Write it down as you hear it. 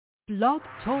Blog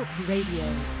Talk Radio.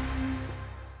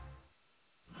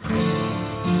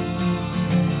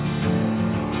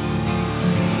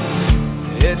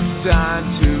 It's time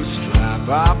to strap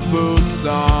our boots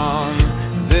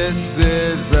on. This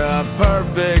is a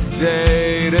perfect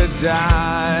day to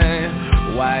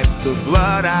die. Wipe the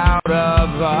blood out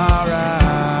of our eyes.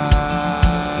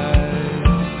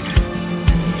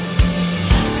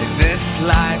 In this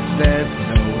life there's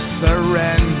no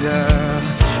surrender,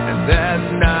 and there's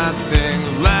nothing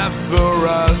left for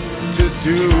us to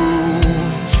do.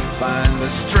 Find the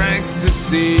strength to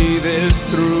see this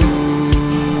through.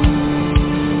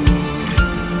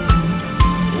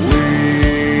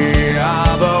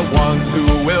 The ones who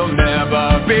will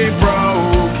never be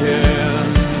broken.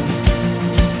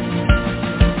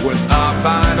 With our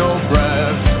final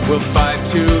breath, we'll fight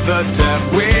to the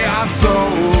death. We are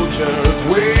soldiers,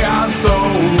 we are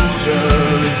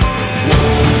soldiers.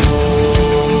 Whoa.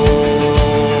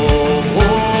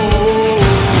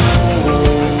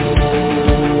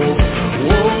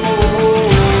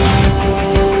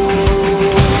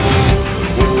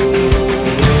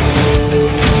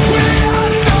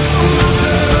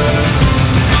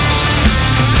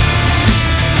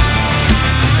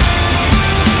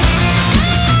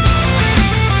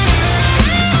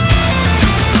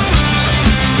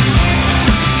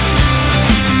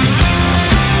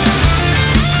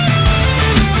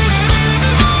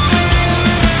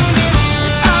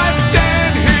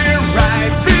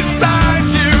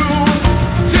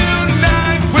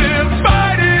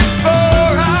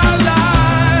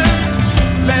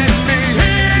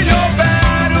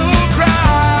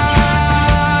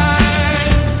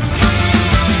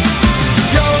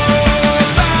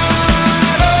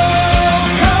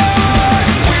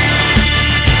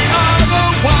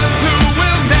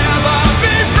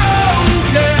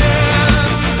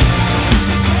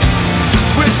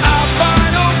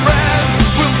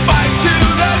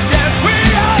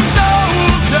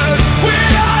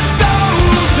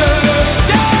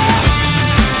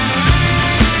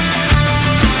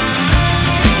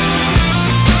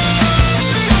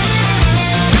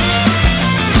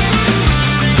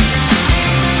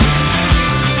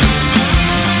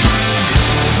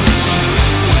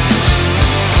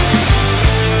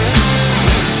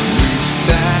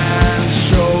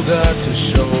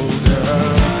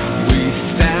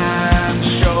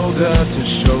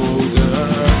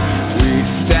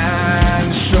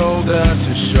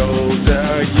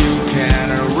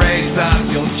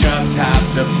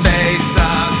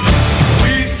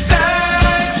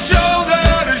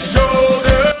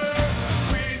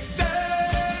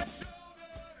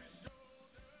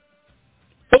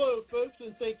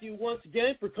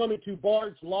 Coming to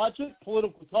Bard's Logic,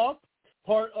 Political Talk,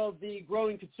 part of the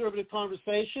growing conservative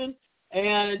conversation.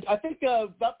 And I think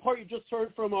that part you just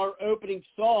heard from our opening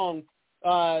song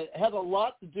has a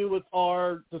lot to do with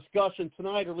our discussion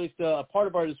tonight, or at least a part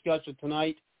of our discussion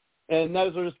tonight. And that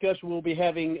is our discussion we'll be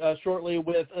having shortly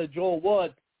with Joel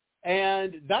Wood.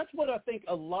 And that's what I think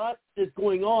a lot is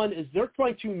going on, is they're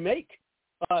trying to make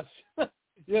us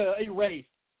a race.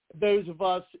 Those of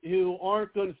us who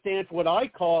aren't going to stand for what I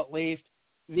call, at least,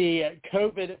 the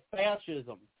COVID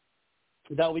fascism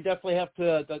that we definitely have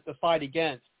to fight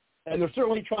against. And they're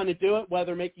certainly trying to do it,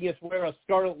 whether making us wear a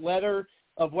scarlet letter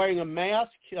of wearing a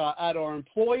mask at our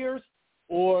employers,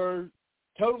 or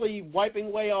totally wiping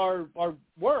away our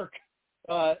work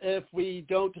if we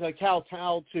don't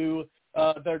kowtow to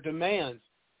their demands.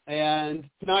 And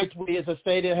tonight we, as I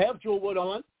stated, have Joel Wood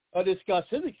on to discuss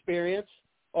his experience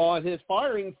on his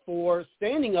firing for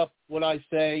standing up, what I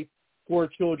say, for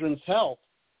children's health.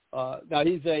 Now,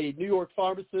 he's a New York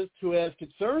pharmacist who has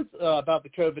concerns about the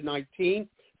COVID-19.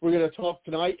 We're going to talk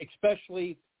tonight,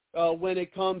 especially when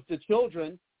it comes to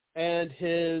children, and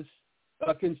his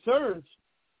concerns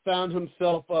found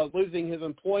himself losing his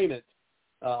employment.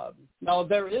 Now,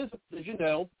 there is, as you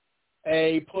know,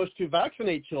 a push to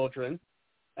vaccinate children,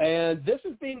 and this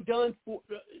is being done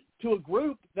to a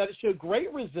group that has showed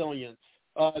great resilience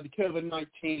to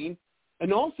COVID-19,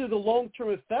 and also the long-term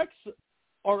effects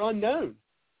are unknown.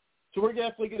 So we're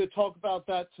definitely going to talk about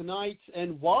that tonight,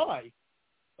 and why,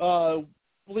 at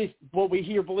least what we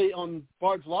here believe on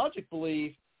Bard's Logic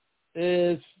believe,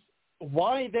 is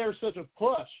why there's such a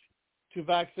push to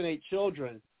vaccinate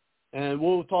children. And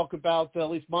we'll talk about at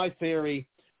least my theory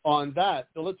on that.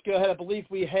 So let's go ahead. I believe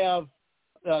we have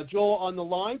Joel on the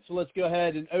line, so let's go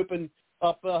ahead and open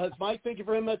up his mic. Thank you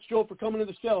very much, Joel, for coming to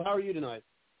the show. How are you tonight?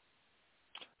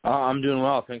 I'm doing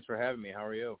well. Thanks for having me. How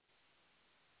are you?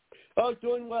 Oh,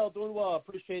 doing well.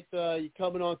 Appreciate you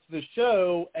coming on to the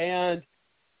show. And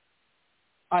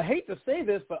I hate to say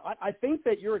this, but I think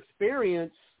that your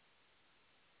experience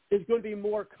is going to be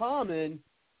more common,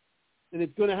 and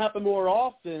it's going to happen more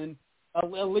often,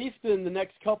 at least in the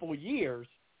next couple of years.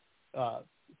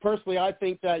 Personally, I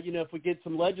think that, if we get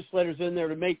some legislators in there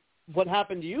to make what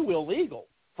happened to you illegal,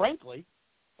 frankly.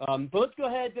 But let's go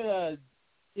ahead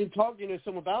and talk,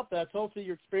 some about that. Tell us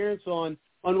your experience on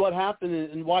what happened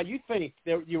and why you think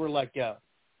that you were let go.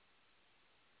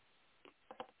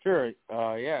 Sure.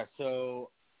 Yeah. So,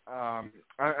 I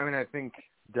think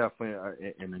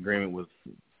definitely in agreement with,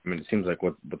 it seems like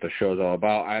what the show's all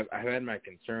about. I've had my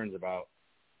concerns about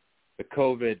the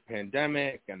COVID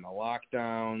pandemic and the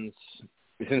lockdowns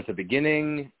since the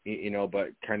beginning, but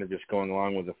kind of just going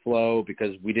along with the flow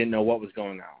because we didn't know what was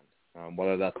going on.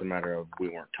 Whether that's a matter of we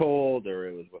weren't told or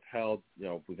it was withheld,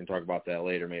 we can talk about that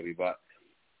later maybe. But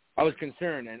I was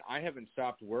concerned, and I haven't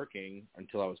stopped working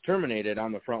until I was terminated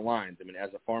on the front lines.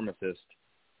 As a pharmacist,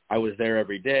 I was there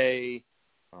every day.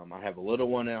 I have a little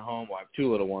one at home. Well, I have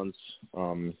two little ones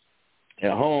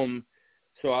at home.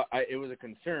 So it was a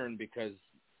concern because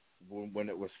when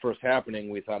it was first happening,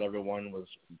 we thought everyone was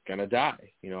going to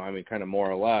die, kind of more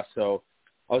or less. So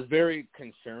I was very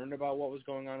concerned about what was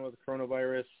going on with the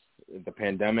coronavirus, the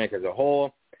pandemic as a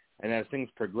whole. And as things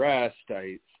progressed,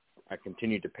 I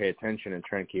continued to pay attention and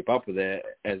try and keep up with it,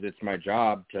 as it's my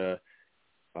job to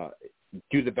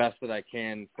do the best that I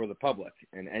can for the public.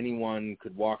 And anyone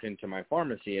could walk into my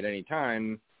pharmacy at any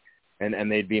time,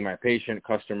 and they'd be my patient,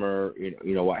 customer,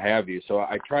 what have you. So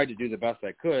I tried to do the best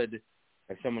I could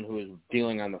as someone who was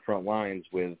dealing on the front lines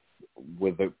with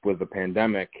the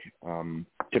pandemic,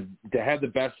 to have the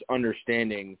best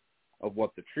understanding of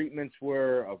what the treatments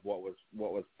were, of what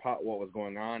was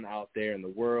going on out there in the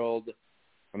world.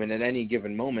 At any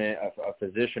given moment, a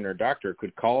physician or doctor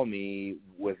could call me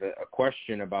with a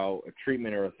question about a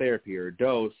treatment or a therapy or a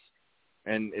dose,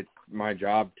 and it's my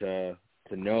job to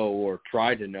know or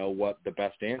try to know what the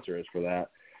best answer is for that.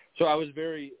 So I was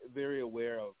very, very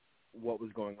aware of what was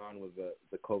going on with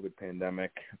the COVID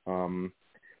pandemic.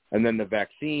 And then the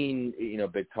vaccine,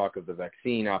 big talk of the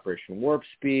vaccine, Operation Warp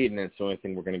Speed, and it's the only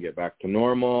thing we're going to get back to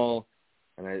normal.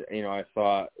 And I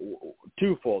thought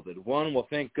twofolded. One, well,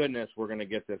 thank goodness we're going to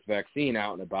get this vaccine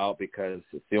out and about because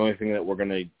it's the only thing that's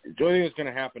going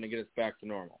to happen to get us back to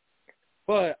normal.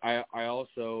 But I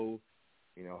also,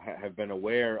 have been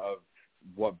aware of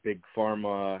what Big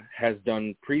Pharma has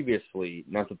done previously.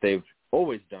 Not that they've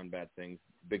always done bad things.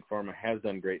 Big Pharma has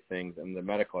done great things, and the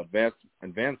medical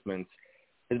advancements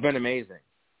has been amazing.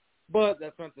 But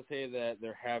that's not to say that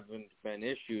there haven't been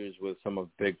issues with some of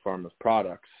Big Pharma's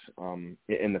products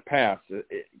in the past,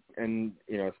 and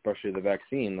especially the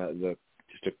vaccine.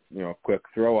 Just a quick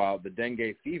throw out: the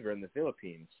dengue fever in the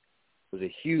Philippines was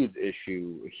a huge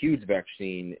issue, a huge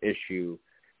vaccine issue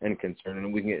and concern,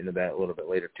 and we can get into that a little bit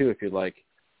later too, if you'd like.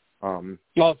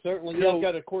 Certainly. So, I've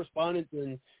got a correspondent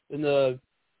in the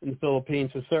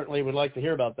Philippines, so certainly would like to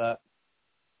hear about that.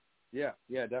 Yeah,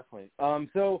 definitely.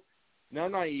 So.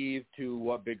 Not naive to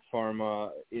what Big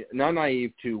Pharma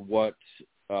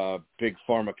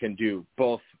can do,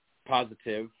 both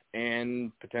positive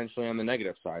and potentially on the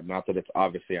negative side. Not that it's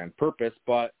obviously on purpose,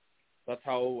 but that's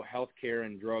how healthcare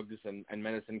and drugs and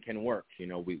medicine can work.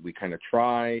 We kind of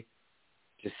try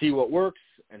to see what works,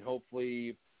 and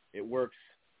hopefully it works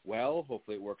well.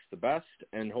 Hopefully it works the best,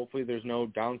 and hopefully there's no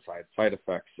downside, side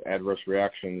effects, adverse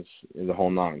reactions in the whole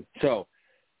nine. So.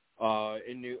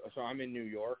 So I'm in New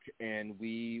York, and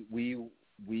we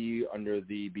under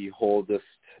the beholdest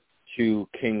to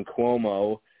King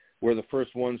Cuomo were the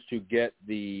first ones to get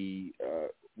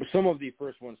some of the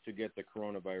first ones to get the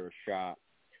coronavirus shot.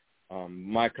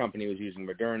 My company was using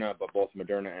Moderna, but both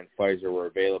Moderna and Pfizer were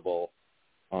available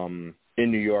in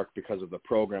New York because of the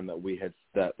program that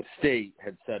the state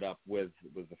had set up with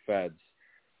the feds.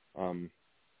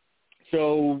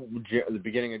 So at the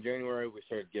beginning of January, we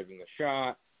started giving the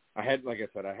shot. I had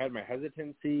my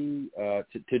hesitancy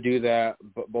to do that,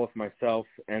 but both myself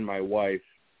and my wife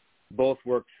both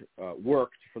worked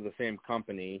for the same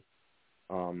company.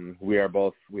 We have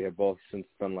both since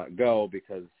been let go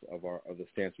because of the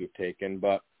stance we've taken.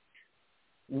 But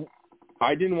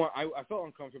I felt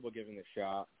uncomfortable giving the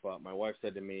shot, but my wife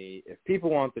said to me, if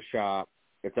people want the shot,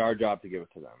 it's our job to give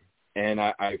it to them. And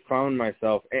I found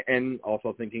myself, and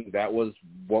also thinking that was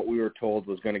what we were told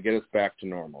was going to get us back to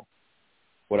normal.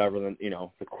 Whatever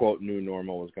the quote new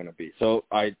normal was going to be. So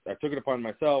I took it upon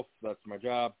myself. That's my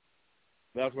job.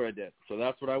 That's what I did. So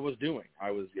that's what I was doing.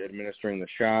 I was administering the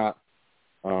shot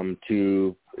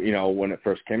to, when it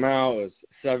first came out, it was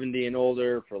 70 and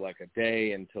older for like a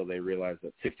day until they realized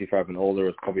that 65 and older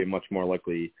was probably a much more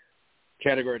likely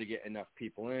category to get enough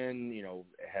people in. It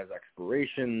has the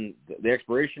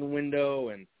expiration window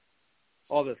and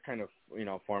all this kind of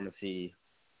pharmacy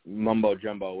mumbo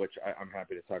jumbo, which I'm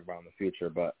happy to talk about in the future.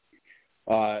 But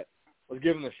was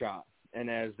given the shot, and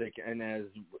as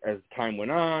time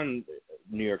went on,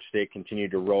 New York State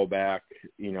continued to roll back,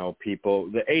 people,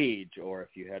 the age, or if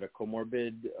you had a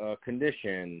comorbid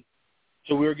condition.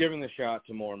 So we were giving the shot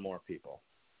to more and more people.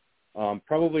 I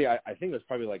think it was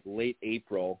probably like late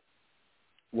April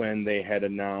when they had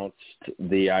announced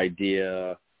the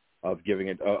idea of giving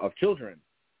it of children.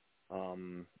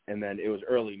 And then it was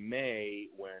early May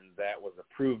when that was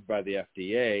approved by the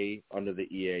FDA under the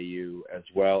EAU, as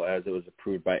well as it was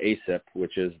approved by ACIP,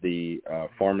 which is the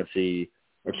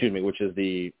which is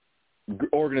the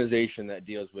organization that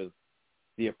deals with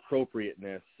the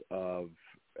appropriateness of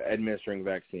administering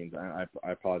vaccines. I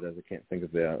apologize, I can't think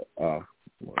of the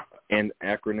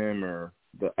acronym or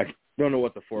I don't know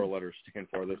what the 4 letters stand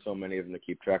for. There's so many of them to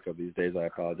keep track of these days. I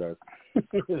apologize.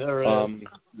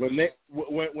 When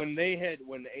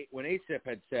ACIP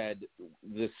had said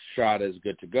this shot is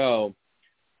good to go,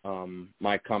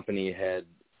 my company had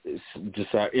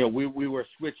decided, we were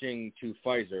switching to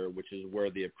Pfizer, which is where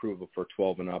the approval for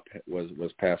 12 and up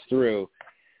was passed through,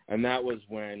 and that was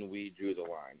when we drew the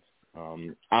line.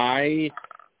 I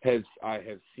have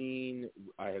seen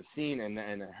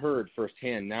and heard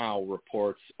firsthand now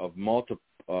reports of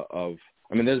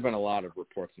there's been a lot of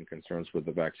reports and concerns with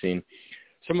the vaccine.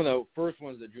 Some of the first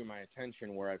ones that drew my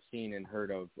attention where I've seen and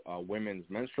heard of women's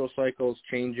menstrual cycles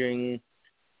changing,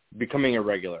 becoming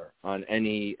irregular on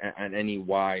any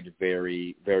wide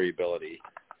variability,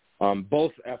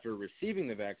 both after receiving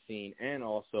the vaccine and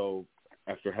also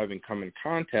after having come in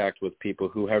contact with people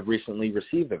who have recently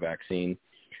received the vaccine.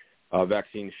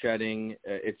 Vaccine shedding,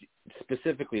 it's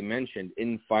specifically mentioned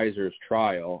in Pfizer's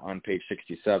trial on page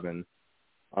 67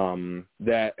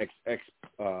 that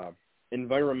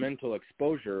environmental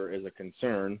exposure is a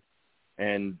concern,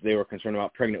 and they were concerned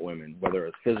about pregnant women, whether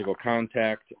it's physical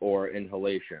contact or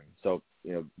inhalation. So,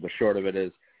 the short of it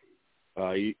is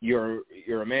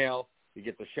you're a male, you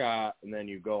get the shot, and then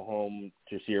you go home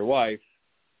to see your wife,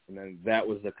 and then that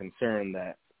was the concern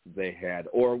that they had,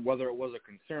 or whether it was a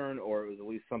concern or it was at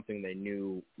least something they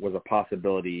knew was a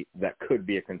possibility that could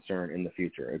be a concern in the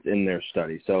future. It's in their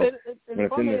study. So when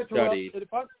it's in their study,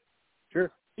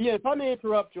 sure. Yeah, if I may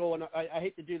interrupt, Joel, and I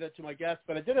hate to do that to my guests,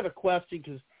 but I did have a question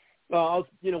because I was,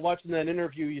 watching that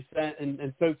interview you sent,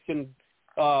 and folks can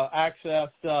access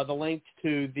the link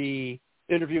to the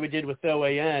interview we did with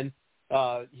OAN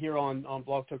here on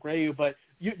Blog Talk Radio. But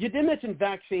you did mention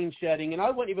vaccine shedding, and I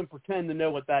wouldn't even pretend to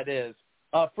know what that is.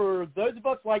 For those of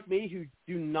us like me who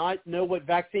do not know what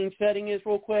vaccine shedding is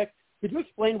real quick, could you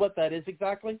explain what that is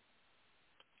exactly?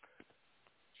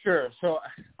 Sure. So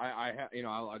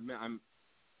I'll admit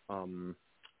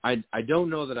I don't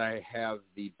know that I have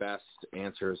the best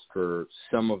answers for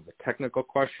some of the technical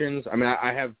questions.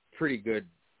 I have pretty good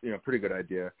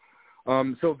idea.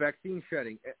 So vaccine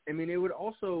shedding, it would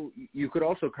also, you could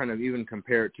also kind of even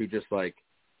compare it to just like,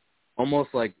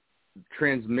 almost like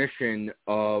transmission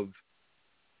of,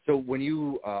 so when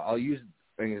you, I'll use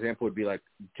an example would be like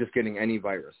just getting any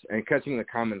virus and catching the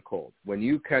common cold. When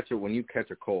you catch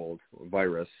a cold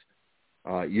virus,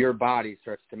 your body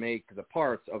starts to make the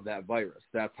parts of that virus.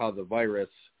 That's how the virus,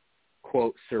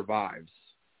 quote, survives.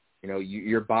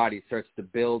 Your body starts to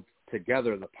build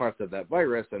together the parts of that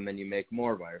virus, and then you make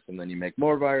more virus, and then you make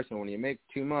more virus, and when you make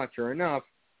too much or enough,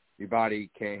 your body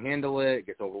can't handle it, it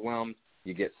gets overwhelmed,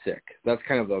 you get sick. That's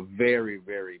kind of a very,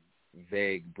 very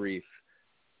vague, brief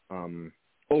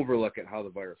overlook at how the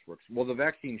virus works. Well, the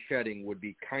vaccine shedding would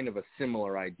be kind of a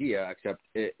similar idea, except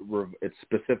it's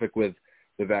specific with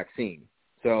the vaccine.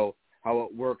 So how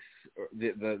it works,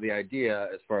 the idea,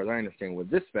 as far as I understand, with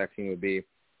this vaccine would be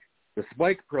the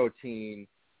spike protein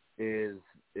is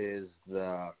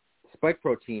the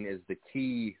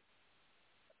key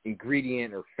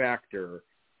ingredient or factor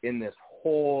in this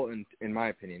whole, in my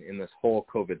opinion, in this whole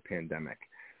COVID pandemic.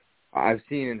 I've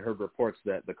seen and heard reports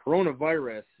that the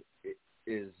coronavirus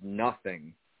is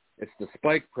nothing. It's the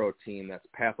spike protein that's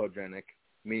pathogenic,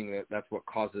 meaning that that's what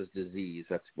causes disease.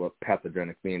 That's what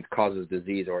pathogenic means, causes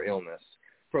disease or illness.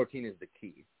 Protein is the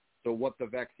key. So what the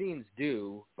vaccines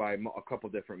do by a couple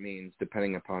different means,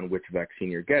 depending upon which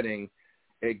vaccine you're getting,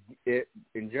 it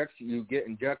injects, you get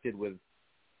injected with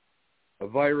a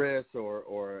virus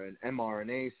or an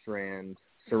mRNA strand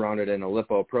surrounded in a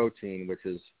lipoprotein, which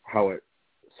is how it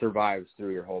survives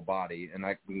through your whole body. And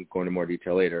I can go into more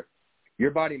detail later.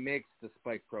 Your body makes the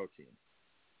spike protein,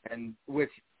 and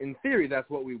which in theory, that's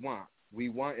what we want. We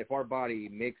want, if our body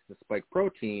makes the spike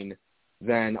protein,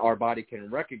 then our body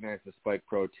can recognize the spike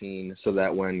protein so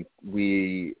that when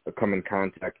we come in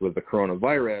contact with the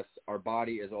coronavirus, our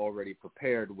body is already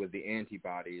prepared with the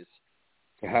antibodies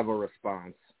to have a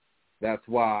response. That's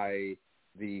why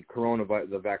the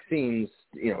vaccines,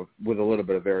 with a little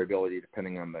bit of variability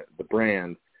depending on the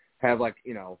brand, have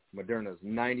Moderna's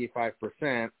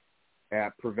 95%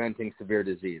 at preventing severe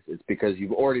disease. It's because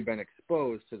you've already been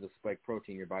exposed to the spike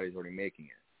protein, your body's already making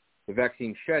it. The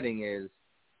vaccine shedding is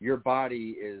your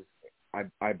body is,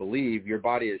 I believe, your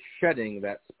body is shedding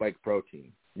that spike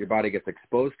protein. Your body gets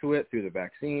exposed to it through the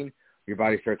vaccine. Your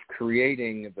body starts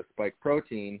creating the spike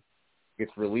protein,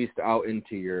 gets released out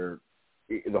into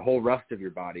the whole rest of your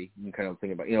body. You can kind of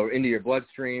think about, into your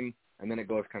bloodstream, and then it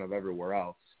goes kind of everywhere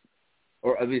else.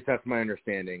 Or at least that's my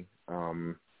understanding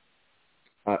of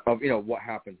what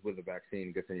happens with the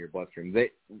vaccine gets into your bloodstream.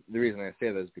 The reason I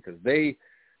say that is because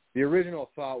the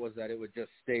original thought was that it would just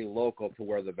stay local to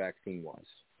where the vaccine was.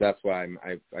 That's why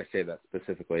I say that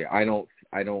specifically. I don't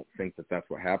think that that's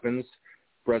what happens.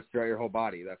 Spreads throughout your whole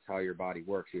body. That's how your body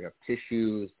works. You have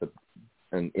tissues,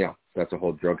 that's a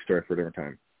whole drug story for a different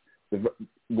time.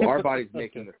 Our body's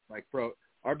making the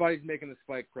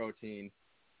spike protein,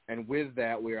 and with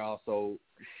that, we're also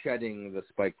shedding the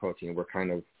spike protein. We're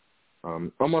kind of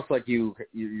almost like you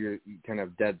kind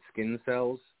of dead skin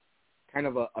cells. Kind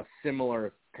of a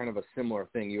similar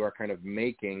thing. You are kind of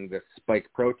making this spike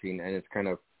protein, and it's kind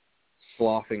of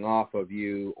sloughing off of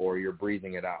you, or you're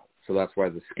breathing it out. So that's why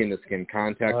the skin-to-skin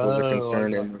contact was a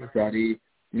concern in the study.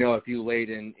 If you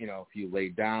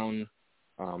laid down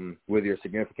with your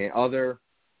significant other,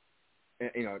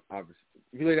 obviously,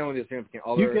 if you lay down with your significant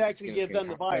other, you could actually give them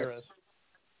the virus.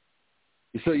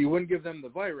 So you wouldn't give them the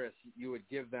virus. You would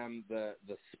give them the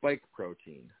spike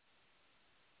protein.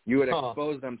 You would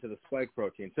expose them to the spike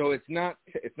protein. So it's not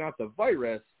the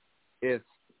virus. It's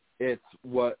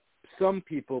what some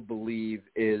people believe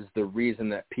is the reason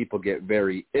that people get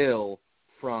very ill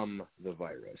from the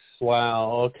virus.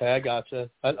 Wow. Okay, I gotcha.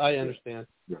 I understand.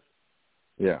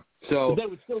 Yeah. So they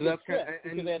would still get sick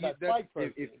because they had that spike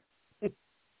protein.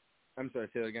 I'm sorry.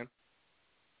 Say that again.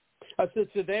 I said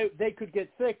so they could get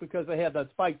sick because they have that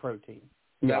spike protein.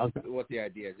 That's what the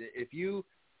idea is. If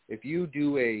you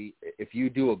do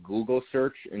a Google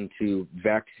search into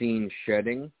vaccine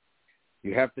shedding,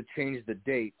 you have to change the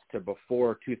dates to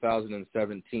before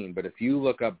 2017. But if you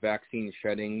look up vaccine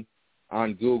shedding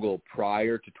on Google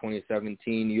prior to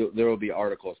 2017, there will be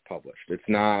articles published. It's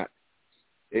not,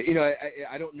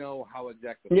 I don't know how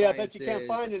exact the I bet you can't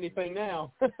find anything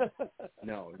now.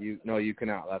 No, you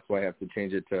cannot. That's why I have to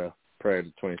change it to prior to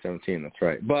 2017. That's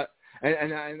right. But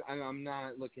and I'm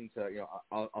not looking to,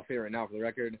 I'll say right now for the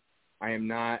record, I'm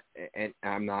not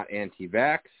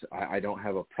anti-vax. I don't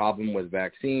have a problem with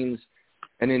vaccines.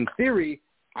 And in theory,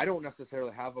 I don't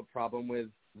necessarily have a problem with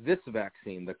this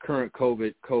vaccine, the current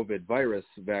COVID virus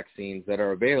vaccines that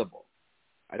are available.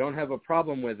 I don't have a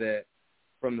problem with it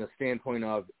from the standpoint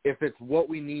of if it's what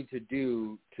we need to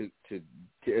do to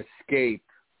escape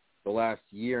the last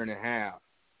year and a half,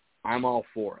 I'm all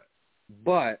for it.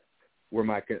 But where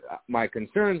my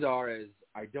concerns are is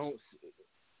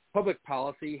public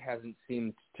policy hasn't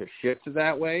seemed to shift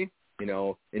that way.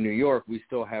 In New York, we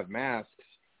still have masks.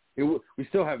 We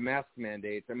still have mask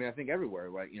mandates. I mean, I think everywhere,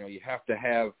 right? You have to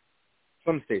have,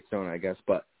 some states don't, I guess,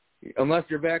 but unless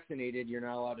you're vaccinated, you're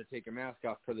not allowed to take your mask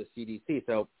off per the CDC.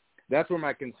 So that's where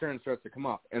my concern starts to come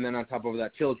up. And then on top of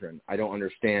that, children. I don't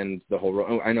understand the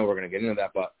whole, I know we're going to get into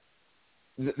that, but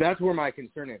that's where my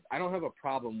concern is. I don't have a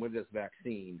problem with this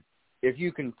vaccine. If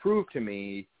you can prove to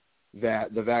me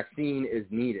that the vaccine is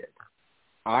needed,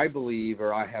 I believe,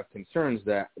 or I have concerns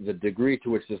that the degree to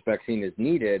which this vaccine is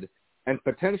needed and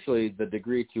potentially the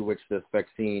degree to which this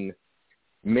vaccine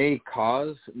may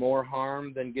cause more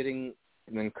harm than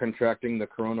contracting the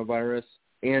coronavirus,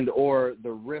 and or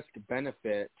the risk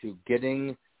benefit to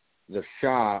getting the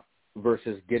shot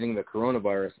versus getting the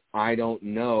coronavirus. I don't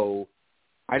know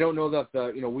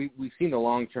that we've seen the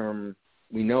long-term,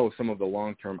 we know some of the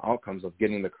long-term outcomes of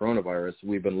getting the coronavirus.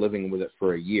 We've been living with it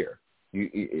for a year.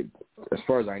 As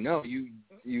far as I know,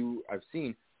 I've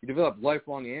seen you develop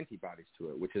lifelong antibodies to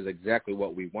it, which is exactly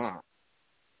what we want.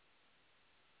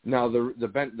 Now,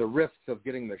 the risks of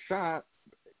getting the shot,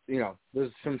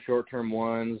 there's some short-term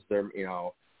ones.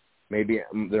 Maybe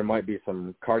there might be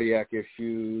some cardiac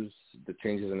issues, the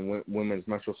changes in women's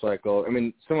menstrual cycle. I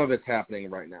mean, some of it's happening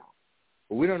right now,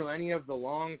 but we don't know any of the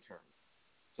long-term.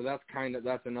 So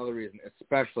that's another reason,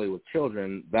 especially with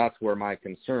children. That's where my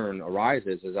concern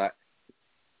arises, is that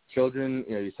children,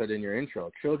 you said in your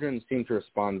intro, children seem to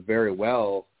respond very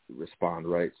well.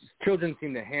 Children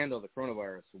seem to handle the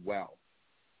coronavirus well.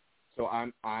 So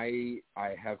I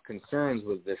have concerns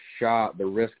with this shot, the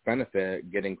risk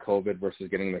benefit, getting COVID versus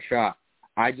getting the shot.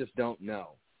 I just don't know.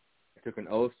 I took an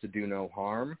oath to do no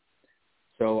harm,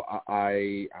 so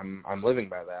I'm living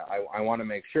by that. I want to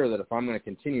make sure that if I'm going to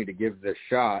continue to give this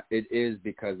shot, it is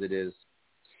because it is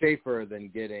safer than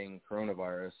getting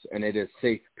coronavirus, and it is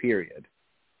safe, period.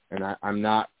 And I'm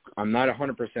not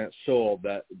 100% sold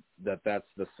that that's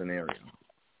the scenario.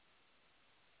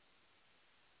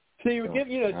 So you were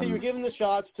giving, so you were giving the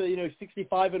shots to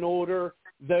 65 and older,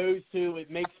 those who it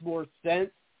makes more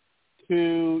sense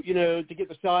to to get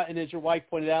the shot. And as your wife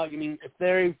pointed out,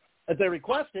 if they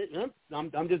request it,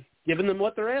 I'm just giving them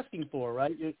what they're asking for,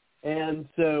 right? And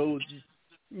so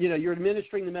you're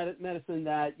administering the medicine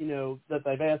that that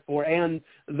they've asked for, and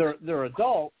they're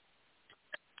adults.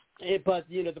 But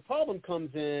the problem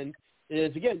comes in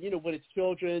is, again, when it's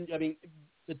children.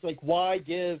 It's like, why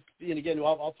give? And again,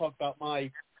 I'll talk about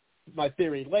my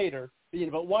theory later.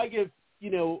 But why give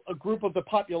a group of the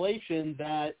population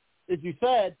that, as you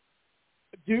said,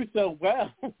 do so well,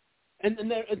 and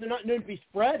they're not known to be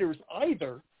spreaders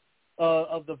either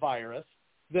of the virus?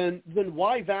 Then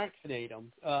why vaccinate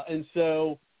them? And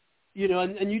so,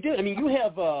 and you did. You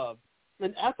have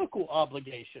an ethical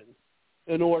obligation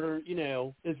in order,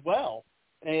 as well.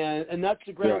 And that's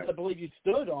the ground, right, I believe you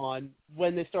stood on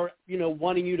when they start,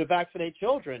 wanting you to vaccinate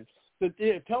children. So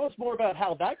tell us more about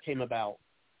how that came about.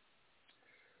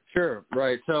 Sure.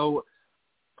 Right. So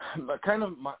kind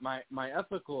of my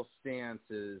ethical stance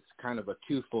is kind of a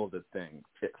two-folded thing.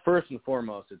 First and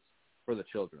foremost, it's for the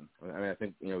children. I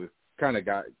think, we've kind of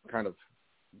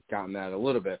gotten that a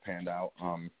little bit panned out.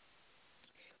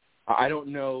 I don't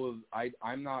know.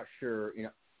 I'm not sure,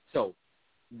 so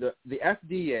the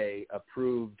FDA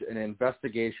approved an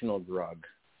investigational drug,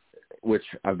 which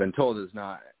I've been told is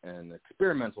not an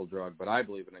experimental drug, but I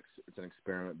believe it's an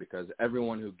experiment because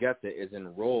everyone who gets it is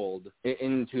enrolled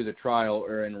into the trial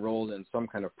or enrolled in some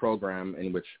kind of program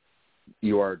in which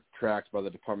you are tracked by the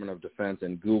Department of Defense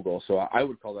and Google. So I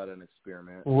would call that an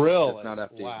experiment. Really? It's not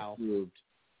FDA Wow. approved.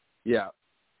 Yeah.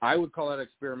 I would call that an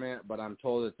experiment, but I'm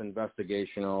told it's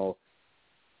investigational.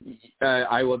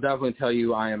 I will definitely tell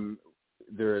you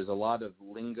there is a lot of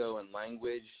lingo and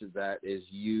language that is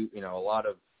a lot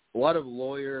of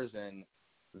lawyers and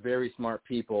very smart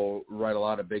people write a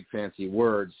lot of big fancy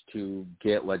words to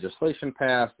get legislation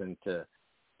passed and to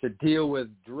deal with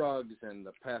drugs and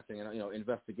the passing and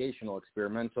investigational,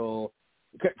 experimental,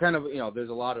 kind of there's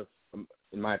a lot of,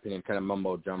 in my opinion, kind of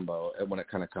mumbo jumbo when it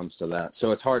kind of comes to that.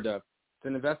 So it's an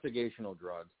investigational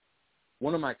drug.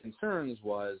 One of my concerns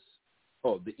was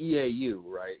the EAU,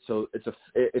 right? So it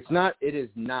is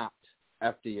not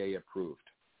FDA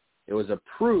approved. It was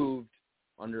approved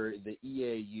under the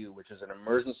EAU, which is an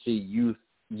emergency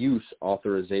use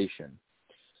authorization.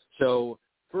 So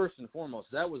first and foremost,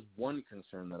 that was one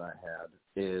concern that I had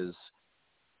is,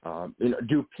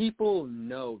 do people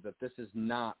know that this is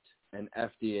not an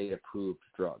FDA approved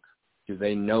drug? Do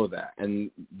they know that? And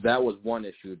that was one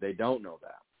issue. They don't know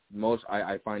that.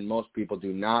 I find most people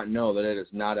do not know that it is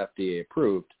not FDA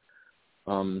approved.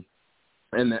 And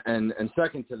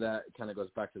second to that, it kind of goes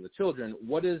back to the children.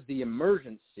 What is the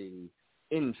emergency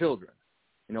in children?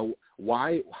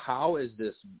 How is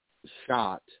this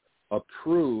shot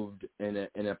approved in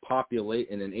any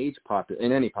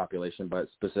population, but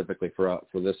specifically for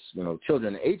this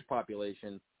children age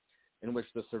population, in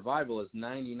which the survival is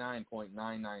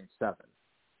 99.997?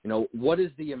 What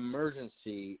is the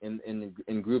emergency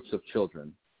in groups of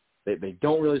children? They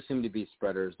don't really seem to be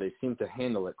spreaders. They seem to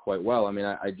handle it quite well.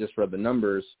 I just read the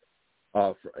numbers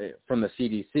from the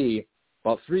CDC.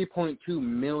 About 3.2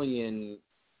 million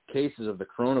cases of the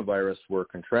coronavirus were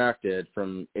contracted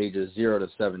from ages 0 to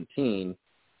 17,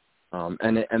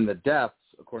 and the deaths,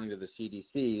 according to the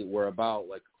CDC, were about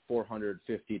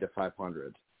 450 to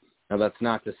 500. Now, that's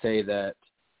not to say that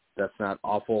that's not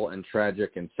awful and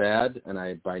tragic and sad, and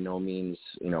I by no means,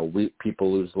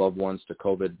 people lose loved ones to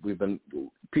COVID.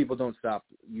 People don't stop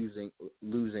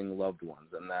losing loved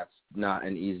ones, and that's not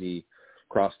an easy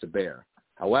cross to bear.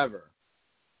 However,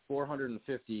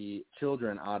 450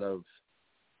 children out of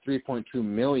 3.2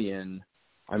 million.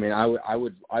 I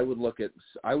would look at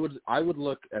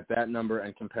that number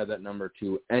and compare that number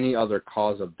to any other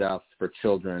cause of death for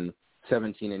children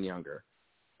 17 and younger.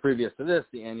 Previous to this,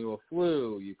 the annual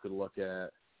flu. You could look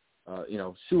at,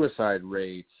 suicide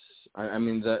rates.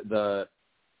 The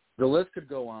list could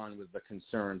go on with the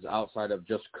concerns outside of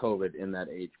just COVID in that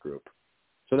age group.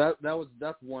 So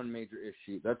that's one major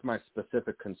issue. That's my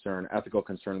specific concern, ethical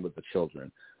concern with the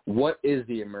children. What is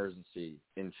the emergency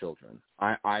in children?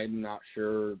 I'm not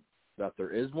sure that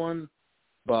there is one.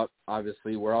 but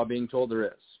obviously we're all being told there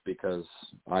is, because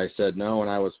I said no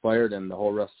and I was fired, and the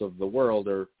whole rest of the world,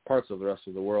 or parts of the rest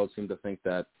of the world, seem to think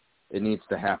that it needs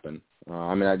to happen.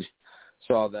 I just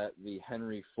saw that the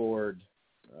Henry Ford,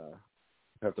 you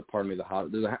have to pardon me,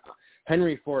 there's a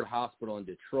Henry Ford Hospital in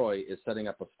Detroit is setting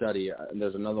up a study, and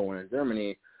there's another one in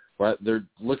Germany where they're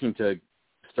looking to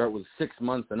start with 6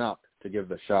 months and up to give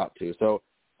the shot to. So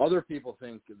other people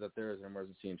think that there is an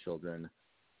emergency in children.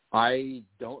 I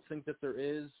don't think that there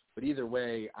is, but either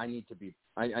way, I need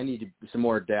some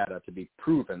more data to be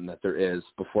proven that there is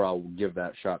before I'll give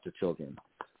that shot to children.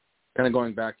 Kind of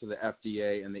going back to the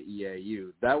FDA and the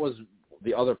EAU, that was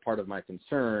the other part of my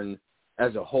concern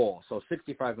as a whole. So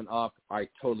 65 and up, I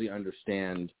totally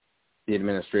understand the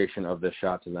administration of this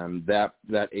shot to them. That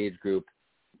age group,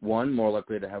 one, more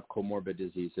likely to have comorbid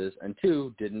diseases, and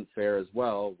two, didn't fare as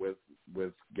well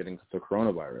with getting the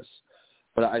coronavirus.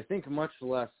 But I think much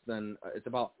less than, it's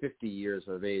about 50 years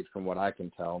of age from what I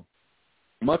can tell,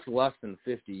 much less than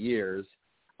 50 years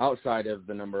outside of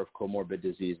the number of comorbid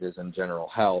diseases and general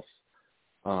health.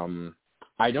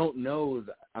 I don't know,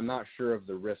 I'm not sure of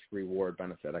the risk-reward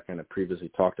benefit. I kind of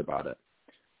previously talked about it.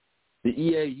 The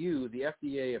EAU, the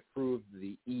FDA approved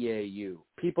the EAU.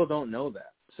 People don't know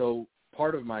that. So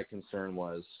part of my concern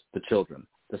was the children.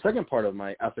 The second part of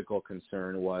my ethical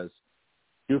concern was,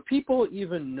 do people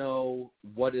even know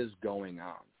what is going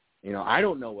on? I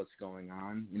don't know what's going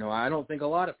on. I don't think a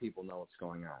lot of people know what's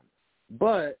going on.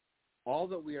 But all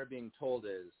that we are being told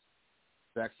is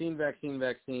vaccine, vaccine,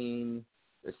 vaccine.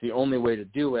 It's the only way to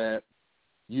do it.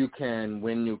 You can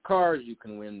win new cars. You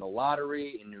can win the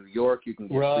lottery. In New York, you can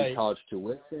get free college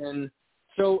tuition.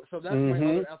 So that's my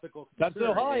other ethical concern. That's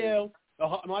Ohio.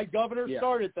 My governor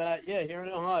started that, here in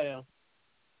Ohio.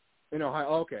 In Ohio,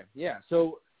 okay, yeah.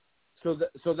 So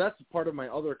that's part of my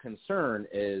other concern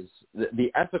is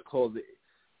the ethical.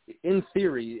 In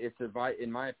theory,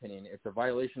 in my opinion, it's a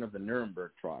violation of the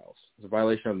Nuremberg trials. It's a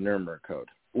violation of the Nuremberg Code.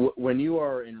 When you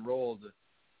are enrolled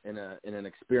in an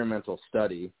experimental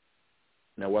study,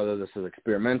 now whether this is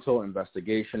experimental,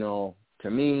 investigational, to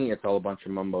me, it's all a bunch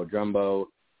of mumbo jumbo.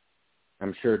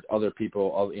 I'm sure other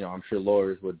people, I'm sure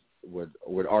lawyers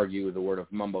would argue the word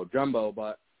of mumbo jumbo,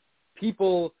 but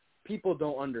people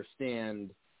don't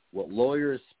understand what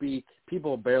lawyers speak.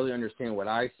 People barely understand what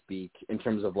I speak in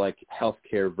terms of like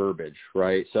healthcare verbiage,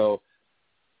 right? So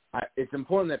it's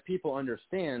important that people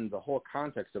understand the whole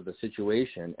context of the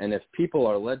situation. And if people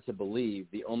are led to believe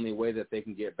the only way that they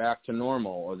can get back to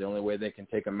normal, or the only way they can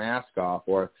take a mask off,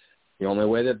 or the only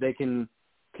way that they can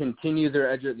continue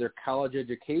their college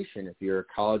education, if you're a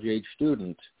college-age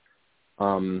student,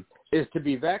 is to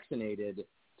be vaccinated,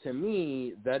 to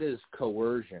me, that is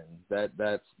coercion. That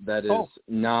is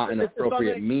not an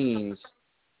appropriate means.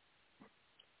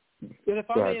 And if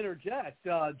I may interject,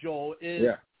 Joel,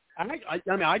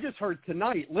 I just heard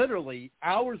tonight, literally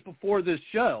hours before this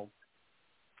show,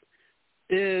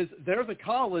 there's a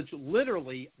college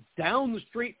literally down the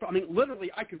street.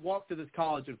 Literally, I could walk to this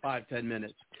college in 5-10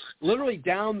 minutes. Literally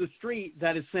down the street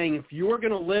that is saying if you are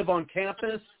going to live on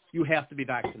campus, you have to be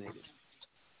vaccinated.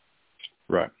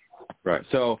 Right.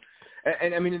 So,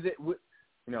 and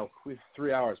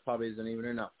 3 hours probably isn't even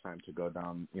enough time to go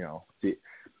down,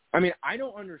 I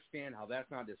don't understand how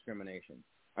that's not discrimination.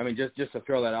 Just to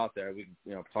throw that out there, we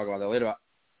can, talk about that later. But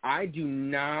I do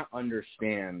not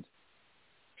understand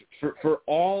for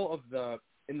all of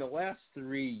in the last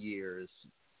 3 years,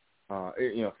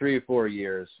 3 or 4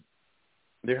 years,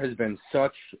 there has been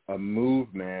such a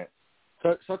movement,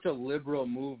 such a liberal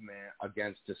movement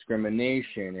against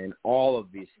discrimination and all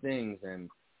of these things. And,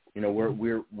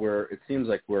 we're it seems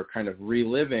like we're kind of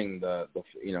reliving the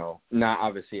not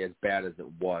obviously as bad as it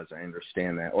was. I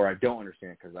understand that, or I don't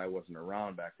understand it because I wasn't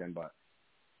around back then, but,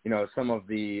 some of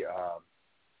the,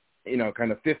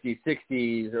 kind of 50s,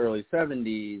 60s, early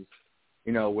 70s,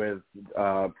 with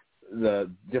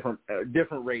the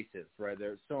different races, right?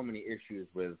 There's so many issues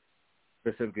with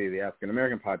specifically the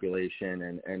African-American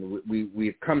population, and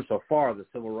we've come so far, the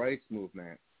civil rights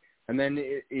movement. And then,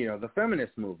 the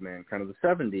feminist movement, kind of the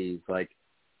 70s, like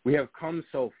we have come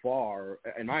so far,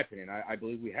 in my opinion, I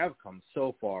believe we have come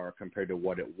so far compared to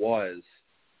what it was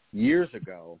years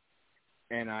ago.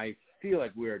 And I feel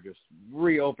like we are just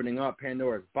reopening up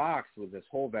Pandora's box with this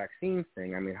whole vaccine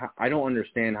thing. I don't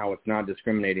understand how it's not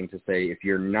discriminating to say if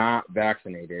you're not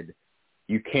vaccinated,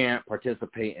 you can't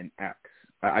participate in X.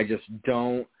 I just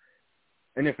don't.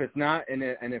 And if it's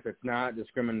not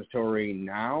discriminatory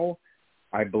now,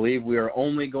 I believe we are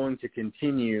only going to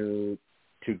continue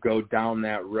to go down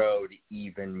that road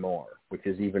even more, which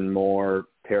is even more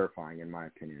terrifying in my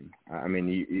opinion.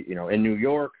 In New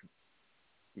York,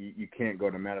 You can't go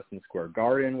to Madison Square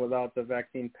Garden without the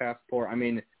vaccine passport. I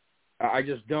mean, I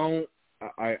just don't.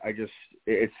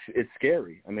 It's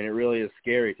scary. I mean, it really is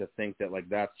scary to think that like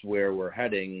that's where we're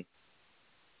heading,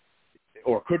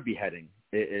 or could be heading.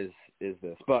 Is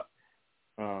this? But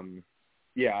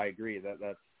yeah, I agree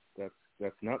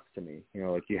that's nuts to me. You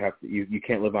know, like you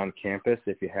can't live on campus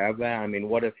if you have that. I mean,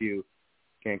 what if you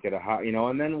can't get a hot, you know,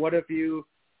 and then what if your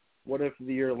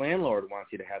landlord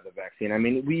wants you to have the vaccine? I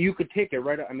mean, you could take it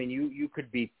right. I mean, you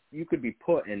could be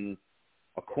put in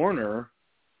a corner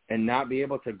and not be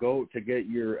able to go to get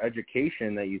your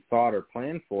education that you thought or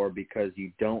planned for because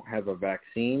you don't have a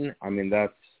vaccine. I mean,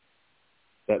 that's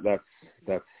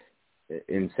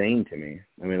insane to me.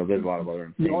 I mean, there's a lot of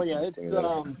other insane. Oh yeah,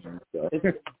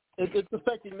 it's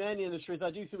affecting many industries.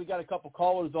 I do see we got a couple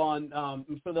callers on.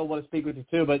 I'm sure they'll want to speak with you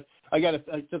too. But I got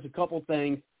just a couple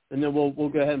things, and then we'll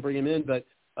go ahead and bring them in. But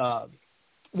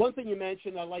one thing you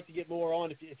mentioned, I'd like to get more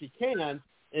on, if you can,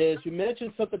 is you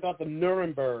mentioned something about the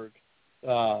Nuremberg.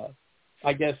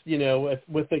 I guess, you know,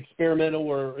 with experimental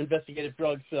or investigative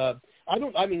drugs. I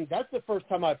mean, that's the first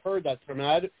time I've heard that term.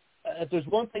 If there's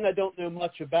one thing I don't know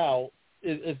much about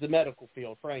is the medical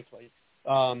field, frankly.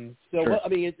 Sure. I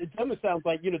mean, it almost sounds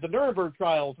like, you know, the Nuremberg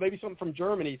trials, maybe something from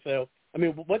Germany. So, I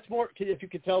mean, what's more, if you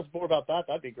could tell us more about that,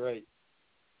 that'd be great.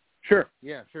 Sure.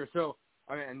 Yeah, sure. So,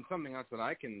 I mean, and something else that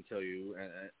I can tell you,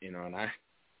 you know, and I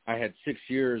had 6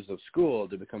 years of school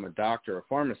to become a doctor of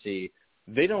pharmacy.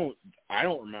 I don't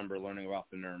remember learning about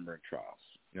the Nuremberg trials.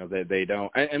 You know, they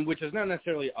don't, and which is not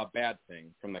necessarily a bad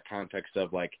thing from the context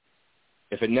of like,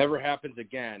 if it never happens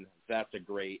again, that's a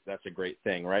great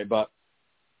thing, right? But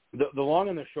the long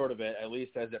and the short of it, at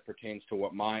least as it pertains to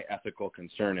what my ethical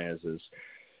concern is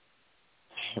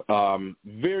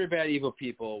very bad, evil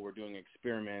people were doing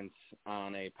experiments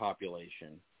on a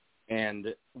population. And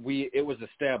it was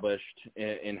established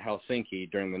in Helsinki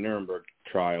during the Nuremberg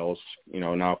trials, you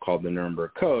know, now called the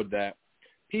Nuremberg Code, that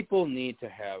people need to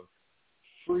have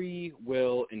free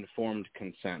will informed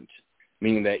consent,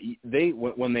 meaning that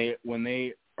when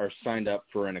they are signed up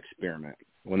for an experiment,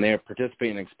 when they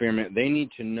participate in an experiment, they need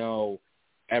to know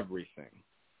everything.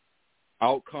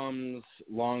 Outcomes,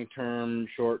 long-term,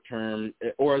 short-term,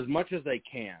 or as much as they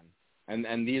can.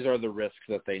 And these are the risks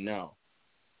that they know.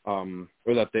 Or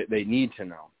that they need to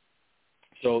know.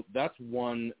 So that's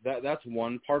one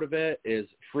part of it, is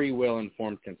free will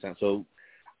informed consent. So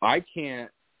I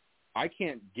can't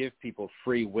give people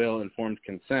free will informed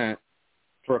consent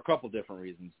for a couple different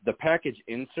reasons. The package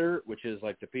insert, which is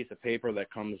like the piece of paper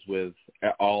that comes with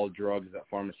all drugs that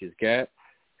pharmacies get,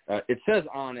 it says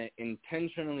on it,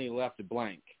 intentionally left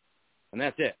blank. And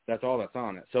that's it. That's all that's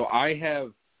on it. So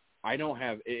I don't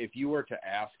have, if you were to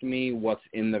ask me what's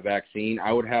in the vaccine,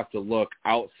 I would have to look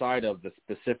outside of the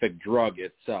specific drug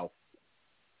itself,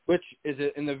 which is,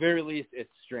 in the very least, it's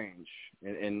strange.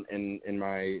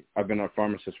 I've been a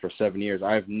pharmacist for 7 years.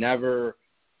 I've never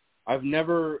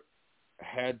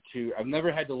had to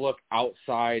look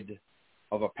outside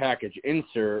of a package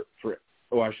insert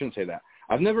I shouldn't say that.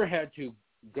 I've never had to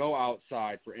go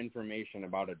outside for information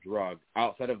about a drug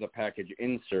outside of the package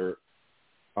insert,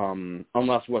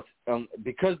 unless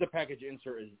because the package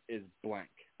insert is blank.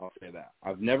 I'll say that.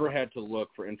 I've never had to look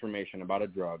for information about a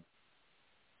drug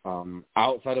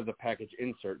outside of the package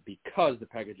insert because the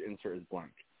package insert is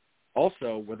blank.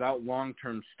 Also, without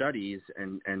long-term studies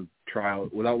and trials,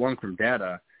 without long-term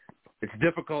data, it's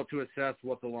difficult to assess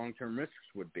what the long-term risks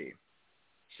would be.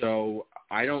 So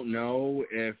I don't know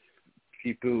if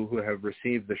people who have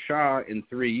received the shot in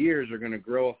 3 years are going to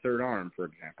grow a third arm, for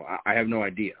example. I have no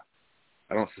idea.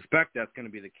 I don't suspect that's going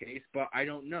to be the case, but I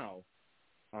don't know.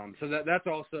 So that's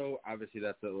also, obviously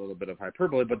that's a little bit of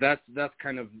hyperbole, but that's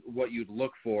kind of what you'd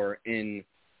look for in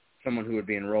someone who would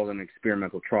be enrolled in an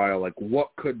experimental trial. Like,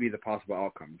 what could be the possible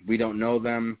outcomes? We don't know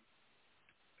them,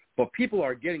 but people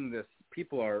are getting this.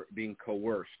 People are being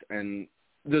coerced, and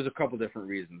there's a couple different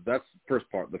reasons. That's the first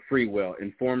part, the free will,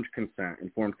 informed consent.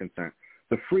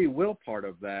 The free will part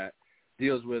of that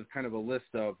deals with kind of a list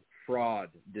of fraud,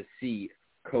 deceit,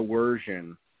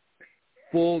 coercion,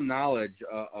 full knowledge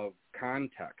of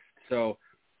context. So,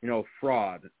 you know,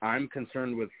 fraud. I'm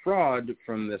concerned with fraud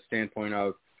from the standpoint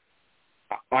of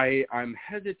I'm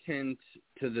hesitant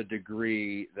to the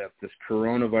degree that this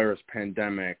coronavirus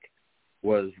pandemic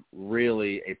was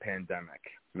really a pandemic.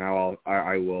 Now,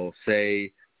 I will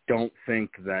say, don't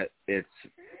think that it's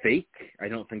fake. I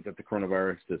don't think that the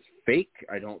coronavirus is fake.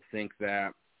 I don't think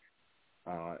that,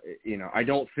 I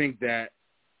don't think that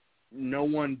no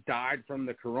one died from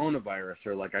the coronavirus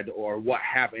or what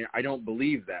happened. I don't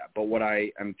believe that. But what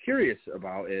I am curious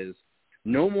about is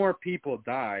no more people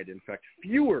died. In fact,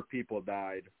 fewer people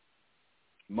died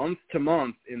month to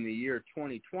month in the year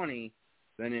 2020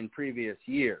 than in previous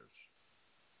years.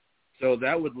 So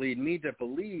that would lead me to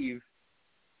believe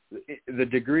the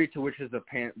degree to which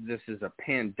this is a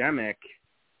pandemic.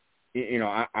 You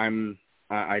know,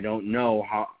 I don't know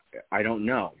how. I don't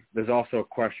know. There's also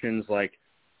questions like,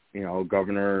 you know,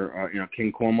 Governor,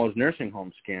 King Cuomo's nursing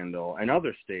home scandal, and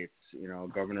other states. You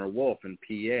know, Governor Wolf in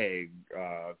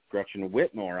PA, Gretchen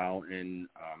Whitmer out in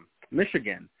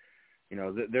Michigan. You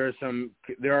know,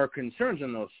 there are concerns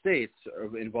in those states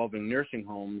involving nursing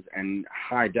homes and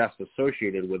high deaths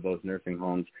associated with those nursing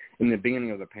homes in the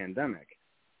beginning of the pandemic.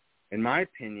 In my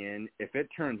opinion, if it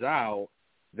turns out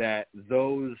that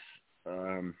those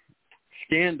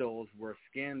scandals were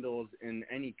scandals in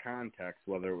any context,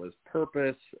 whether it was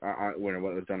purpose, whether it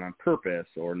was done on purpose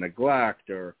or neglect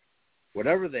or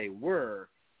whatever they were,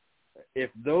 if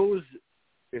those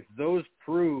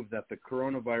prove that the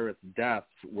coronavirus deaths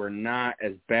were not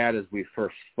as bad as we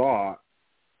first thought,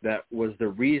 that was the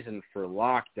reason for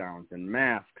lockdowns and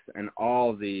masks and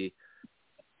all the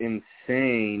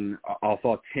insane,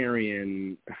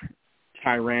 authoritarian,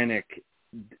 tyrannic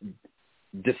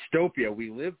dystopia we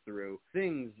lived through,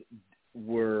 things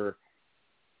were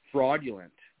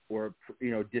fraudulent or,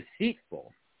 you know,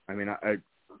 deceitful. I mean,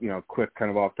 quick kind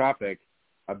of off topic,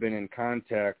 I've been in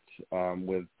contact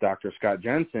with Dr. Scott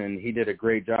Jensen. He did a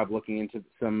great job looking into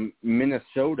some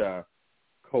Minnesota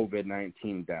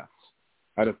COVID-19 deaths.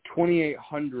 Out of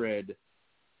 2,800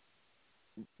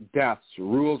 deaths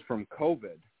ruled from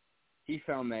COVID, he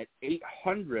found that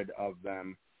 800 of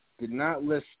them did not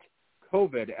list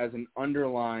COVID as an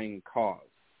underlying cause.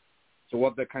 So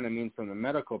what that kind of means from the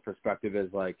medical perspective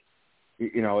is, like,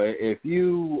 you know, if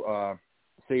you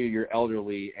say you're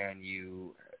elderly and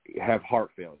you have heart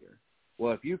failure,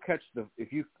 well, if you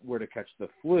were to catch the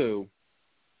flu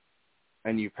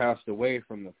and you passed away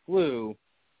from the flu,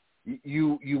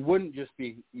 you wouldn't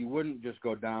just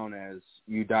go down as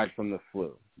you died from the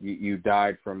flu. You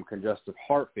died from congestive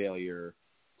heart failure,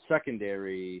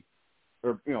 secondary,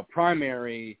 or, you know,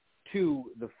 primary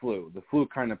to the flu. The flu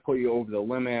kind of put you over the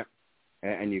limit,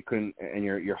 and you couldn't, and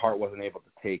your heart wasn't able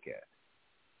to take it.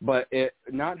 But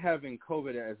not having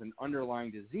COVID as an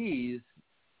underlying disease,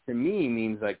 to me,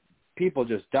 means like people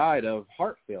just died of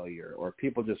heart failure, or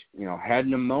people just, you know, had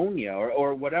pneumonia,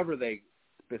 or whatever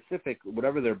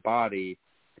whatever their body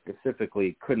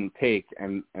specifically couldn't take,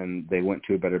 and they went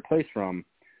to a better place from.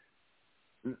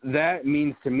 That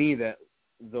means to me that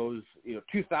those, you know,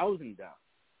 2,000 deaths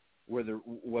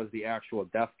was the actual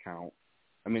death count.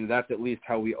 I mean, that's at least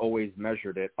how we always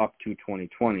measured it up to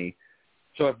 2020.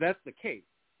 So if that's the case,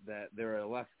 that there are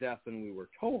less deaths than we were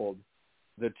told,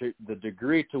 the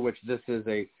degree to which this is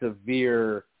a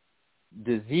severe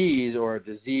disease, or a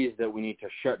disease that we need to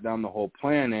shut down the whole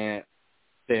planet,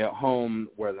 stay at home,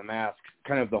 wear the mask,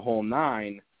 kind of the whole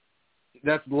nine,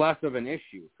 that's less of an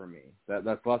issue for me.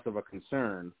 That's less of a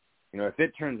concern. You know, if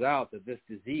it turns out that this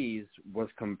disease was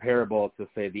comparable to,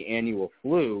 say, the annual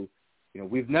flu, you know,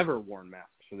 we've never worn masks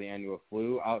for the annual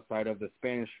flu outside of the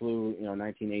Spanish flu, you know,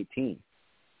 1918.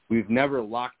 We've never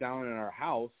locked down in our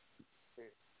house,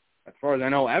 as far as I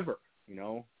know, ever, you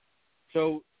know.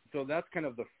 So that's kind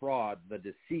of the fraud, the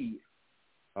deceit,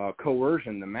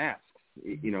 coercion, the masks.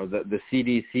 You know, the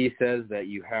CDC says that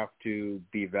you have to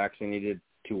be vaccinated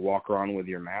to walk around with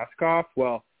your mask off.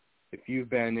 Well, if you've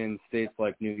been in states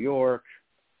like New York,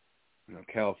 you know,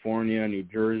 California, New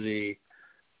Jersey,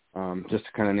 just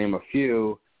to kind of name a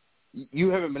few, you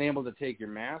haven't been able to take your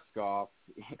mask off,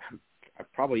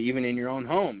 probably even in your own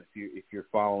home, if you're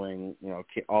following, you know,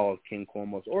 all of King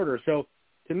Cuomo's orders. So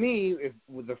to me,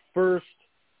 with the first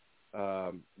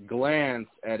glance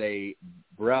at a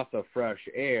breath of fresh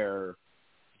air,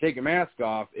 to take your mask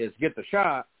off is get the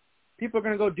shot, people are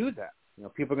going to go do that. You know,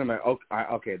 people are going to be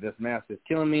like, okay, this mask is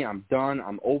killing me. I'm done.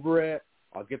 I'm over it.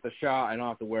 I'll get the shot. I don't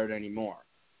have to wear it anymore.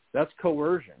 That's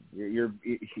coercion.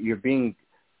 You're being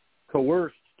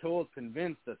coerced, told,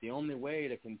 convinced that the only way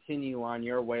to continue on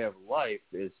your way of life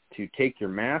is to take your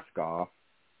mask off,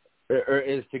 or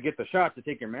is to get the shot to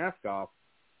take your mask off.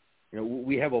 You know,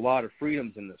 we have a lot of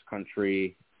freedoms in this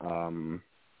country,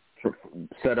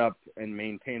 set up and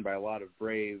maintained by a lot of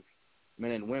brave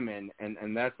men and women,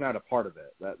 and that's not a part of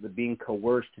it. That the being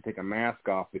coerced to take a mask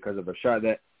off because of a shot,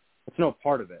 that's no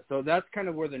part of it. So that's kind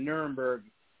of where the Nuremberg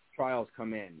trials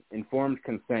come in. Informed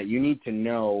consent. You need to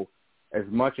know as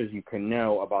much as you can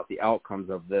know about the outcomes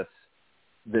of this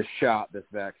shot, this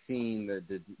vaccine,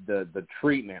 the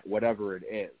treatment, whatever it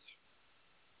is.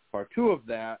 Part two of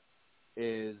that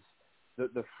is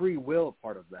the free will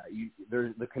part of that.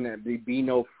 There can be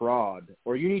no fraud,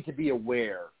 or you need to be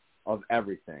aware of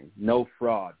everything. No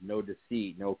fraud, no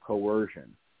deceit, no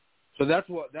coercion. So that's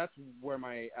where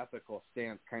my ethical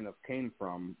stance kind of came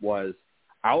from, was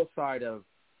outside of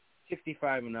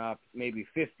 65 and up, maybe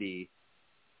 50,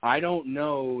 I don't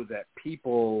know that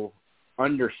people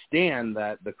understand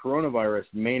that the coronavirus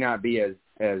may not be as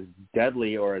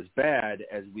deadly or as bad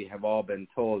as we have all been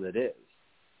told it is.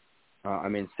 I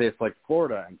mean, states like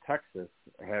Florida and Texas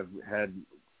have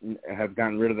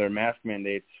gotten rid of their mask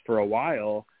mandates for a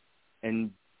while,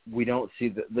 and we don't see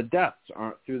the deaths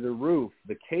aren't through the roof,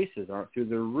 the cases aren't through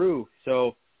the roof.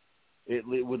 So it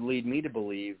would lead me to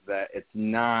believe that it's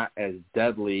not as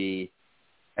deadly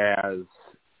as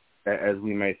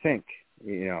we may think.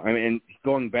 You know, I mean, and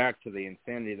going back to the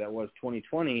insanity that was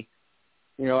 2020,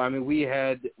 you know, I mean, we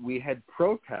had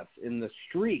protests in the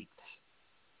streets,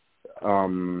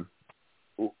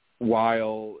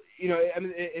 while, you know, I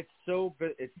mean, it's so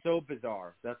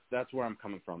bizarre. That's where I'm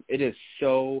coming from. It is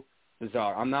so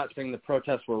bizarre. I'm not saying the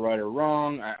protests were right or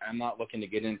wrong. I'm not looking to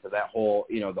get into that whole,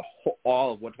 you know,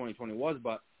 all of what 2020 was,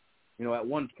 but, you know, at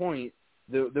one point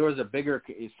there was a bigger,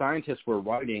 scientists were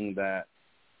writing that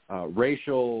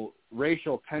racial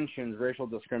tensions, racial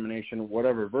discrimination,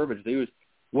 whatever verbiage they used,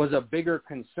 was a bigger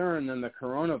concern than the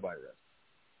coronavirus.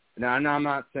 Now, I'm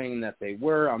not saying that they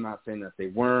were. I'm not saying that they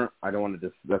weren't. I don't want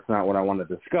to. That's not what I want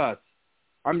to discuss.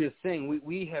 I'm just saying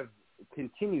we have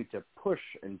continued to push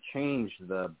and change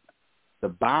the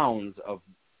bounds of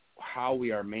how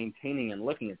we are maintaining and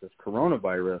looking at this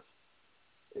coronavirus.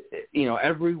 You know,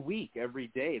 every week, every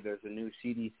day, there's a new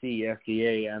CDC,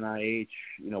 FDA, NIH,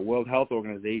 you know, World Health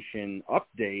Organization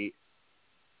update.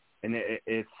 And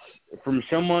it's from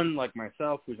someone like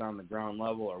myself who's on the ground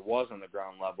level or was on the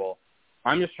ground level.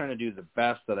 I'm just trying to do the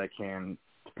best that I can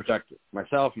to protect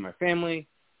myself and my family,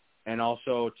 and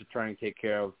also to try and take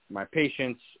care of my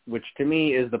patients, which to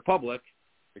me is the public,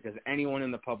 because anyone in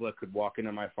the public could walk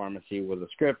into my pharmacy with a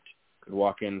script, could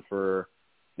walk in for,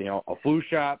 you know, a flu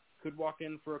shot, could walk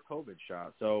in for a COVID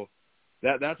shot. So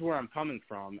that's where I'm coming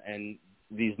from. And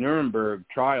these Nuremberg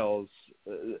trials,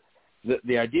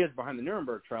 the ideas behind the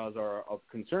Nuremberg trials are of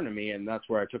concern to me, and that's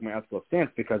where I took my ethical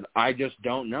stance, because I just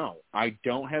don't know. I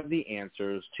don't have the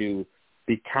answers to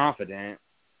be confident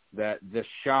that this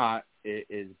shot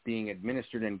is being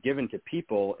administered and given to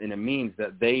people in a means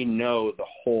that they know the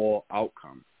whole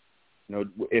outcome. You know,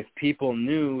 if people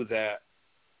knew that,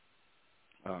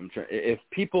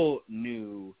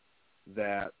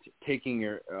 taking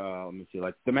your,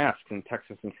 like the masks in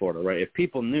Texas and Florida, right? If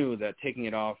people knew that taking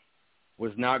it off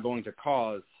was not going to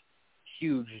cause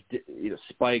huge, you know,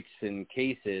 spikes in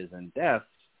cases and deaths,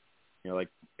 you know, like,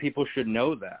 people should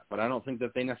know that. But I don't think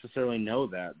that they necessarily know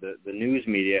that. The news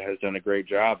media has done a great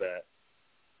job at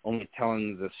only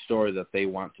telling the story that they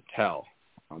want to tell,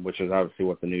 which is obviously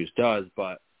what the news does.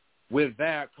 But with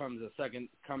that comes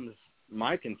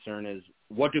my concern is,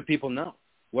 what do people know?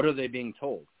 What are they being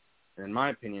told? And in my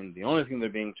opinion, the only thing they're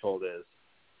being told is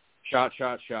shot,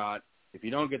 shot, shot. If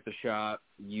you don't get the shot,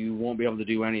 you won't be able to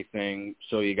do anything,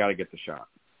 so you got to get the shot.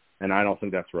 And I don't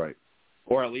think that's right.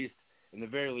 Or at least, in the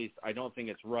very least, I don't think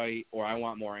it's right, or I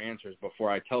want more answers before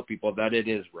I tell people that it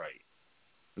is right.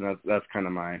 And that's kind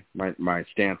of my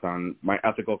stance on my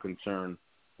ethical concern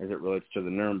as it relates to the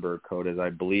Nuremberg Code, is I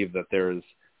believe that there is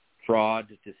fraud,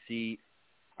 deceit.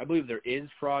 I believe there is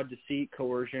fraud, deceit,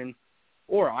 coercion,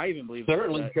 or I even believe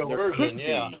certainly that coercion,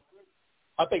 yeah.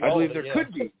 I believe there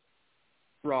could be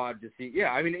fraud, deceit.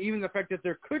 Yeah, I mean, even the fact that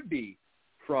there could be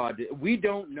fraud, we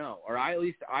don't know, or at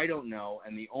least I don't know,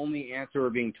 and the only answer we're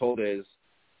being told is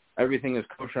everything is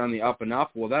kosher on the up and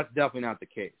up. Well, that's definitely not the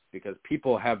case, because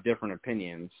people have different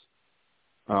opinions.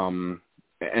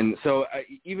 And so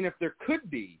even if there could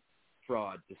be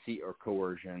fraud, deceit, or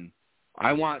coercion,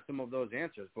 I want some of those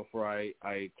answers before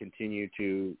I continue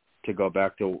to go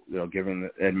back to, you know,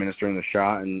 administering the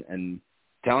shot and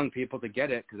telling people to get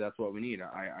it, because that's what we need.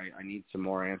 I need some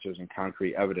more answers and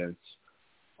concrete evidence,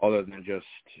 other than just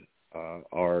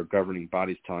our governing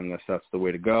bodies telling us that's the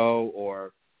way to go,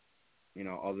 or, you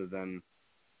know, other than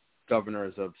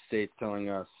governors of states telling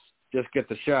us, just get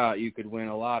the shot, you could win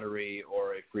a lottery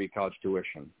or a free college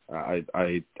tuition. I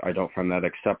don't find that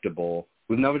acceptable.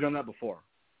 We've never done that before.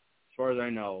 As far as I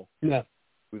know, no.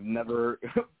 We've never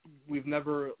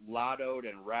lottoed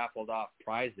and raffled off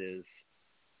prizes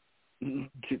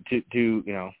to you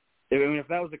know. I mean, if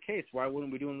that was the case, why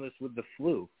wouldn't we be doing this with the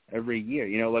flu every year?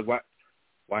 You know, like,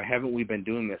 why haven't we been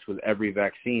doing this with every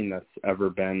vaccine that's ever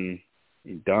been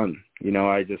done? You know,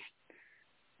 I just,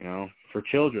 you know, for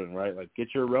children, right? Like,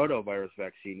 get your rotavirus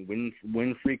vaccine,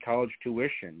 win free college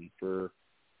tuition for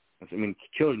I mean,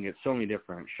 children get so many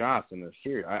different shots in this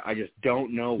series. I just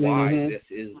don't know why this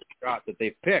is the shot that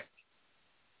they picked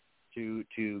to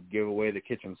give away the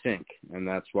kitchen sink, and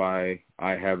that's why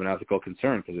I have an ethical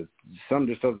concern, because something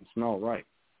just doesn't smell right.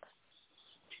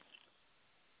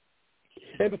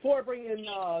 Hey, before I bring in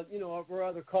our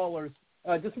other callers,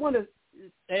 I just want to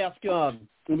ask.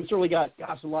 We certainly got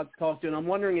a lot to talk to, and I'm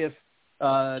wondering if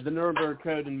the Nuremberg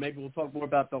Code, and maybe we'll talk more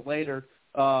about that later,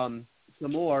 some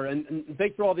more. And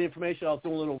thanks for all the information. I was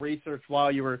doing a little research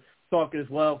while you were talking as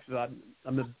well, because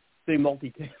I'm a big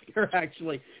multitasker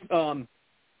actually.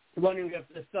 Wondering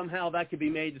if somehow that could be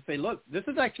made to say, look, this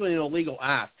is actually an illegal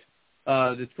act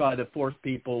to try to force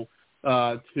people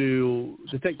to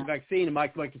take the vaccine. And my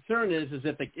concern is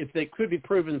if they could be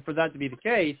proven for that to be the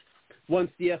case,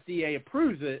 once the FDA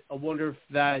approves it, I wonder if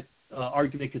that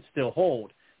argument could still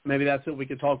hold. Maybe that's what we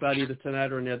could talk about either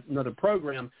tonight or in another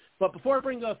program. But before I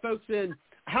bring folks in,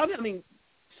 unfortunately,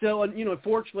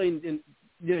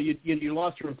 you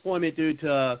lost your employment due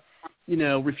to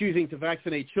refusing to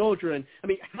vaccinate children. I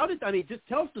mean, just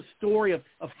tell us the story of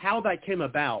how that came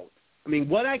about. I mean,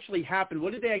 what actually happened?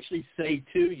 What did they actually say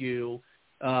to you,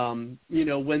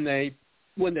 when they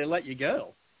let you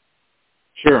go?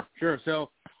 Sure.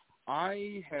 So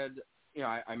I had,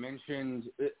 I mentioned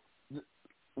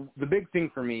the big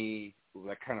thing for me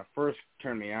that kind of first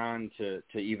turned me on to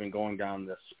even going down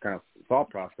this kind of thought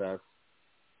process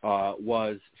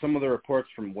was some of the reports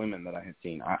from women that I had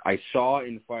seen. I saw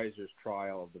in Pfizer's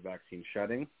trial of the vaccine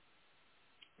shedding,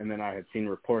 and then I had seen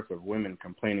reports of women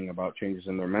complaining about changes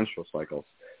in their menstrual cycles.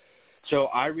 So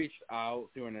I reached out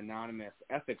through an anonymous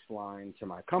ethics line to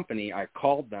my company. I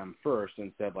called them first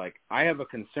and said, I have a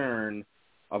concern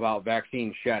about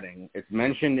vaccine shedding. It's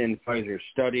mentioned in Pfizer's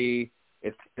study.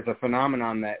 It's a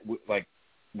phenomenon that,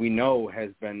 we know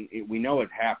it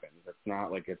happens. It's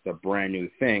not like it's a brand new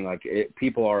thing.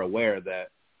 People are aware that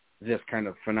this kind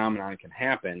of phenomenon can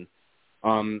happen.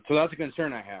 So that's a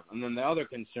concern I have. And then the other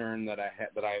concern that I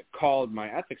called my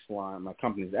ethics line, my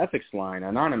company's ethics line,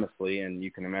 anonymously, and you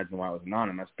can imagine why it was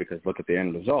anonymous, because look at the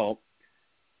end result.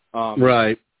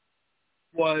 Right.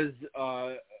 Was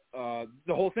the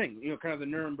whole thing, kind of the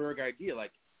Nuremberg idea,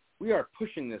 we are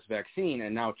pushing this vaccine,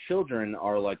 and now children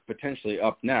are potentially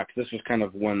up next. This was kind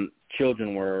of when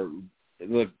children were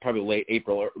probably late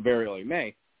April or very early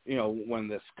May, when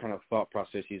this kind of thought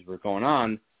processes were going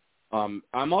on.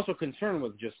 I'm also concerned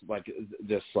with just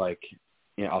this,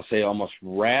 I'll say almost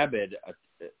rabid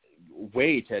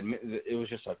way to admit it was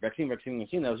just vaccine. That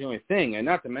was the only thing, and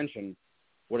not to mention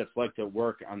what it's like to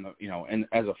work on the, and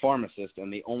as a pharmacist,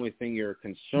 and the only thing you're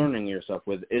concerning yourself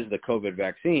with is the COVID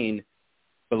vaccine.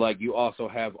 But you also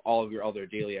have all of your other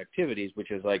daily activities,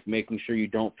 which is making sure you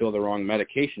don't fill the wrong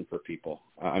medication for people.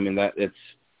 It's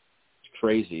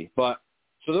crazy. But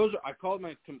so I called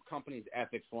my company's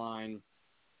ethics line,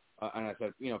 and I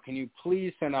said, can you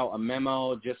please send out a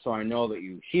memo just so I know that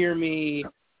you hear me,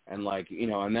 and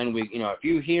and then we, if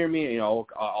you hear me, I'll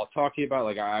talk to you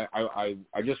about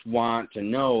I just want to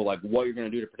know what you're going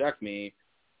to do to protect me.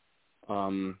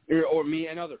 Or me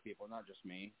and other people, not just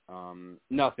me.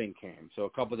 Nothing came. So a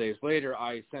couple of days later,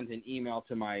 I sent an email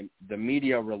to the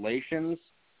media relations,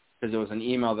 because it was an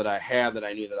email that I had that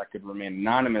I knew that I could remain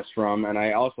anonymous from, and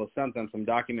I also sent them some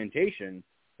documentation,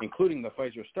 including the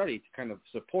Pfizer study, to kind of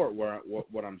support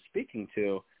what I'm speaking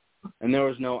to, and there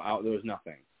was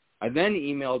nothing. I then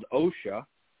emailed OSHA,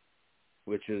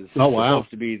 which is supposed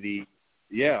to be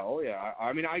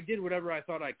I did whatever I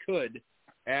thought I could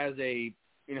as a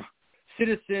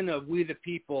citizen of we the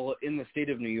people in the state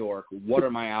of New York. What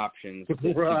are my options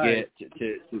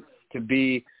to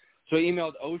be? So I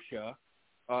emailed OSHA,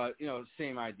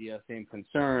 same idea, same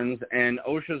concerns, and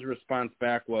OSHA's response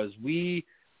back was we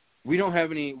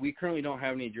currently don't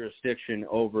have any jurisdiction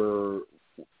over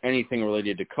anything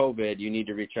related to COVID. You need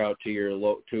to reach out to your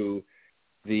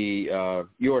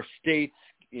state's,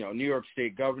 New York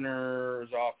State Governor's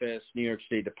Office, New York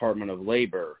State Department of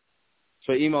Labor.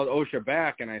 So I emailed OSHA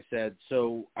back and I said,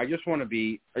 so I just want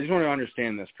to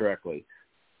understand this correctly.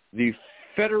 The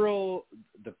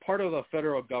part of the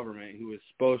federal government who is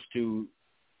supposed to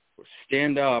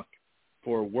stand up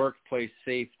for workplace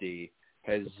safety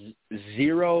has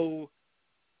zero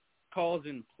calls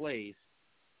in place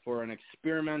for an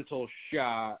experimental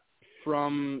shot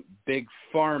from Big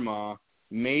Pharma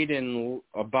made in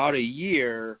about a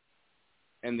year,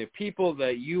 and the people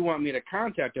that you want me to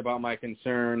contact about my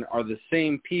concern are the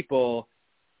same people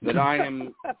that I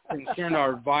am concerned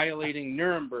are violating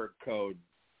Nuremberg Code,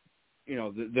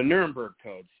 the Nuremberg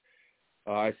codes.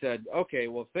 I said, okay,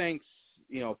 well, thanks,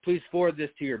 please forward this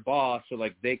to your boss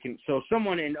so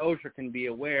someone in OSHA can be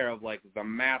aware of like the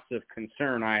massive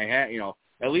concern I had,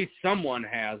 at least someone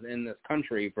has in this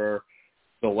country for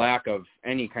the lack of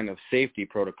any kind of safety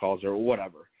protocols or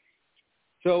whatever.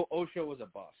 So OSHA was a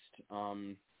bust.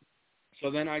 So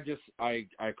then I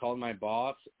called my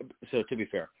boss. So to be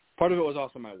fair, part of it was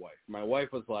also my wife. My wife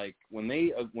was like, when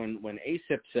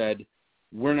ACIP said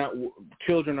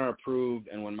children are approved,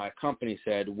 and when my company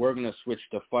said we're going to switch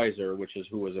to Pfizer, which is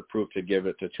who was approved to give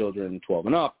it to children 12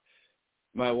 and up,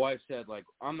 my wife said, like,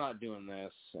 I'm not doing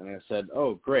this. And I said,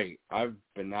 oh, great. I've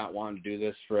been not wanting to do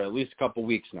this for at least a couple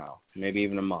weeks now, maybe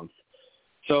even a month.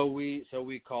 So we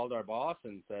called our boss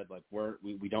and said, like,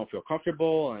 we don't feel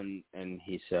comfortable. And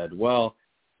he said, well,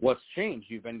 what's changed?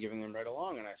 You've been giving them right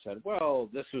along. And I said, well,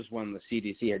 this was when the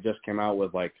CDC had just come out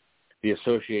with, like, the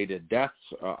associated deaths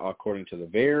according to the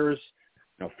VAERS,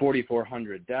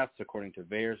 4,400 deaths according to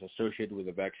VAERS associated with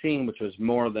the vaccine, which was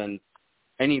more than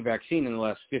any vaccine in the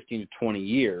last 15 to 20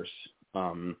 years.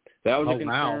 That was a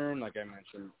concern, like I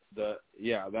mentioned.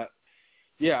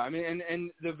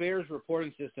 And the VAERS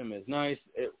reporting system is nice.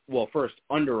 First,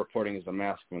 underreporting is a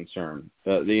massive concern.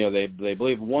 They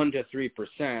believe 1% to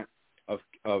 3%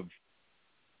 of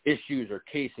issues or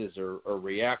cases or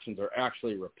reactions are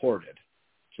actually reported.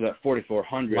 So that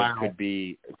 4,400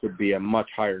 could be a much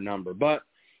higher number, but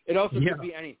it also could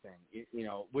be anything.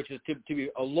 Which is to be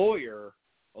a lawyer.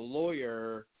 A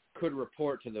lawyer could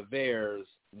report to the VAERS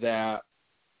that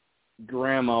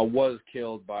grandma was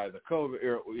killed by the COVID,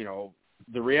 or,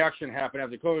 the reaction happened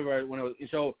after COVID. When it was,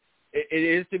 so it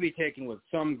is to be taken with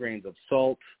some grains of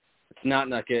salt. It's not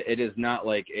like it is not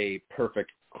like a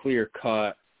perfect clear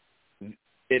cut.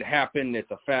 It happened.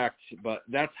 It's a fact, but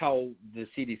that's how the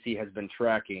CDC has been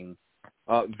tracking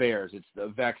VAERS. It's the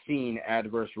Vaccine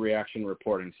Adverse Reaction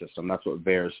Reporting System. That's what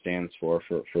VAERS stands for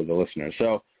the listeners.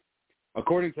 So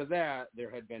according to that,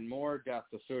 there had been more deaths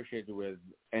associated with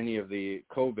any of the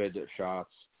COVID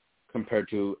shots compared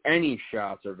to any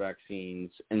shots or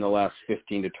vaccines in the last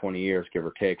 15 to 20 years, give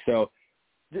or take. So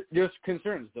there's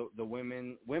concerns. The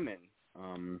women,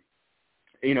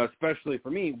 especially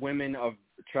for me, women of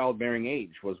childbearing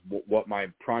age was what my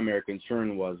primary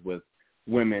concern was with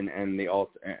women and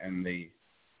the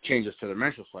changes to their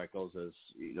menstrual cycles. Is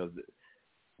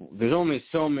there's only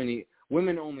so many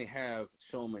women only have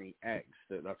so many eggs.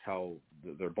 That's how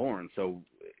they're born. So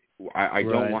I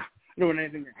don't want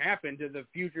anything to happen to the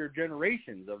future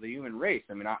generations of the human race.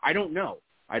 I mean, I don't know.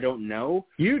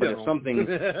 You don't. If something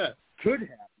could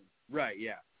happen, right?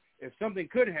 Yeah. If something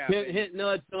could happen, hit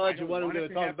nudge. What I'm going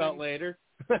to talk about later.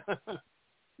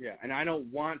 Yeah, and I don't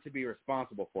want to be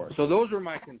responsible for it. So those were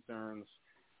my concerns.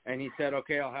 And he said,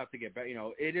 okay, I'll have to get back.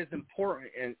 It is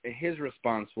important. And his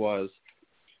response was,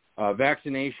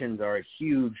 vaccinations are a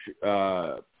huge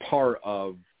part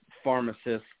of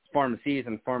pharmacies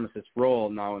and pharmacists' role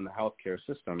now in the healthcare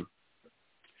system.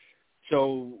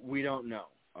 So we don't know.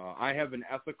 I have an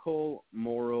ethical,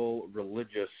 moral,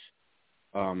 religious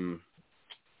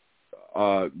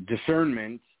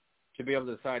discernment to be able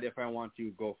to decide if I want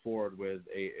to go forward with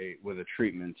a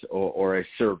treatment or a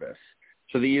service.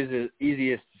 So the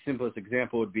easiest, simplest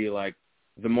example would be like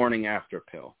the morning after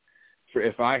pill.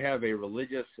 If I have a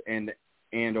religious and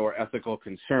or ethical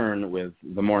concern with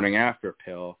the morning after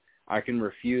pill, I can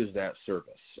refuse that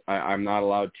service. I'm not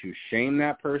allowed to shame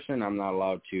that person. I'm not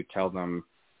allowed to tell them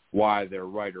why they're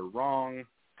right or wrong,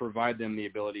 provide them the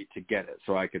ability to get it.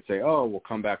 So I could say, oh, we'll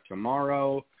come back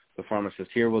tomorrow. The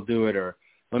pharmacist here will do it, or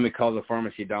let me call the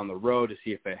pharmacy down the road to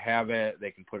see if they have it.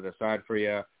 They can put it aside for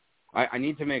you. I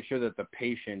need to make sure that the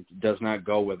patient does not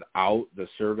go without the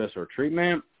service or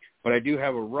treatment, but I do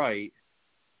have a right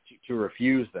to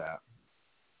refuse that.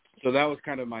 So that was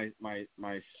kind of my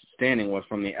standing was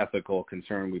from the ethical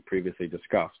concern we previously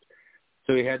discussed.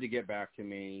 So he had to get back to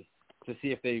me to see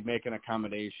if they make an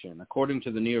accommodation. According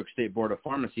to the New York State Board of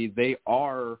Pharmacy,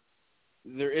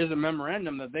 there is a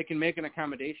memorandum that they can make an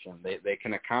accommodation. They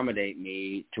can accommodate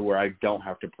me to where I don't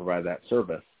have to provide that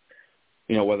service.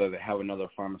 Whether they have another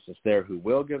pharmacist there who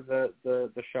will give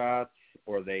the shots,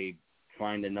 or they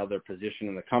find another position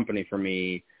in the company for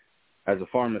me as a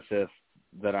pharmacist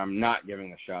that I'm not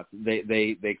giving the shots.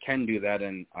 They can do that,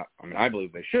 and I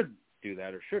believe they should do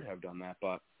that or should have done that,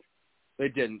 but they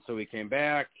didn't. So we came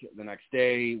back the next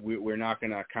day. We're not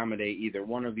going to accommodate either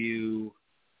one of you.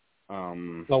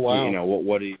 Oh wow!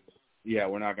 What do you? Yeah,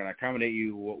 we're not going to accommodate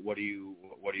you. What are you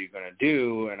going to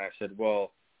do? And I said,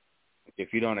 well,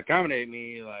 if you don't accommodate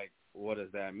me, like, what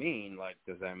does that mean? Like,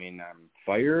 does that mean I'm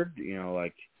fired?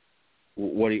 Like,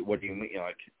 what do you mean?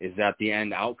 Like, is that the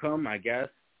end outcome? I guess,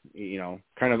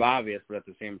 kind of obvious, but at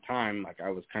the same time, like, I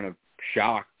was kind of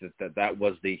shocked that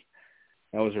was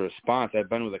a response. I've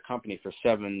been with the company for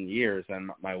 7 years,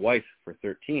 and my wife for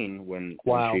 13 when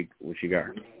she got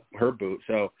her boot.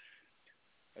 So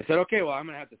I said, okay, well, I'm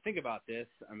going to have to think about this.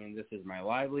 I mean, this is my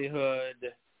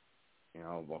livelihood,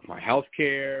 my health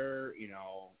care,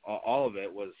 all of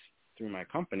it was through my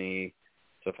company.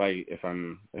 So if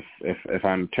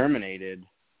I'm terminated,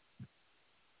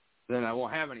 then I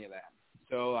won't have any of that.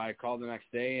 So I called the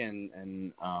next day,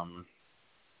 and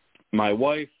my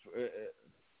wife,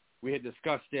 we had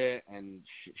discussed it, and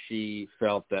she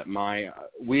felt that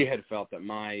we had felt that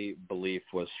my belief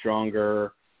was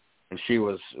stronger, and she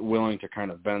was willing to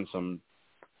kind of bend some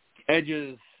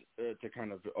edges to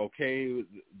kind of okay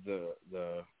the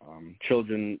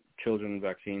children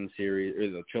vaccine series, or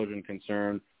the children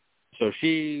concern. So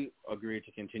she agreed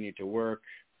to continue to work.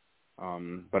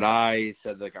 But I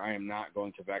said, I am not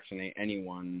going to vaccinate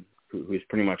anyone who's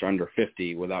pretty much under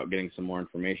 50 without getting some more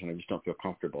information. I just don't feel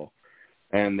comfortable.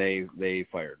 And they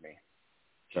fired me.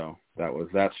 So that was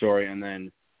that story. And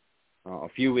then a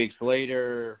few weeks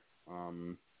later,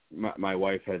 my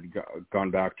wife had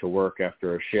gone back to work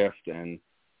after a shift, and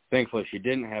thankfully she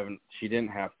didn't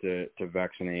have to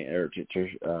vaccinate or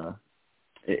to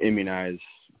immunize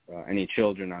any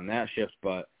children on that shift,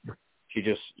 but she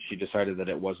decided that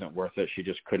it wasn't worth it. She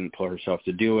just couldn't pull herself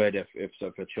to do it if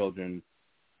the children.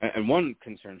 And one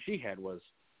concern she had was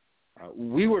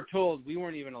we were told we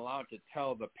weren't even allowed to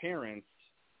tell the parents,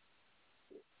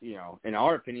 in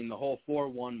our opinion, the whole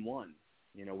 411.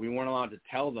 We weren't allowed to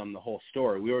tell them the whole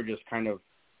story. We were just were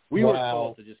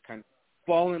told to just kind of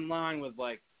fall in line with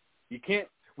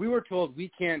we were told we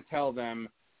can't tell them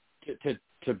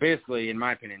to basically, in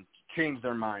my opinion, change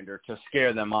their mind or to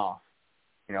scare them off.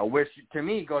 Which to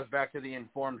me goes back to the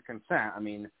informed consent. I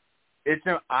mean,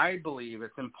 I believe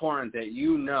it's important that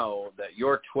that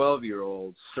your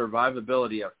 12-year-old's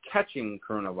survivability of catching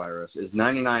coronavirus is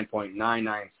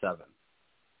 99.997.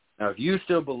 Now, if you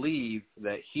still believe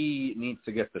that he needs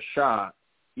to get the shot,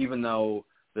 even though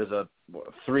there's a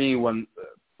 3/1000th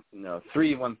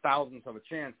of a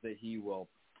chance that he will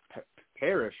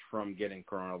perish from getting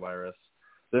coronavirus,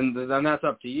 then that's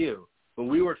up to you. But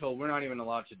we were told we're not even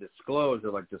allowed to disclose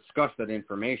or discuss that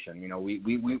information.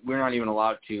 We're not even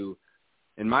allowed to,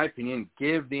 in my opinion,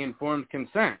 give the informed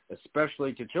consent,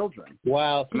 especially to children.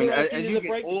 Wow. I mean, as you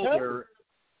get older,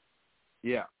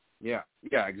 yeah,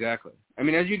 exactly. I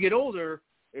mean, as you get older,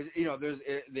 there's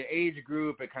the age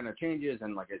group, it kind of changes,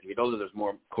 and as you get older, there's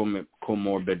more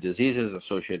comorbid diseases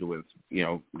associated with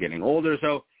getting older.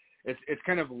 So it's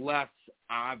kind of less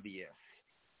obvious.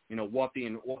 What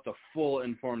the full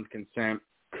informed consent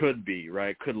could be,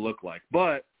 right? Could look like.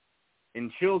 But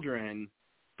in children,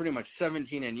 pretty much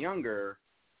 17 and younger,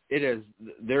 their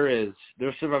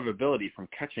survivability from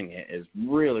catching it is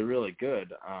really, really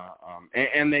good.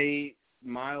 And they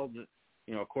mild,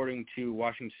 according to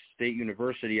Washington State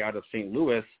University out of St.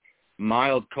 Louis,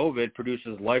 mild COVID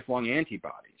produces lifelong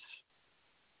antibodies.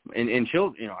 In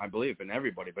children, I believe in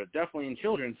everybody, but definitely in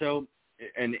children. So,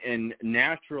 and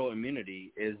natural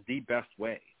immunity is the best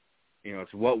way.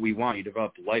 It's what we want. You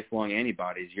develop lifelong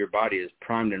antibodies. Your body is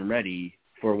primed and ready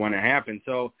for when it happens.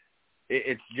 So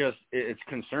it's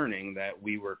concerning that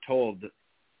we were told,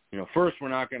 first, we're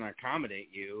not going to accommodate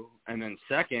you. And then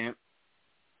second,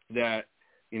 that,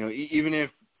 even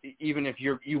if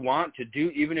you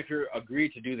agree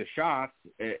to do the shots,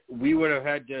 we would have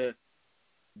had to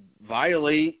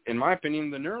violate, in my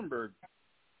opinion, the Nuremberg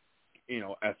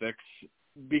ethics,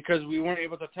 because we weren't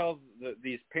able to tell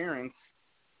these parents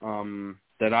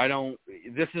that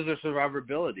this is a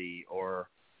survivability, or,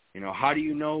 how do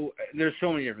you know? There's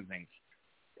so many different things.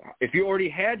 If you already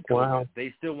had COVID,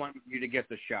 they still want you to get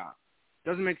the shot.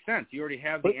 Doesn't make sense. You already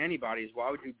have the antibodies. Why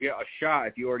would you get a shot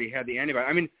if you already had the antibodies?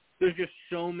 I mean, there's just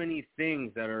so many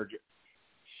things that are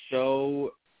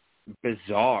so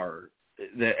bizarre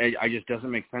that it just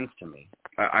doesn't make sense to me.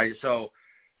 So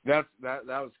that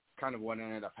was kind of what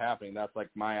ended up happening. That's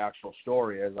my actual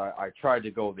story. Is I tried to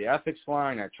go the ethics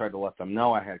line. I tried to let them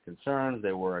know I had concerns.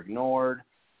 They were ignored.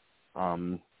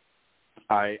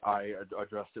 I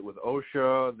addressed it with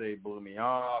OSHA. They blew me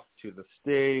off to the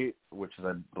state, which is,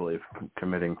 I believe,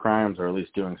 committing crimes or at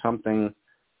least doing something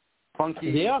funky.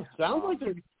 Yeah, it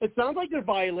sounds like they're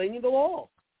violating the law.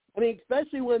 I mean,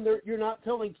 especially when you're not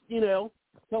telling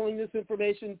this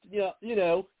information,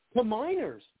 to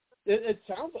minors. It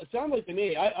sounds like to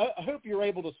me. I hope you're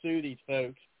able to sue these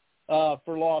folks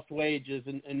for lost wages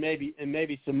and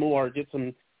maybe some more, get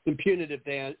some punitive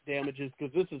damages,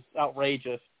 because this is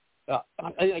outrageous.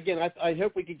 Again, I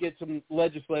hope we could get some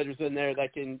legislators in there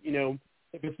that can,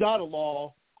 if it's not a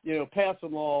law, pass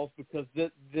some laws, because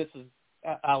this is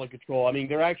out of control. I mean,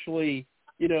 they're actually,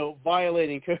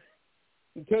 violating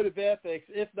code of ethics,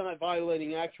 if not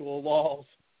violating actual laws,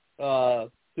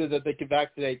 so that they can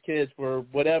vaccinate kids for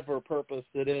whatever purpose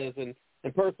it is. And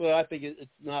personally, I think it's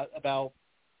not about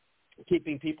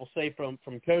keeping people safe from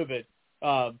COVID.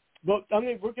 But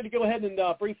we're going to go ahead and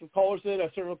bring some callers in. I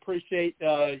certainly appreciate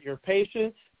your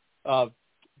patience.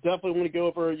 Definitely want to go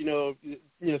over,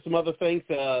 some other things.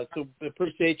 So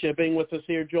appreciate you being with us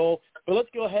here, Joel. But let's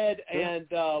go ahead and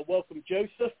welcome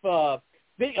Joseph.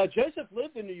 Joseph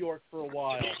lived in New York for a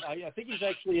while. I think he's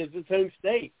actually in his home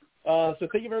state. So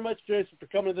thank you very much, Joseph, for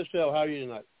coming to the show. How are you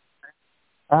tonight?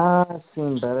 I've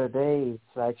seen better days.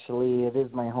 Actually, it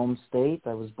is my home state.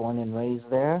 I was born and raised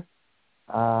there.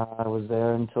 I was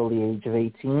there until the age of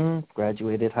 18,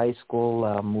 graduated high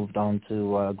school, moved on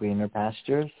to greener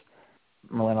pastures,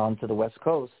 went on to the West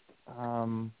Coast.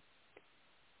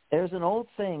 There's an old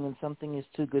saying, when something is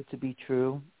too good to be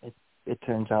true, it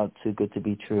turns out too good to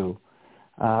be true.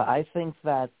 I think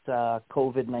that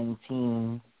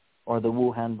COVID-19, or the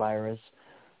Wuhan virus,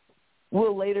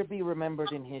 will later be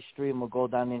remembered in history and will go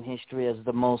down in history as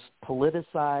the most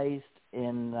politicized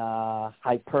and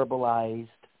hyperbolized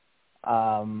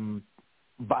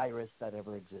virus that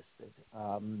ever existed.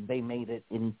 They made it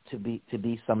to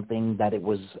be something that it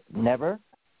was never.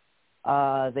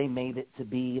 They made it to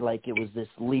be like it was this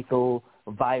lethal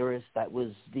virus that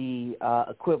was the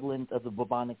equivalent of the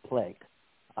bubonic plague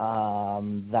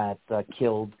that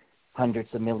killed hundreds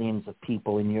of millions of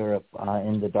people in Europe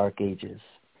in the Dark Ages.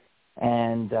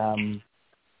 And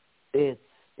it's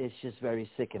just very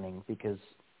sickening, because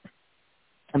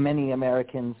many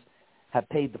Americans have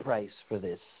paid the price for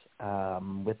this,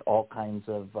 with all kinds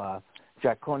of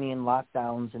draconian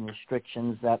lockdowns and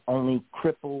restrictions that only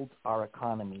crippled our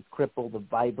economy, crippled a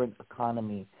vibrant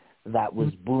economy that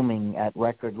was booming at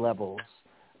record levels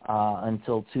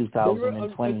until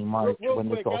 2020 March, when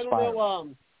this all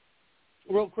spiraled.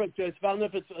 Real quick, Joseph, I don't know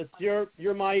if it's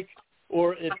your mic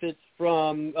or if it's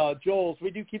from Joel's.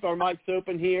 We do keep our mics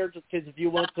open here, just because if you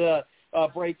want to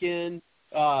break in,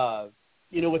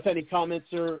 with any comments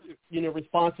or,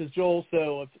 responses, Joel.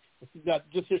 So if you've got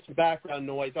just hear some background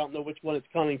noise, I don't know which one it's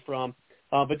coming from.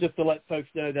 But just to let folks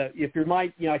know that if your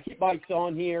mic, I keep mics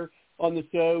on here on the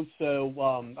show. So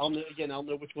I don't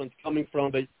know which one's coming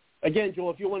from. But again,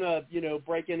 Joel, if you want to,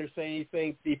 break in or say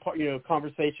anything, be part,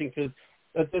 conversation, because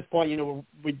at this point,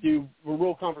 we're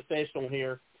real conversational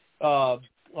here on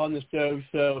the show.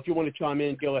 So if you want to chime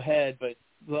in, go ahead. But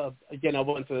again, I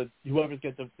want to, whoever's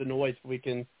got the noise, we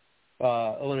can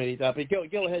eliminate that. But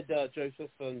go ahead, Joseph,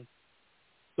 and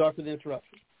sorry for the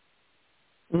interruption.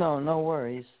 No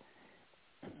worries.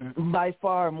 By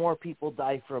far, more people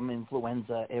die from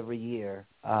influenza every year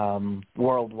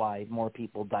worldwide. More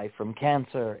people die from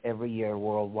cancer every year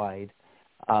worldwide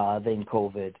than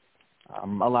COVID.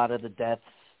 A lot of the deaths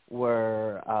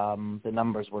were, the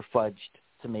numbers were fudged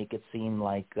to make it seem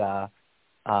like,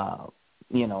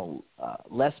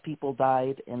 less people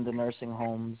died in the nursing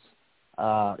homes,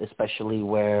 especially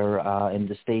where in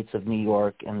the states of New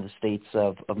York and the states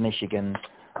of Michigan,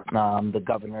 the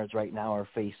governors right now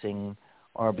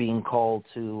are being called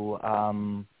to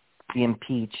be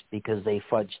impeached because they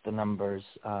fudged the numbers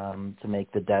to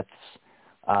make the deaths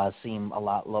seem a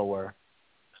lot lower.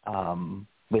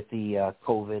 With the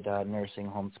COVID nursing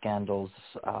home scandals,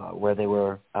 where they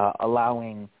were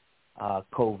allowing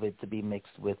COVID to be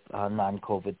mixed with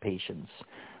non-COVID patients.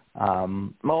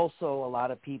 Also, a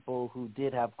lot of people who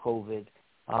did have COVID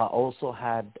also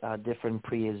had different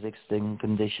pre-existing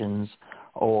conditions,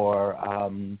 or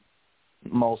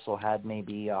also had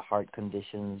maybe heart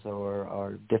conditions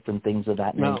or different things of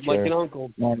that nature. Like an uncle.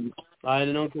 I had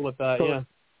an uncle with that, yeah.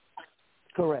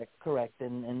 Correct.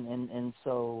 And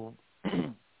so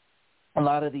a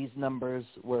lot of these numbers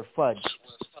were fudged.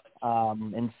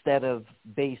 Instead of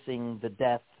basing the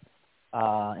death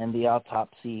and the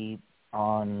autopsy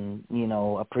on,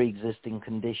 a pre-existing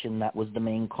condition that was the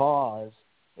main cause,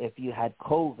 if you had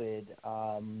COVID,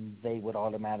 they would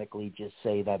automatically just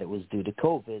say that it was due to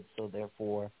COVID. So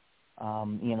therefore,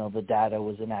 the data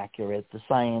was inaccurate. The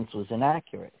science was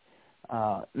inaccurate.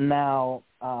 Now,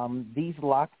 these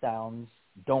lockdowns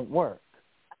don't work.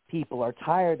 People are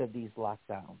tired of these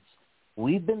lockdowns.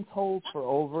 We've been told for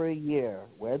over a year,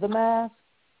 wear the mask,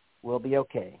 we'll be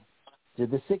okay. Do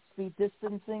the 6 feet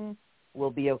distancing,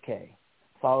 we'll be okay.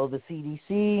 Follow the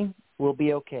CDC, we'll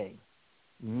be okay.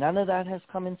 None of that has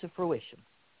come into fruition.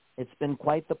 It's been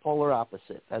quite the polar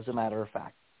opposite, as a matter of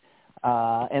fact.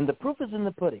 And the proof is in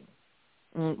the pudding.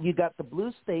 You got the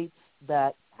blue states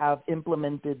that have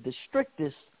implemented the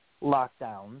strictest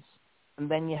lockdowns,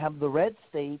 and then you have the red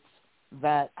states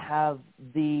that have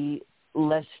the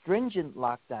less stringent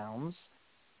lockdowns,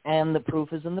 and the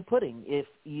proof is in the pudding. If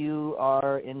you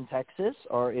are in Texas,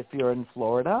 or if you're in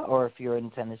Florida, or if you're in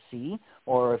Tennessee,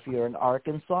 or if you're in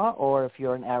Arkansas, or if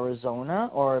you're in Arizona,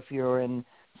 or if you're in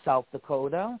South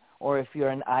Dakota, or if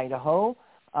you're in Idaho,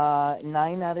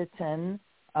 9 out of 10,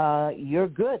 you're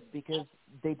good because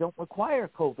they don't require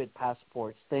COVID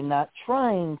passports. They're not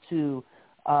trying to,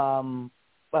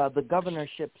 the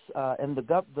governorships and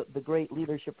the great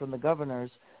leadership from the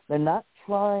governors, they're not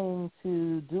trying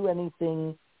to do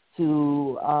anything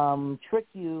to trick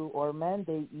you or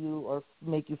mandate you or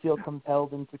make you feel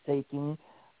compelled into taking,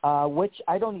 which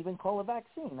I don't even call a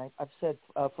vaccine. I've said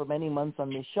for many months on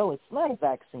this show, it's not a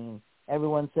vaccine.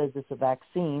 Everyone says it's a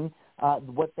vaccine.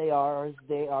 What they are is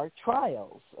they are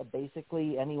trials.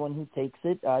 Basically, anyone who takes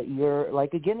it, you're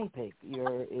like a guinea pig.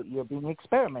 You're being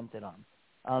experimented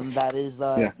on. That is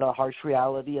the harsh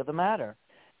reality of the matter.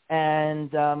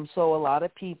 And so a lot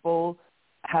of people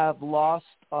have lost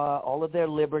all of their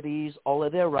liberties, all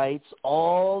of their rights,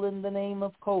 all in the name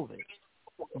of COVID.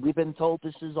 We've been told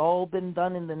this has all been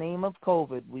done in the name of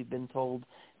COVID. We've been told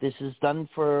this is done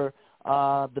for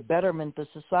the betterment of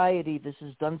society. This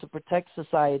is done to protect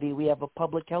society. We have a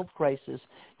public health crisis.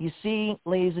 You see,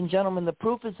 ladies and gentlemen, the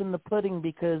proof is in the pudding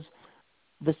because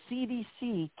the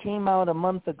CDC came out a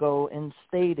month ago and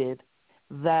stated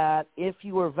that if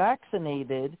you were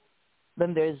vaccinated,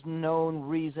 then there's no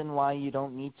reason why you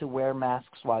don't need to wear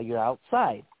masks while you're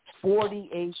outside.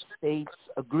 48 states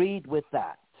agreed with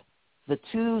that. The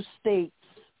 2 states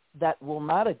that will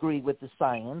not agree with the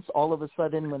science, all of a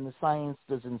sudden when the science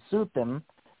doesn't suit them,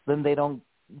 then they don't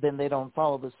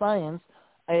follow the science,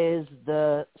 is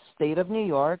the state of New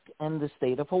York and the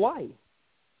state of Hawaii.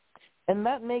 And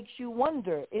that makes you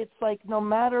wonder. It's like no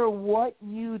matter what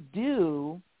you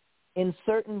do in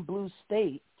certain blue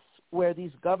states where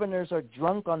these governors are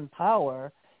drunk on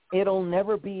power, it'll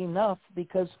never be enough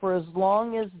because for as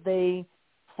long as they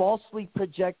falsely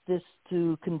project this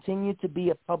to continue to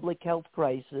be a public health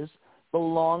crisis, the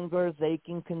longer they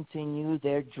can continue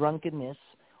their drunkenness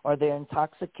or their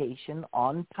intoxication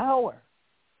on power.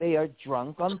 They are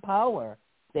drunk on power.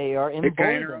 They are emboldened. Can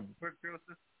I interrupt quick,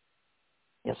 Joseph?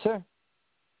 Yes, sir.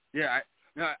 Yeah,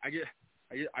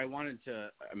 I wanted to.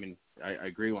 I mean, I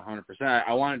agree 100%.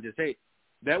 I wanted to say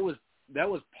that was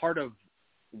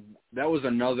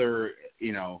another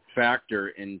factor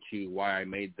into why I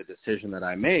made the decision that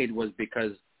I made, was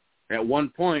because at one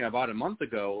point about a month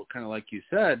ago, kind of like you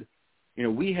said,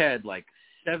 we had like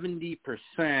 70%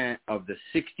 of the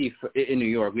 60 in New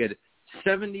York. We had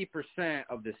 70%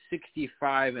 of the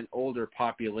 65 and older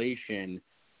population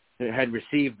that had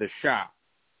received the shot,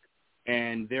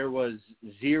 and there was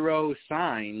zero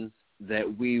signs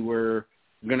that we were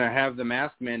going to have the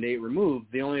mask mandate removed.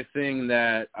 The only thing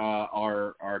that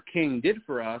our king did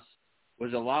for us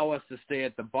was allow us to stay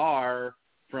at the bar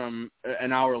from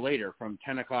an hour later, from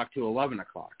 10 o'clock to 11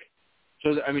 o'clock.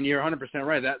 So, I mean, you're 100%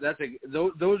 right.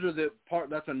 Those are the part.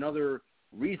 That's another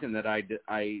reason that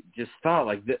I just thought,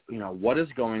 like, what is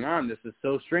going on? This is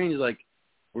so strange. Like,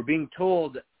 we're being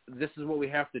told this is what we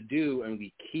have to do, and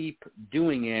we keep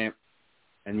doing it,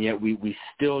 and yet we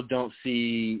still don't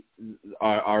see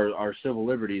our civil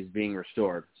liberties being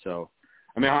restored. So,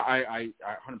 I mean, I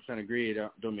 100% agree. I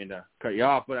don't mean to cut you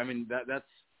off, but I mean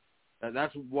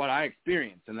that's what I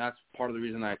experienced, and that's part of the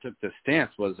reason I took this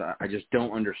stance. Was I just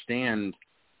don't understand.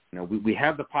 We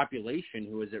have the population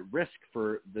who is at risk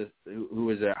who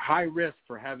is at high risk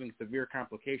for having severe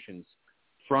complications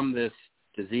from this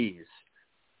disease.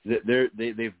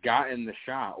 They've gotten the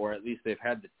shot, or at least they've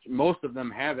had most of them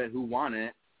have it who want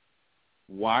it.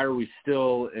 Why are we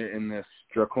still in this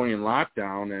draconian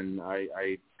lockdown? And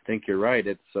I think you're right.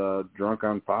 It's drunk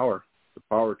on power, the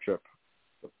power trip.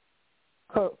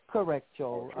 Correct,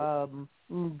 Joel.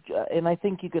 And I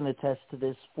think you can attest to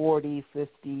this. 40,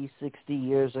 50, 60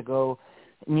 years ago,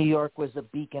 New York was a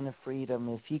beacon of freedom.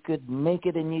 If you could make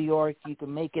it in New York, you could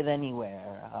make it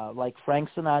anywhere. Like Frank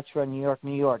Sinatra, New York,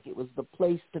 New York. It was the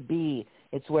place to be.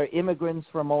 It's where immigrants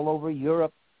from all over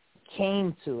Europe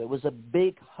came to. It was a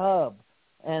big hub.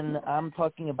 And I'm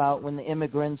talking about when the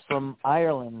immigrants from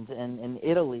Ireland and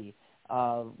Italy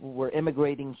were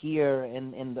immigrating here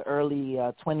in the early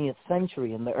 20th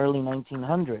century, in the early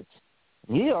 1900s.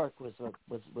 New York was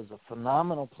a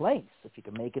phenomenal place. If you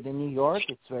can make it in New York,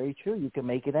 it's very true. You can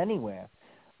make it anywhere.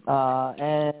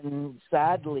 And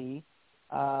sadly,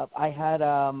 I had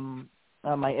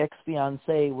my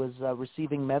ex-fiancée was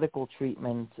receiving medical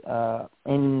treatment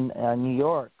in New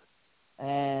York,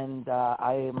 and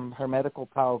I am her medical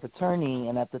power of attorney.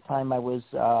 And at the time, I was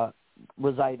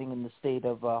residing in the state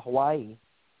of Hawaii.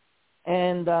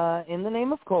 And in the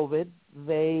name of COVID,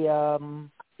 they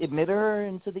admitted her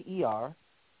into the ER,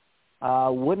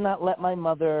 would not let my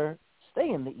mother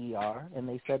stay in the ER, and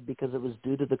they said because it was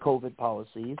due to the COVID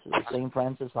policies at St.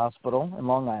 Francis Hospital in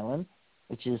Long Island,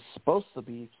 which is supposed to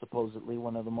be supposedly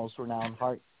one of the most renowned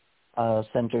heart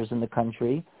centers in the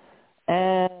country.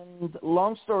 And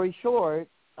long story short,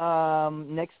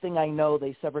 next thing I know,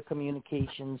 they sever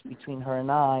communications between her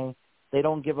and I. They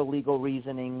don't give a legal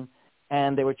reasoning,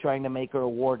 and they were trying to make her a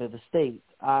ward of the state.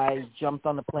 I jumped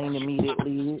on the plane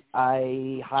immediately.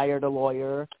 I hired a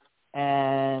lawyer,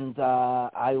 and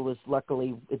I was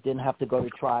luckily, it didn't have to go to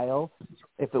trial.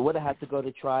 If it would have had to go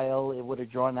to trial, it would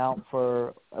have drawn out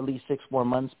for at least 6 more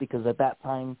months because at that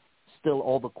time, still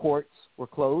all the courts were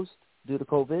closed due to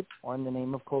COVID or in the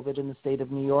name of COVID in the state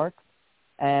of New York.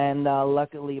 And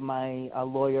luckily, my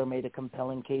lawyer made a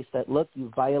compelling case that, look, you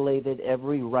violated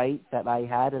every right that I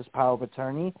had as power of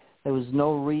attorney. There was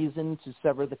no reason to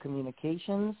sever the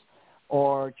communications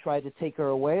or try to take her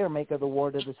away or make her the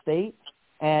ward of the state.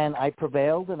 And I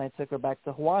prevailed, and I took her back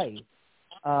to Hawaii.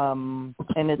 And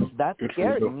it's that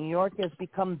scary. New York has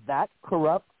become that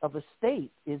corrupt of a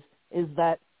state, is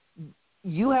that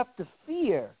you have to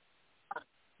fear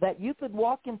that you could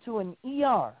walk into an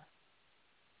ER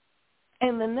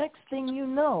and the next thing you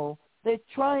know, they're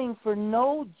trying for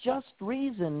no just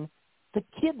reason to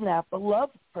kidnap a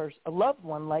loved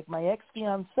one like my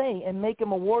ex-fiancé and make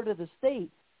him a ward of the state,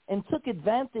 and took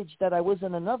advantage that I was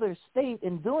in another state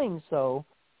in doing so.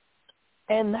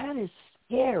 And that is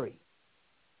scary,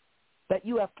 that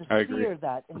you have to fear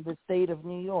that in the state of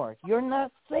New York. You're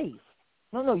not safe.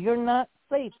 No, you're not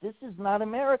safe. This is not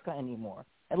America anymore,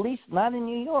 at least not in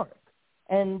New York.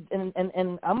 And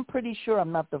I'm pretty sure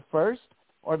I'm not the first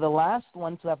or the last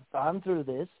one to have gone through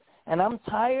this, and I'm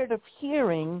tired of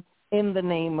hearing in the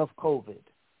name of COVID.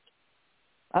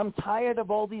 I'm tired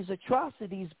of all these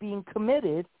atrocities being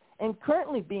committed and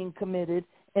currently being committed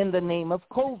in the name of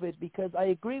COVID, because I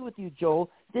agree with you, Joel,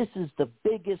 this is the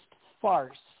biggest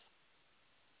farce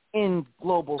in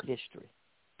global history.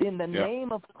 In the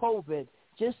name of COVID,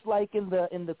 just like in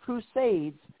the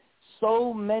Crusades,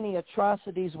 so many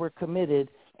atrocities were committed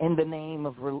in the name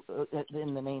of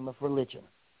religion.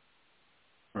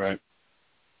 Right.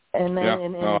 And then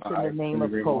it's in the name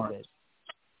of COVID. More.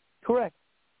 Correct.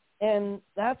 And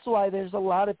that's why there's a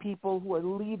lot of people who are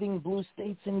leaving blue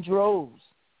states in droves.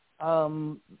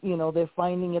 They're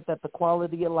finding it that the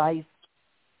quality of life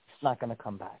is not going to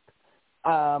come back.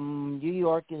 New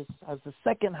York has the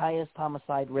second highest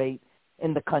homicide rate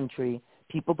in the country.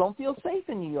 People don't feel safe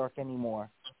in New York anymore.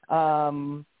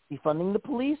 Defunding the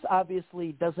police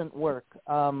obviously doesn't work.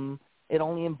 It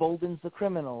only emboldens the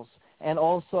criminals. And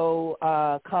also,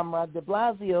 Comrade de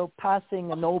Blasio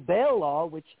passing a no-bail law,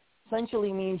 which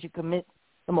essentially means you commit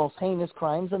the most heinous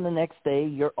crimes, and the next day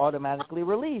you're automatically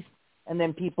released. And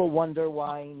then people wonder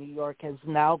why New York has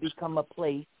now become a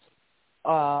place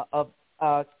of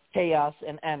chaos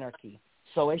and anarchy.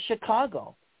 So is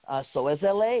Chicago. So is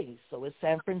L.A. So is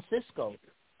San Francisco.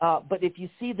 But if you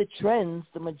see the trends,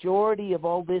 the majority of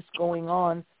all this going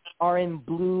on are in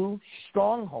blue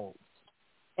strongholds.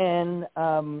 And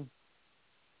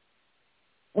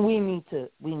we need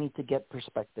to get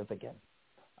perspective again.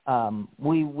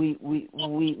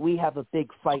 We have a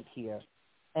big fight here.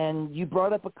 And you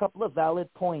brought up a couple of valid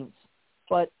points.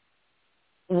 But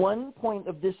one point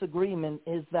of disagreement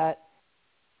is that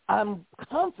I'm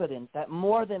confident that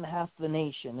more than half the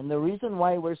nation, and the reason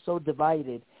why we're so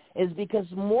divided is because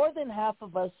more than half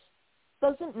of us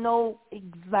doesn't know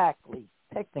exactly,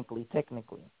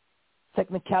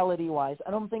 technicality-wise,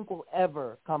 I don't think we'll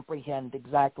ever comprehend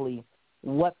exactly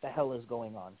what the hell is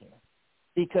going on here.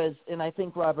 Because, and I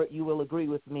think, Robert, you will agree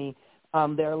with me,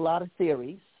 there are a lot of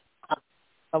theories.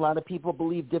 A lot of people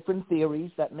believe different theories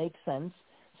that make sense.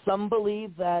 Some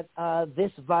believe that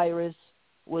this virus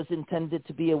was intended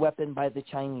to be a weapon by the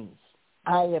Chinese.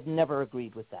 I have never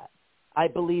agreed with that. I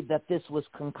believe that this was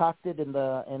concocted in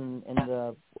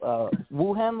the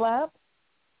Wuhan lab.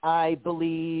 I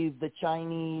believe the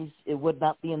Chinese, it would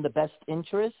not be in the best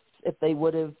interests if they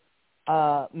would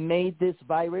have made this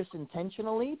virus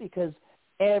intentionally, because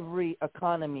every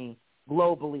economy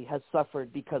globally has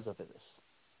suffered because of this.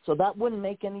 So that wouldn't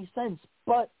make any sense.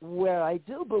 But where I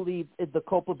do believe the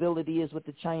culpability is with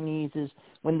the Chinese is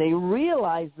when they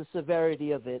realize the severity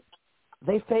of it,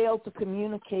 they failed to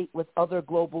communicate with other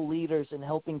global leaders in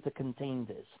helping to contain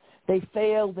this. They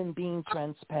failed in being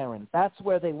transparent. That's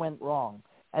where they went wrong.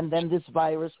 And then this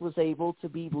virus was able to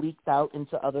be leaked out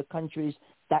into other countries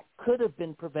that could have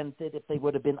been prevented if they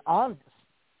would have been honest.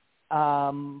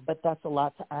 But that's a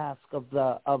lot to ask of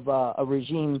a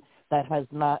regime that has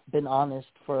not been honest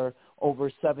for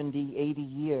over 70, 80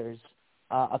 years,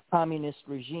 a communist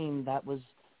regime that was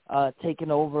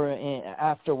taken over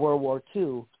after World War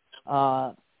II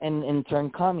and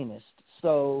turned communist.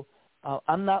 So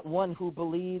I'm not one who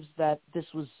believes that this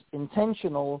was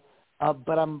intentional,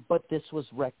 but this was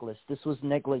reckless. This was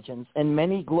negligence. And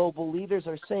many global leaders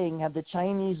are saying, had the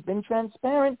Chinese been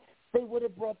transparent, they would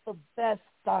have brought the best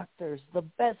doctors, the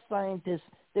best scientists.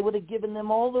 They would have given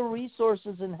them all the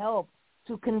resources and help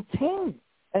to contain.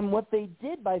 And what they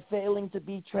did by failing to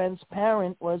be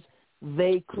transparent was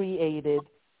they created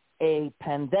a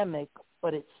pandemic,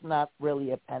 but it's not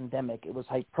really a pandemic. It was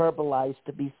hyperbolized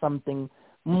to be something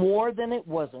more than it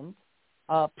wasn't.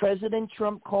 President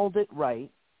Trump called it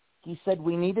right. He said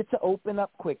we needed to open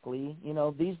up quickly. You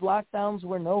know, these lockdowns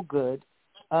were no good.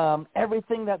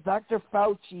 Everything that Dr.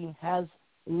 Fauci has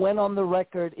went on the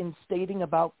record in stating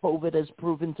about COVID has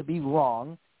proven to be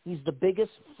wrong. He's the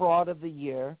biggest fraud of the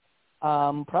year,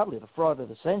 probably the fraud of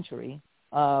the century.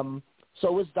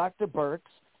 So is Dr. Birx.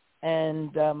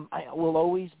 And I will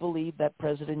always believe that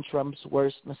President Trump's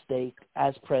worst mistake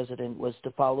as president was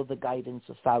to follow the guidance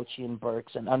of Fauci and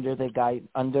Birx. And under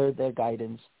their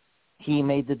guidance, he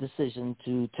made the decision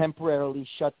to temporarily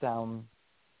shut down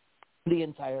the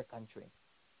entire country.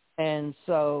 And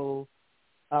so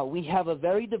we have a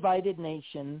very divided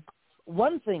nation.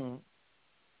 One thing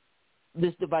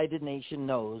this divided nation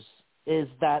knows is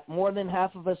that more than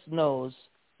half of us knows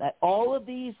that all of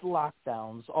these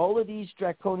lockdowns, all of these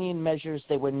draconian measures,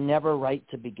 they were never right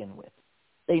to begin with.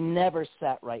 They never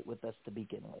sat right with us to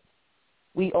begin with.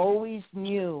 We always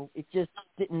knew it just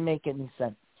didn't make any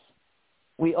sense.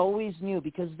 We always knew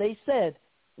because they said,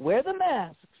 wear the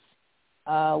masks,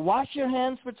 wash your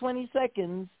hands for 20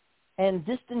 seconds, and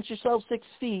distance yourself 6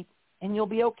 feet, and you'll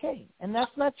be okay. And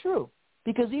that's not true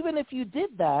because even if you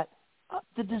did that,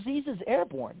 the disease is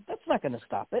airborne. That's not going to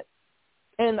stop it.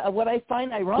 And what I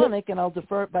find ironic, and I'll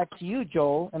defer it back to you,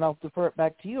 Joel, and I'll defer it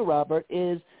back to you, Robert,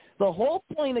 is the whole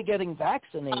point of getting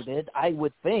vaccinated, I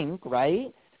would think,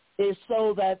 right, is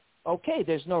so that, okay,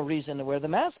 there's no reason to wear the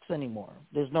masks anymore.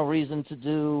 There's no reason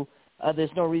to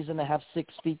have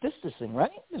 6 feet distancing, right?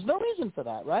 There's no reason for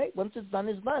that, right? Once it's done,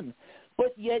 it's done.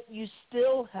 But yet you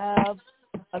still have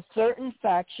a certain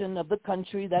faction of the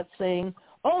country that's saying,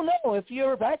 oh, no, if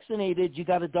you're vaccinated, you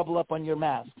got to double up on your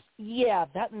masks. Yeah,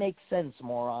 that makes sense,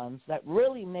 morons. That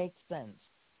really makes sense.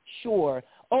 Sure.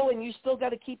 Oh, and you still got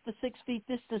to keep the 6 feet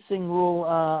distancing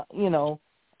rule,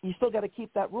 you still got to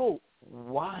keep that rule.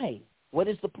 Why? What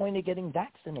is the point of getting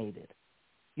vaccinated?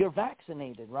 You're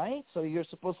vaccinated, right? So you're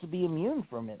supposed to be immune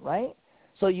from it, right?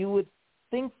 So you would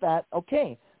think that,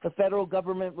 okay, the federal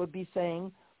government would be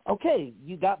saying, okay,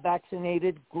 you got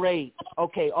vaccinated, great.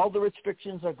 Okay, all the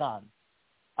restrictions are gone.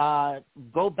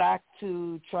 Go back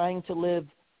to trying to live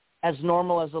as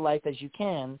normal as a life as you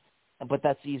can, but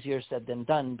that's easier said than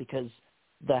done because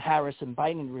the Harris and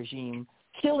Biden regime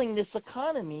killing this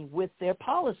economy with their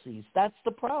policies. That's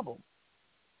the problem.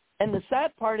 And the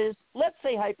sad part is, let's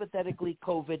say hypothetically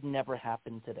COVID never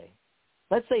happened today.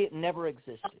 Let's say it never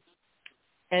existed.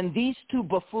 And these two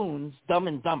buffoons, Dumb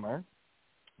and Dumber,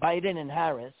 Biden and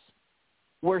Harris,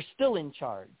 were still in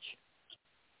charge.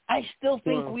 I still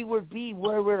think we would be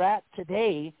where we're at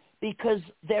today because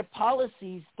their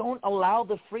policies don't allow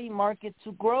the free market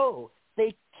to grow.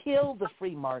 They kill the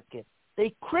free market.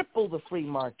 They cripple the free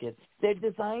market. They're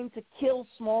designed to kill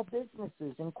small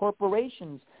businesses and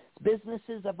corporations.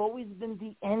 Businesses have always been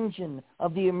the engine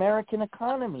of the American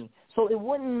economy. So it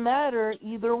wouldn't matter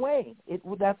either way.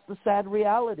 That's the sad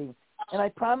reality. And I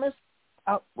promise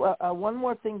one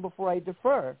more thing before I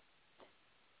defer.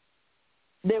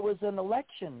 There was an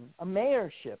election, a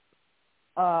mayorship,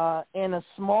 in a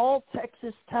small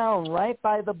Texas town right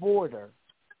by the border.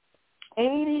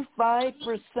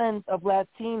 85% of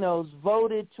Latinos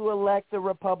voted to elect a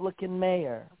Republican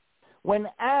mayor. When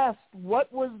asked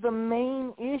what was the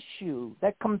main issue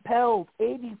that compelled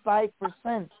 85%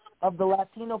 of the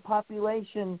Latino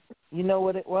population, you know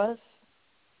what it was?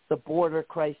 The border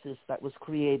crisis that was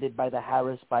created by the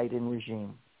Harris-Biden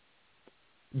regime.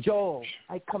 Joel,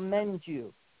 I commend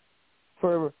you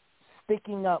for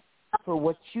sticking up for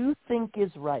what you think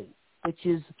is right, which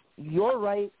is your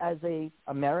right as an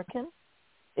American.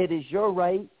 It is your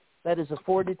right that is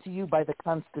afforded to you by the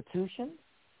Constitution,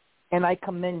 and I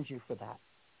commend you for that.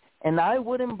 And I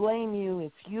wouldn't blame you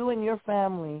if you and your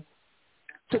family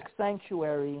took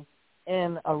sanctuary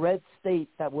in a red state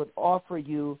that would offer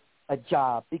you a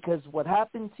job, because what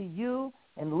happened to you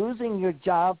and losing your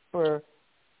job for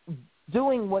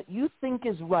doing what you think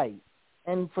is right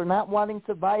and for not wanting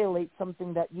to violate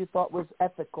something that you thought was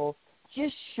ethical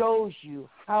just shows you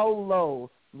how low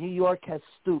New York has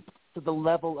stooped to the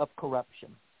level of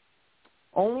corruption.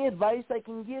 Only advice I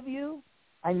can give you,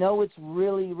 I know it's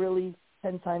really, really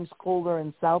 10 times colder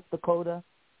in South Dakota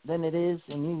than it is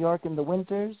in New York in the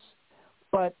winters,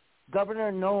 but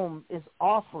Governor Noem is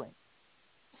offering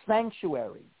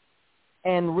sanctuary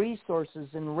and resources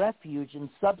and refuge and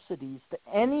subsidies to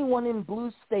anyone in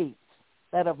blue states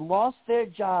that have lost their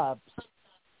jobs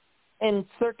in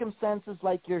circumstances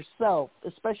like yourself,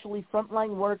 especially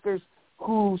frontline workers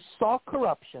who saw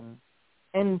corruption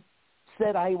and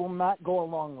said, I will not go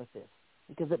along with this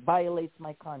because it violates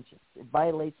my conscience, it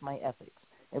violates my ethics,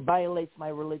 it violates my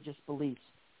religious beliefs.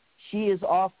 She is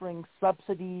offering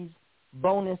subsidies,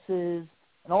 bonuses,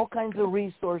 and all kinds of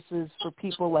resources for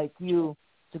people like you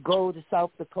to go to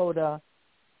South Dakota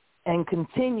and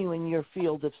continue in your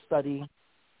field of study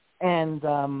and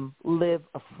live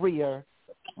a freer,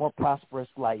 more prosperous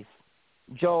life.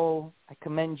 Joel, I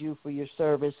commend you for your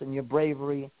service and your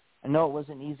bravery. I know it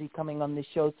wasn't easy coming on this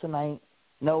show tonight.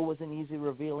 No, it wasn't easy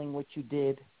revealing what you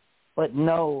did. But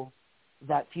know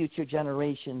that future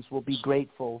generations will be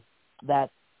grateful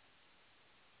that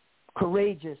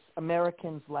courageous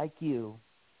Americans like you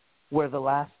were the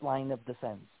last line of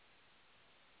defense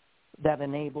that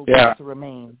enabled us to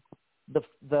remain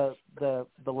the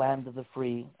land of the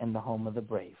free and the home of the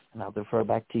brave. And I'll defer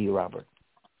back to you, Robert.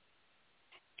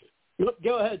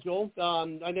 Go ahead, Joel.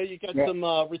 I know you got some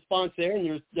response there, and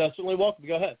you're certainly welcome.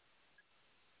 Go ahead.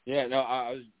 Yeah, no,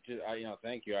 I was just,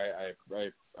 thank you. I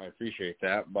appreciate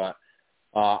that, but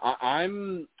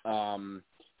I'm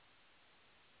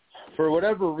for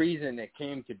whatever reason it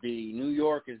came to be, New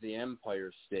York is the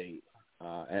Empire State,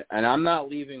 and I'm not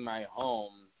leaving my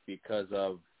home because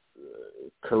of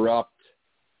corrupt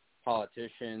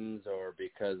politicians or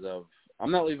because of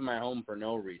I'm not leaving my home for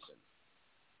no reason.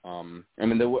 I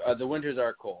mean, the winters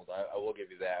are cold. I will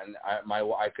give you that, and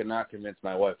I could not convince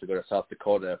my wife to go to South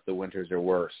Dakota if the winters are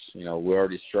worse. You know, we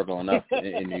already struggle enough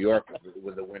in New York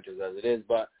with the winters as it is.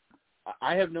 But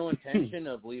I have no intention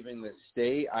of leaving the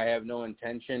state. I have no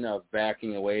intention of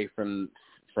backing away from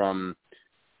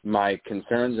my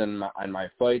concerns and my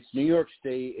fights. New York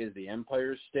State is the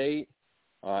Empire State,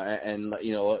 and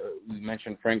you know, we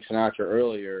mentioned Frank Sinatra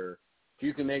earlier. If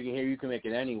you can make it here, you can make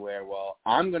it anywhere. Well,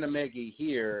 I'm going to make it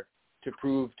here to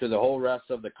prove to the whole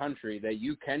rest of the country that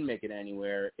you can make it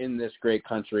anywhere in this great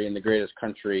country, in the greatest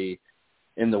country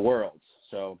in the world.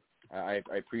 So I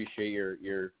appreciate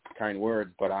your kind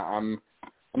words, but I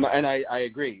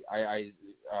agree.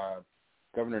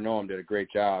 Governor Noem did a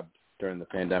great job during the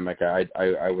pandemic. I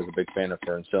was a big fan of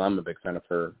her, and still I'm a big fan of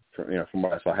her. From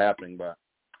what I saw happening, but.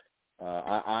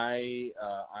 I'm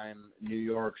New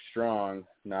York strong,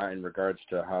 not in regards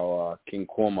to how King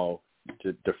Cuomo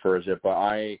defers it, but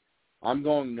I'm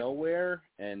going nowhere,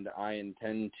 and I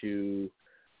intend to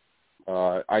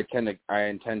get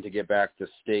back to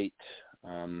state.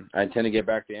 I intend to get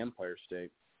back to Empire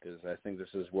State because I think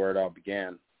this is where it all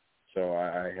began. So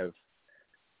I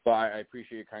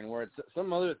appreciate your kind words.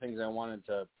 Some other things I wanted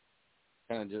to.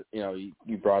 Kind of just,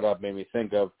 you brought up made me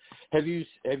think of. Have you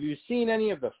seen any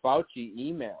of the Fauci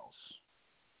emails,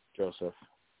 Joseph?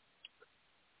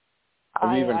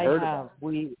 Have you even heard of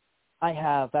them? I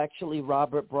have actually.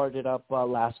 Robert brought it up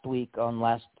last week on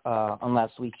last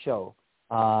week's show,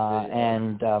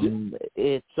 and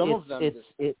it's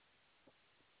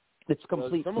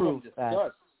complete proof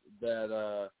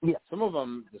that some of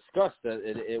them discussed that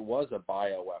it was a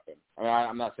bioweapon. I mean,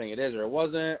 I'm not saying it is or it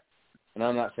wasn't. And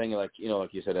I'm not saying, like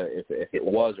you said, if it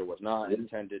was or was not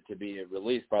intended to be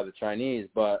released by the Chinese,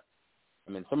 but,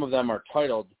 I mean, some of them are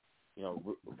titled,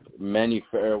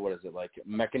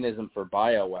 mechanism for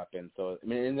bioweapon. So, I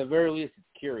mean, in the very least, it's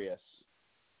curious.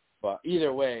 But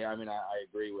either way, I mean, I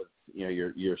agree with,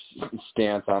 your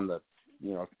stance on the,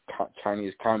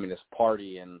 Chinese Communist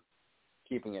Party and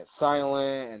keeping it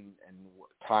silent, and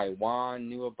Taiwan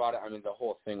knew about it. I mean, the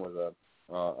whole thing was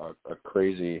a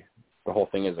crazy. The whole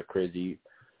thing is a crazy,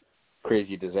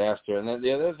 crazy disaster. And then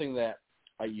the other thing that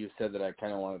you said that I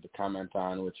kind of wanted to comment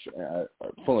on, which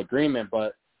full agreement,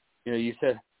 but you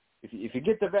said if you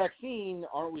get the vaccine,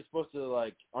 aren't we supposed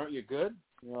to aren't you good?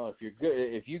 If you're good,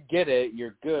 if you get it,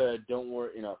 you're good. Don't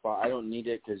worry. If I don't need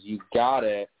it because you got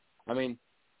it. I mean,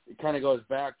 it kind of goes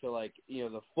back to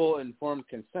the full informed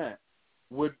consent.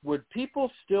 Would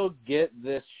people still get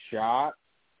this shot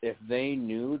if they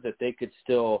knew that they could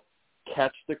still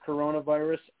catch the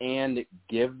coronavirus and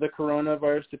give the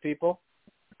coronavirus to people?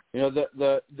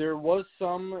 There was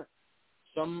some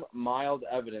mild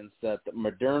evidence that the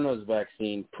Moderna's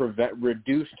vaccine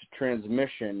reduced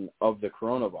transmission of the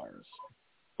coronavirus.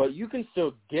 But you can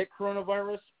still get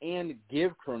coronavirus and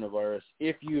give coronavirus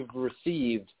if you've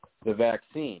received the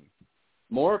vaccine.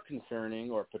 more concerning,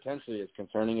 or potentially as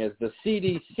concerning, is the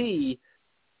CDC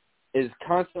is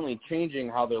constantly changing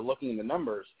how they're looking at the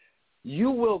numbers.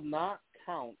 You will not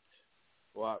count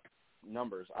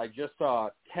numbers. I just saw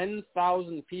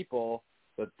 10,000 people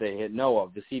that they know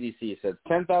of. The CDC said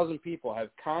 10,000 people have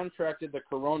contracted the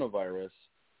coronavirus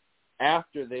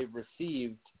after they've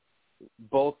received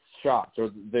both shots, or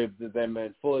they've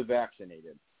been fully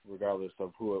vaccinated, regardless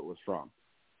of who it was from.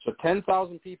 So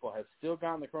 10,000 people have still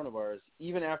gotten the coronavirus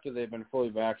even after they've been fully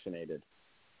vaccinated.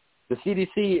 The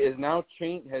CDC is now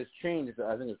has changed,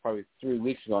 I think it's probably 3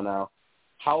 weeks ago now,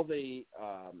 how they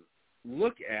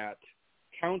look at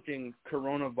counting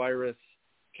coronavirus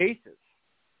cases.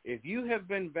 If you have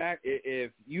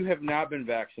not been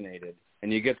vaccinated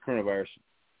and you get coronavirus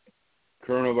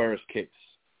case,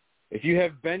 if you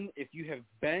have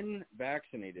been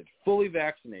vaccinated, fully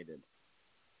vaccinated,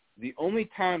 the only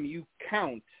time you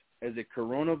count as a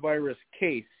coronavirus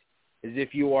case is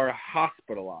if you are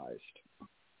hospitalized.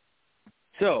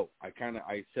 So I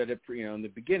said it in the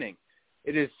beginning.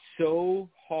 It is so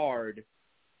hard,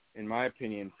 in my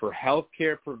opinion, for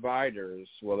healthcare providers,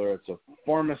 whether it's a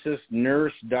pharmacist,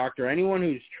 nurse, doctor, anyone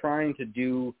who's trying to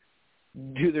do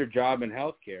their job in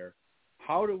healthcare.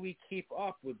 How do we keep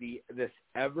up with this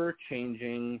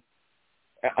ever-changing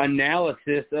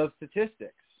analysis of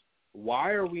statistics?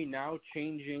 Why are we now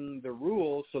changing the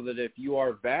rules so that if you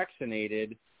are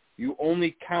vaccinated, you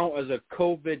only count as a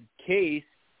COVID case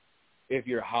if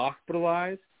you're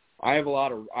hospitalized? I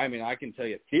can tell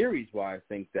you theories why I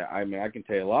think that. I can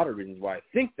tell you a lot of reasons why I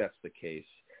think that's the case.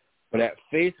 But at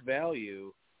face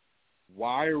value,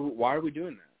 why are we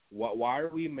doing that? Why are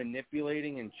we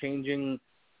manipulating and changing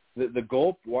the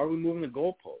goal? Why are we moving the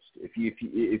goalpost? If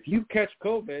you catch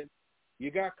COVID, you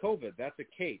got COVID. That's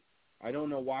a case. I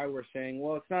don't know why we're saying,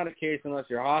 well, it's not a case unless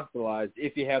you're hospitalized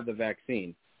if you have the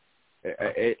vaccine.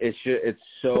 It's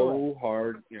so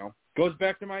hard, Goes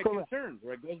back to my concerns,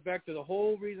 right? Goes back to the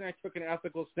whole reason I took an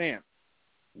ethical stance.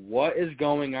 What is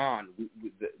going on?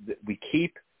 We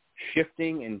keep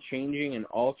shifting and changing and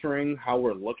altering how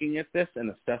we're looking at this and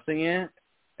assessing it,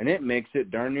 and it makes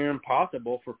it darn near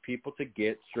impossible for people to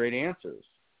get straight answers.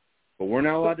 But we're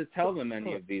not allowed to tell them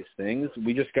any of these things.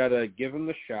 We just got to give them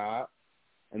the shot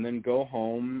and then go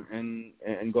home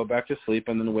and go back to sleep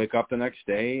and then wake up the next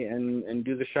day and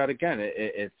do the shot again.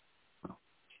 It's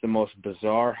the most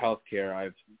bizarre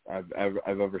healthcare I've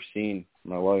ever seen in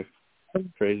my life.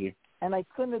 Crazy. And I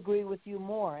couldn't agree with you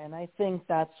more. And I think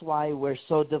that's why we're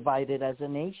so divided as a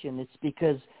nation. It's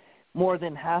because more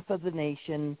than half of the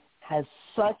nation has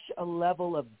such a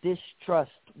level of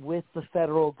distrust with the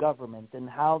federal government and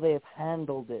how they have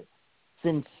handled it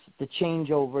since the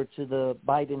changeover to the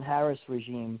Biden-Harris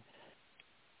regime.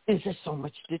 There's just so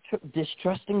much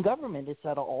distrust in government. It's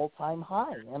at an all-time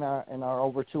high in our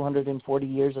over 240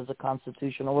 years as a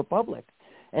constitutional republic.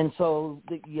 And so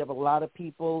you have a lot of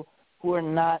people who are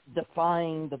not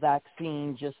defying the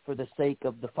vaccine just for the sake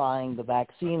of defying the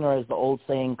vaccine, or as the old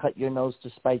saying, cut your nose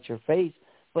to spite your face.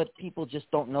 But people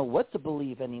just don't know what to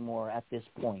believe anymore at this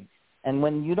point. And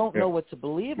when you don't know what to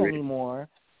believe anymore,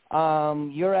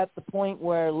 you're at the point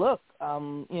where, look,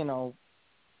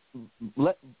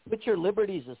 put your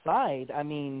liberties aside. I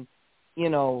mean,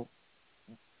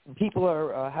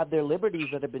 people have their liberties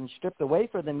that have been stripped away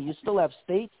from them. You still have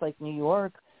states like New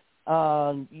York.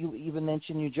 You even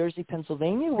mentioned New Jersey,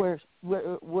 Pennsylvania, where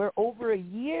we're over a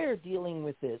year dealing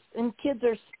with this, and kids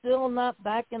are still not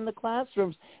back in the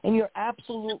classrooms. And you're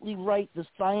absolutely right. The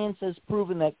science has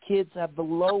proven that kids have the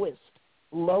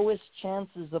lowest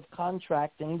chances of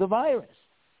contracting the virus.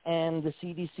 And the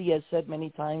CDC has said many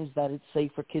times that it's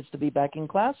safe for kids to be back in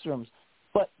classrooms.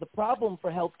 But the problem for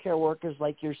healthcare workers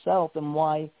like yourself, and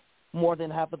why more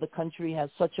than half of the country has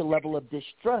such a level of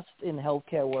distrust in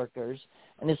healthcare workers,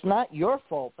 and it's not your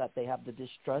fault that they have the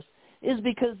distrust, is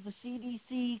because the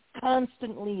CDC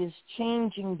constantly is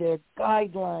changing their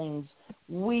guidelines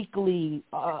weekly,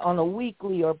 on a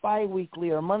weekly or biweekly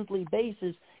or monthly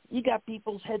basis. You got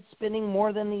people's heads spinning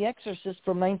more than The Exorcist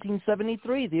from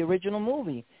 1973, the original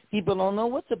movie. People don't know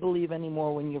what to believe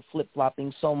anymore when you're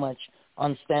flip-flopping so much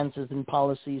on stances and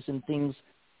policies, and things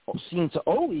seem to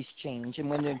always change. And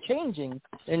when they're changing,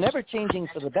 they're never changing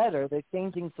for the better. They're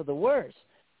changing for the worse.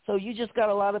 So you just got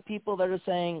a lot of people that are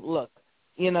saying, look,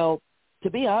 to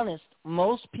be honest,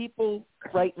 most people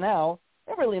right now,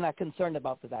 they're really not concerned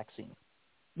about the vaccine.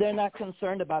 They're not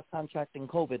concerned about contracting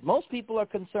COVID. Most people are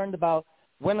concerned about,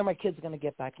 when are my kids going to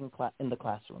get back in the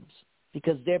classrooms?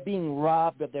 Because they're being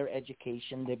robbed of their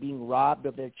education. They're being robbed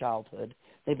of their childhood.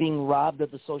 They're being robbed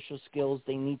of the social skills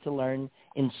they need to learn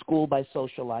in school by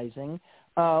socializing.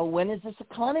 When is this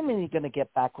economy going to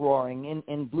get back roaring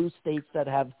in blue states that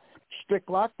have strict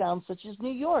lockdowns such as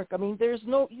New York? I mean,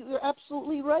 you're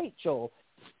absolutely right, Joel.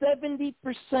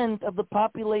 70% of the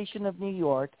population of New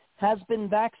York has been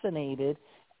vaccinated,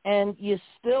 and you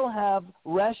still have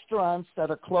restaurants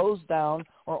that are closed down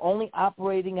or only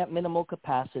operating at minimal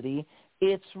capacity.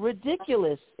 It's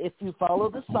ridiculous. If you follow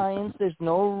the science, there's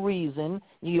no reason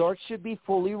New York should be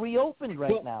fully reopened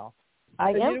right now.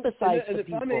 I emphasize to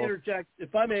people.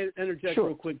 If I may interject Sure.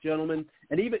 real quick, gentlemen,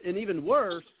 and even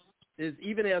worse is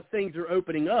even as things are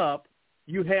opening up,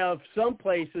 you have some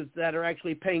places that are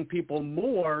actually paying people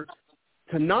more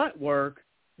to not work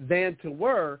than to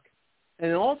work.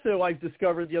 And also I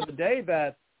discovered the other day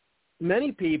that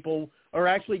many people are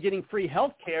actually getting free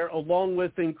health care along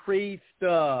with increased,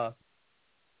 I'm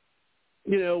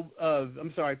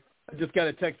sorry, I just got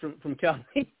a text from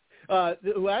Kelly,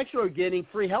 who actually are getting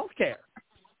free health care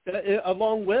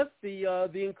along with the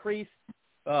increase,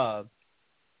 for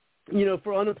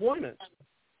unemployment.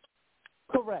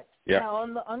 Correct. Yeah. Now,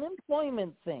 on the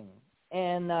unemployment thing,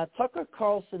 and Tucker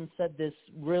Carlson said this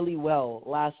really well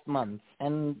last month,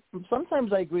 and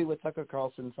sometimes I agree with Tucker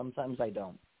Carlson, sometimes I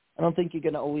don't. I don't think you're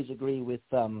going to always agree with,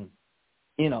 the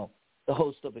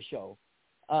host of a show.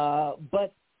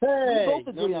 But we both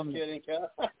agree on this.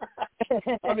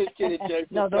 I'm just kidding, Joe.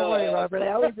 No, don't worry, Robert.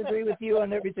 I always agree with you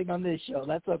on everything on this show.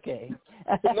 That's okay.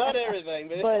 Not everything,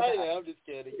 but I know. I'm just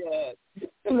kidding. Go ahead.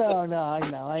 No,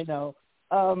 I know.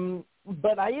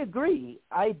 But I agree.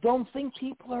 I don't think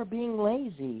people are being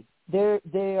lazy.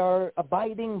 They are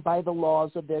abiding by the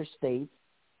laws of their states.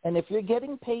 And if you're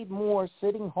getting paid more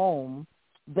sitting home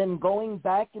than going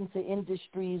back into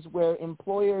industries where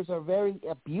employers are very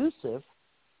abusive,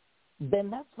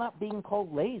 then that's not being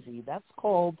called lazy. That's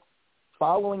called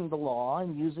following the law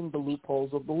and using the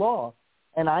loopholes of the law.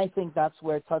 And I think that's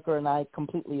where Tucker and I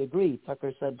completely agree.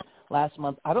 Tucker said last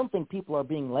month, I don't think people are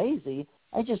being lazy.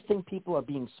 I just think people are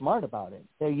being smart about it.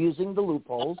 They're using the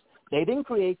loopholes. They didn't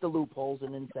create the loopholes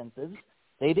and incentives.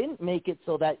 They didn't make it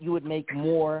so that you would make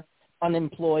more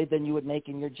unemployed than you would make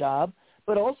in your job.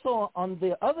 But also on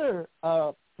the other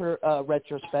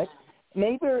retrospect,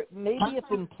 maybe if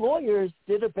employers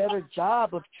did a better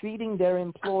job of treating their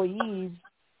employees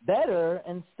better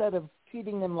instead of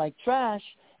treating them like trash,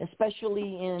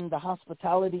 especially in the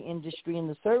hospitality industry and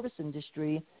the service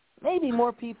industry, maybe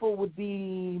more people would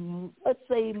be, let's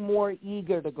say, more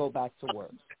eager to go back to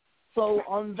work. So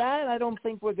on that, I don't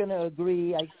think we're going to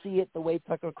agree. I see it the way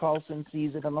Tucker Carlson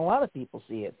sees it, and a lot of people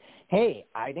see it. Hey,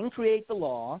 I didn't create the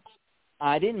law.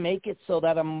 I didn't make it so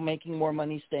that I'm making more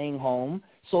money staying home.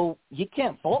 So you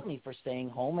can't fault me for staying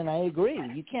home, and I agree.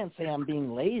 You can't say I'm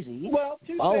being lazy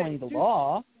following the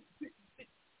law.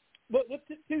 But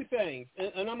two things,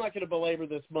 and I'm not going to belabor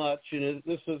this much.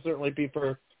 This will certainly be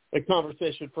for a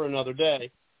conversation for another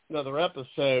day, another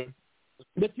episode.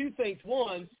 But two things.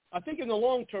 One, I think in the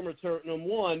long term it's hurting them.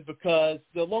 One, because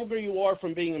the longer you are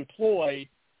from being employed,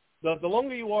 the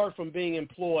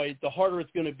harder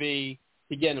it's going to be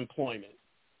to get employment.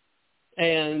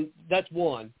 And that's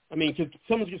one. I mean, cause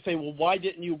someone's going to say, well, why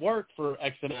didn't you work for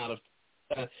X amount of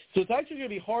so it's actually going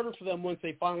to be harder for them once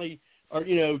they finally are,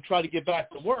 try to get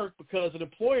back to work, because an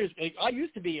employer's – I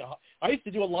used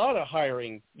to do a lot of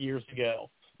hiring years ago.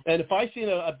 And if I see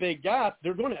a big gap,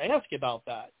 they're going to ask about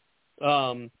that.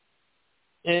 And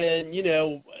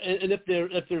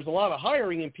if there's a lot of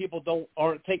hiring and people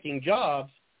aren't taking jobs,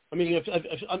 I mean, if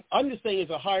I'm just saying as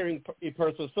a hiring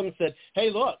person, if someone said, hey,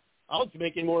 look, I was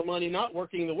making more money not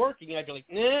working than working, I'd be like,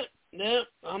 nah,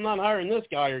 I'm not hiring this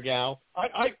guy or gal.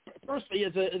 I personally,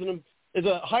 as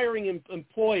a hiring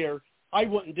employer, I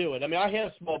wouldn't do it. I mean, I had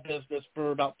a small business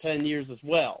for about 10 years as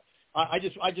well. I'll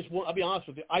be honest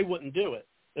with you, I wouldn't do it.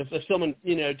 If someone,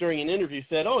 during an interview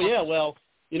said, oh, yeah, well,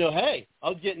 hey, I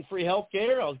was getting free health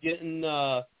care. I was getting,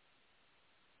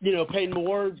 paid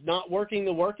more not working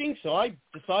than working. So I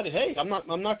decided, hey, I'm not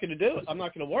going to do it. I'm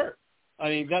not going to work. I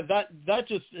mean, that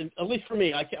just, at least for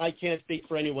me, I can't speak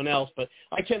for anyone else, but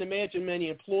I can't imagine many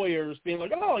employers being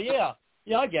like, oh, yeah,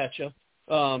 I get you.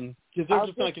 Because they're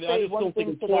just not going to, I just don't think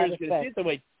employers are going to see it that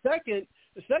way. Second,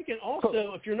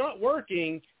 also, if you're not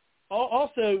working,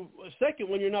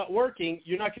 when you're not working,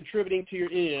 you're not contributing to your,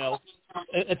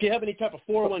 if you have any type of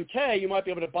 401k, you might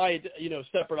be able to buy a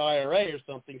separate IRA or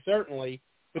something, certainly,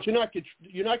 but you're not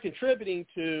contributing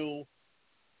to,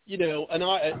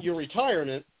 your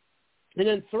retirement. And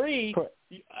then three,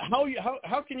 how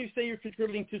can you say you're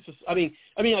contributing to? I mean,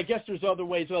 I guess there's other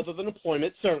ways other than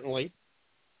employment, certainly,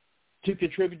 to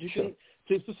contribute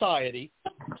to society.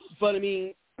 But I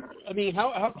mean,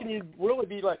 how can you really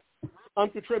be like I'm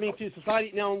contributing to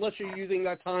society. Now, unless you're using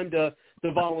that time to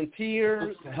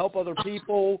volunteer, to help other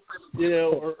people,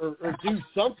 or do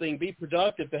something, be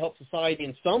productive to help society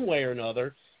in some way or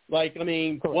another. Like,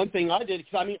 one thing I did,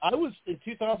 because, I was in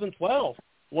 2012,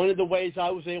 one of the ways I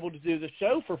was able to do the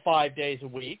show for 5 days a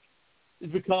week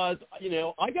is because,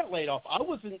 I got laid off. I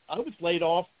was laid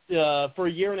off for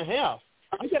a year and a half.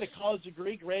 I got a college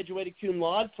degree, graduated cum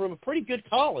laude from a pretty good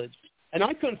college, and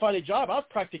I couldn't find a job. I was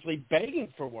practically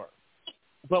begging for work.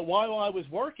 But while I was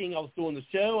working, I was doing the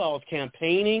show. I was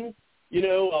campaigning. I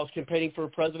was campaigning for a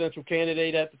presidential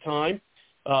candidate at the time.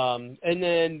 And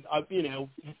then,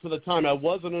 for the time I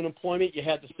was in unemployment, you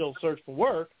had to still search for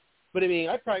work. But,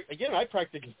 I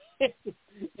practically,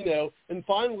 and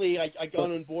finally I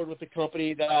got on board with the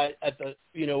company that at the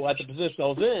position I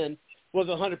was in was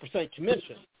 100%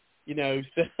 commission.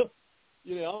 So,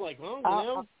 I'm like,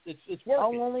 well, it's working.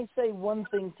 I'll only say one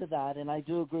thing to that, and I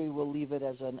do agree we'll leave it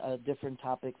as a different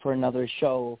topic for another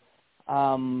show.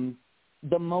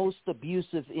 The most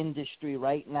abusive industry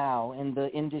right now, and the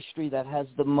industry that has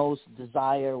the most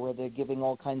desire where they're giving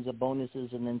all kinds of bonuses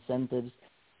and incentives,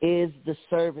 is the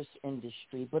service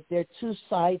industry. But there are two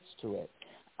sides to it.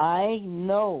 I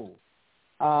know,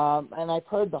 and I've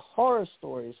heard the horror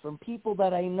stories from people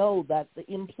that I know, that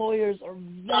the employers are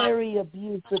very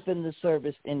abusive in the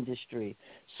service industry.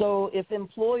 So if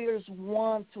employers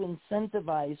want to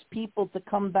incentivize people to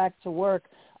come back to work,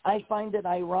 I find it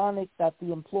ironic that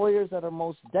the employers that are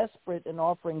most desperate in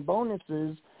offering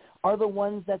bonuses are the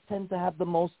ones that tend to have the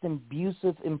most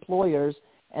abusive employers,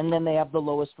 and then they have the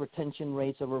lowest retention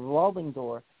rates of a revolving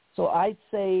door. So I'd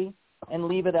say, and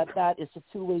leave it at that, it's a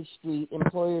two-way street.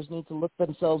 Employers need to look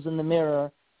themselves in the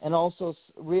mirror and also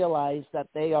realize that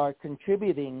they are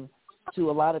contributing to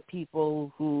a lot of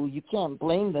people who you can't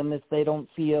blame them if they don't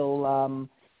feel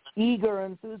eager or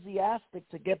enthusiastic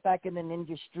to get back in an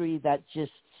industry that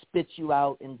just spits you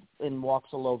out and walks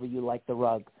all over you like the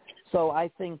rug. So I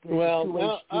think it's a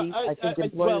two-way street. I think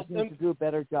employers need to do a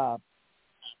better job.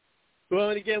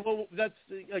 Well, and again, that's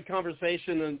a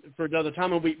conversation for another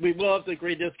time, and we will have to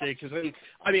agree to disagree, because,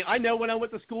 I know what I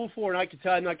went to school for, and I can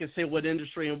tell I'm not going to say what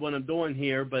industry and what I'm doing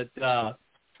here, but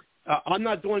I'm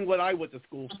not doing what I went to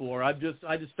school for. I just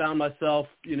found myself,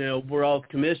 where I was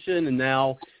commissioned, and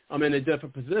now I'm in a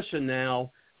different position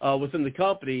now within the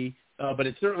company, but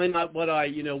it's certainly not what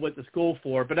I, went to school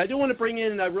for. But I do want to bring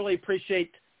in, and I really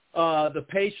appreciate the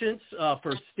patience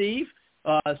for Steve.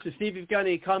 So, Steve, if you've got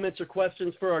any comments or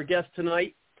questions for our guest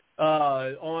tonight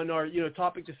on our,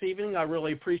 topic this evening, I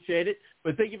really appreciate it.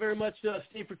 But thank you very much,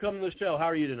 Steve, for coming to the show. How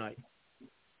are you tonight?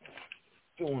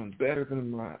 Doing better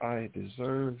than I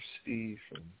deserve, Steve,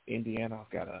 from Indiana.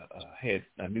 I've got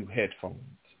a new headphones,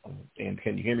 and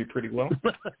can you hear me pretty well?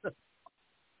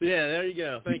 Yeah, there you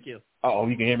go. Thank you. Oh,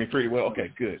 you can hear me pretty well?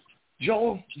 Okay, good.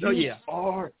 Joel, you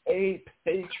are a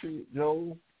patriot,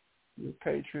 Joel. You're a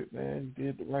patriot, man. You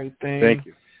did the right thing. Thank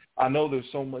you. I know there's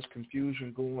so much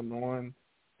confusion going on,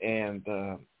 and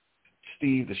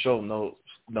Steve, the show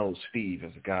knows Steve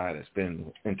as a guy that's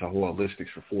been into holistics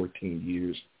for 14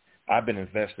 years. I've been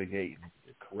investigating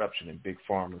corruption in Big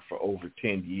Pharma for over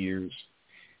 10 years,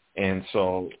 and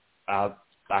so I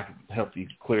can help you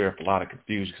clear up a lot of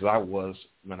confusion, because I was,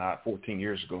 14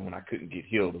 years ago, when I couldn't get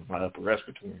healed of my upper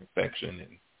respiratory infection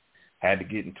and had to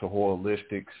get into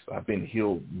holistics. I've been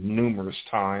healed numerous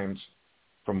times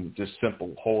from just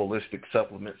simple holistic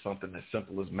supplements, something as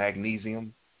simple as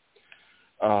magnesium.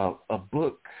 A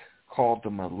book called The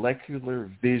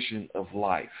Molecular Vision of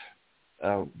Life,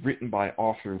 written by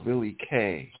author Lily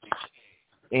Kay.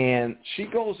 And she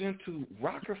goes into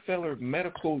Rockefeller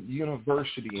Medical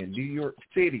University in New York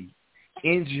City,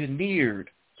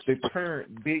 engineered the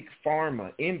current Big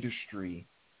Pharma industry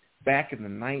back in the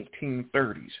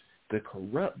 1930s. The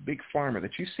corrupt Big Pharma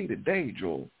that you see today,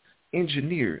 Joel,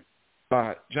 engineered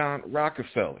by John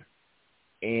Rockefeller.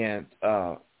 And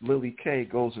Lily Kay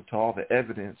goes into all the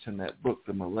evidence in that book,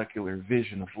 The Molecular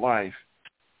Vision of Life.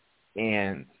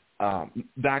 And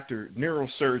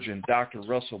neurosurgeon Dr.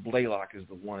 Russell Blaylock is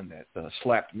the one that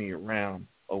slapped me around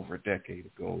over a decade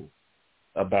ago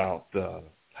about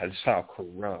how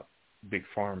corrupt Big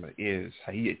Pharma is.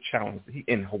 How he had challenged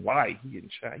in Hawaii. He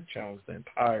challenged the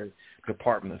entire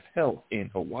Department of Health in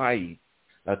Hawaii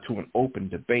to an open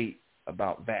debate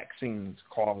about vaccines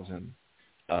causing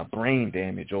brain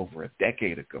damage over a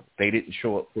decade ago. They didn't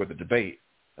show up for the debate.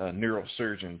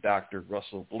 Neurosurgeon Dr.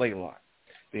 Russell Blaylock.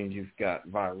 Then you've got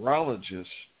virologist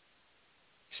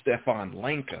Stefan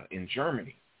Lanka in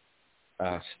Germany.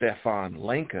 Stefan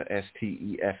Lanka,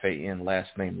 Stefan, last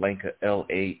name Lanka,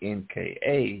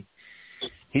 Lanka.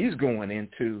 He's going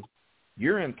into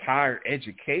your entire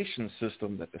education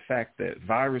system that the fact that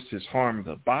viruses harm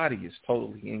the body is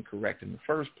totally incorrect in the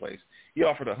first place. He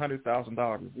offered a $100,000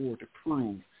 reward to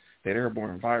prove that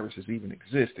airborne viruses even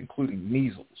exist, including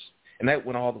measles. And that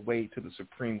went all the way to the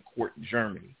Supreme Court in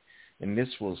Germany. And this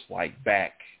was like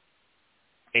back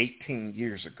 18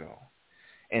 years ago.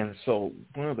 And so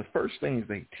one of the first things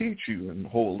they teach you in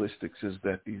holistics is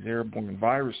that these airborne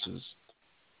viruses,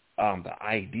 the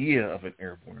idea of an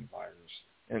airborne virus,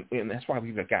 and that's why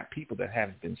we've got people that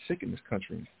haven't been sick in this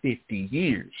country in 50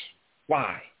 years.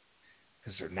 Why?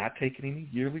 Because they're not taking any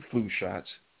yearly flu shots.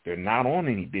 They're not on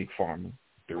any big pharma.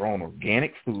 They're on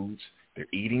organic foods. They're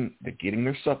getting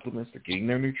their supplements. They're getting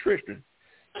their nutrition.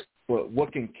 But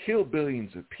what can kill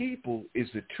billions of people is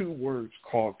the two words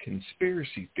called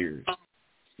conspiracy theories,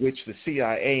 which the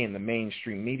CIA and the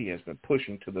mainstream media has been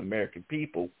pushing to the American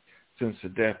people since the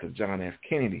death of John F.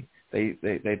 Kennedy. They've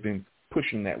been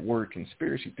pushing that word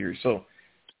conspiracy theory. So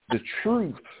the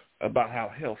truth about how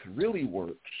health really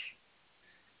works,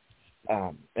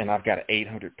 and I've got an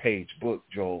 800-page book,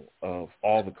 Joel, of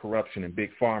all the corruption in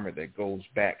Big Pharma that goes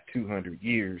back 200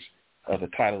 years. The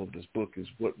title of this book is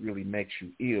What Really Makes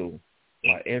You Ill,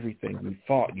 Why Everything You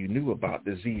Thought You Knew About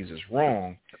Disease Is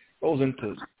Wrong. Goes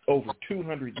into over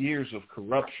 200 years of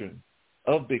corruption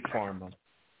of Big Pharma.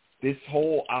 This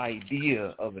whole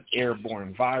idea of an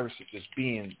airborne virus just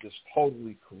being just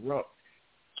totally corrupt.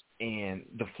 And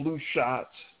the flu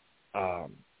shots,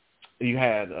 you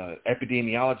had an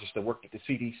epidemiologist that worked at the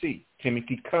CDC,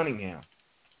 Timothy Cunningham,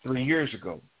 3 years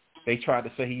ago. They tried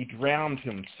to say he drowned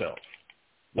himself.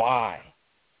 Why?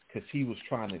 Because he was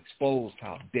trying to expose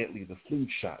how deadly the flu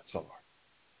shots are,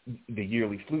 the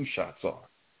yearly flu shots are.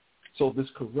 So this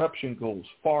corruption goes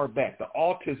far back. The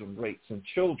autism rates in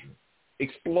children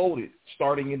exploded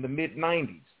starting in the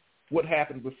mid-'90s. What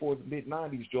happened before the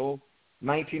mid-'90s, Joel?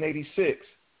 1986.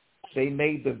 They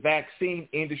made the vaccine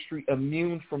industry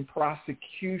immune from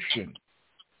prosecution.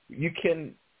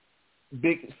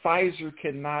 Pfizer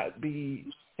cannot be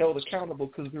held accountable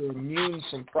because they're immune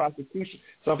from prosecution.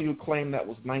 Some people claim that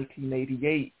was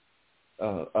 1988.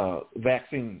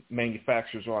 Vaccine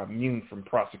manufacturers are immune from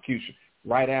prosecution.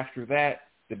 Right after that,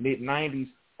 the mid-'90s,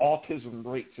 autism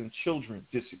rates in children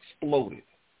just exploded.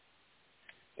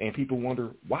 And people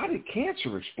wonder, why did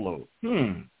cancer explode?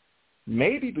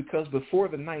 Maybe because before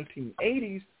the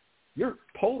 1980s, your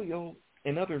polio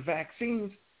and other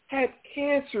vaccines had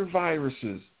cancer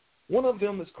viruses. One of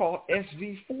them is called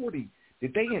SV40.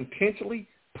 Did they intentionally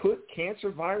put cancer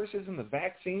viruses in the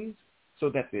vaccines so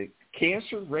that the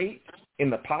cancer rate in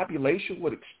the population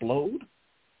would explode?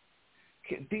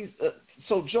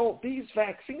 So, Joel, these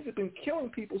vaccines have been killing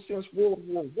people since World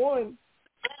War I,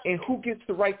 and who gets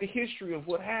to write the history of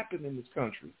what happened in this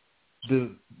country?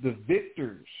 The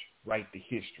victors write the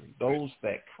history. Those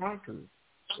that conquered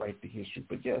write the history.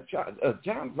 But, yeah,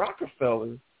 John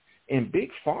Rockefeller and Big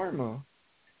Pharma,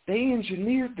 they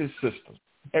engineered this system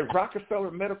at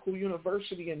Rockefeller Medical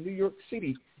University in New York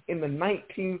City in the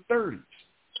 1930s.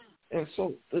 And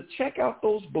so check out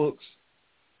those books.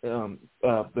 The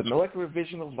Molecular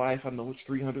Vision of Life, I know it's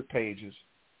 300 pages.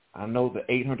 I know the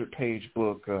 800-page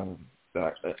book,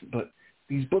 but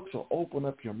these books will open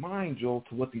up your mind, Joel,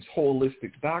 to what these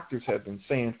holistic doctors have been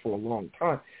saying for a long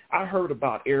time. I heard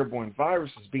about airborne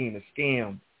viruses being a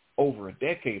scam over a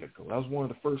decade ago. That was one of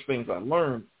the first things I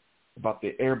learned about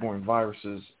the airborne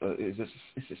viruses. It's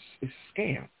a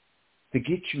scam to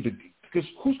get you to, because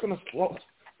who's going to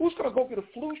go get a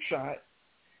flu shot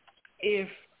if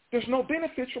there's no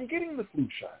benefits from getting the flu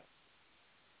shot?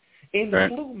 And the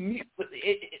flu,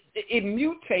 it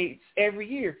mutates every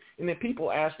year. And then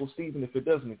people ask, well, Stephen, if it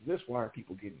doesn't exist, why are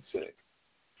people getting sick?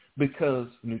 Because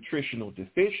nutritional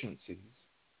deficiencies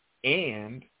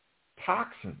and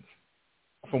toxins.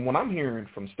 From what I'm hearing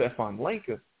from Stefan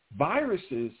Lenka,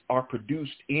 viruses are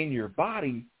produced in your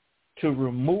body to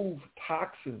remove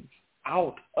toxins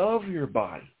out of your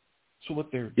body. So what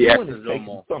they're doing is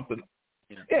taking something,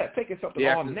 taking something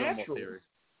all natural.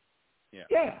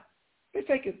 Yeah. They're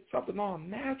taking something all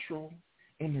natural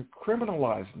and they're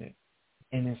criminalizing it.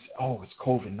 And it's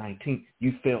COVID-19.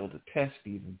 You failed the test,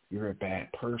 Stephen. You're a bad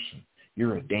person.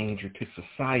 You're a danger to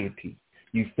society.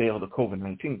 You failed the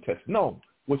COVID-19 test. No,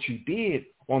 what you did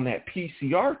on that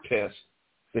PCR test,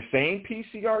 the same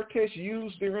PCR test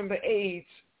used during the AIDS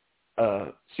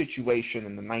situation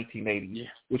in the 1980s,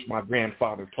 which my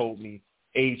grandfather told me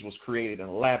AIDS was created in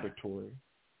a laboratory.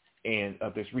 And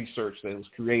this research that was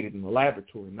created in the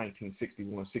laboratory in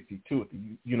 1961-62 at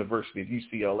the University of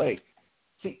UCLA.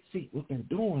 See, what they're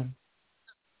doing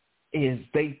is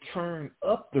they turn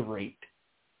up the rate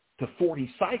to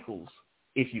 40 cycles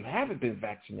if you haven't been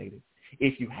vaccinated,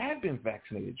 If you have been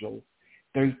vaccinated, Joel,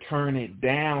 they turn it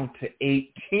down to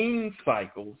 18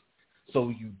 cycles so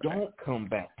you don't come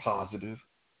back positive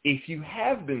if you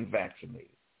have been vaccinated.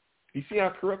 You see how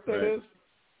correct that is?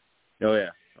 Oh, yeah.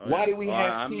 Why do we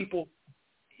have people?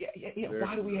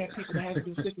 Why do we have people that haven't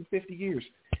been sick in 50 years?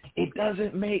 It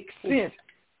doesn't make sense.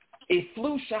 If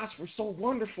flu shots were so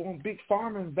wonderful and big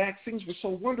pharma and vaccines were so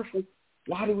wonderful,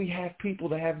 why do we have people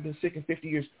that haven't been sick in 50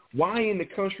 years? Why in the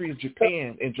country of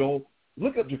Japan, and Joel,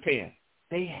 look up Japan.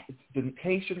 The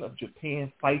nation of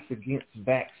Japan fights against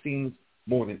vaccines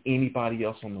more than anybody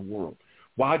else in the world.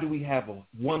 Why do we have a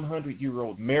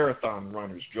 100-year-old marathon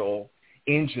runners, Joel,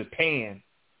 in Japan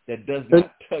that does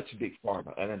not touch big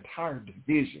pharma, an entire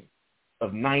division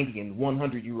of 90 and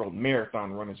 100-year-old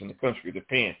marathon runners in the country of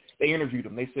Japan? They interviewed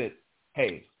them. They said,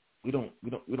 "Hey, we don't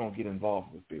get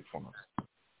involved with big pharma."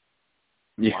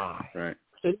 Yeah, why? Right.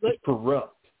 It's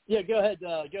corrupt. Yeah, go ahead,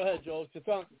 Joel.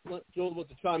 Joel wants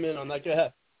to chime in on that. Go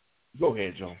ahead. Go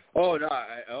ahead, Joel.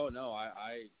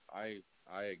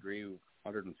 I agree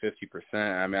 150%.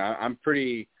 I mean, I'm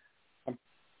pretty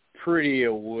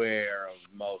aware of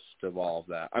most of all of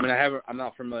that. I mean, I'm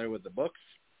not familiar with the books,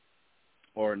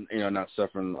 or not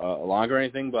suffering along or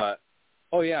anything, but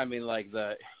I mean, like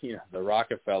the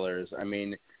Rockefellers. I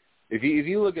mean, if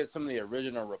you look at some of the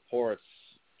original reports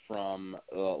from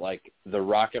like the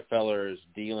Rockefellers'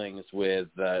 dealings with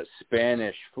the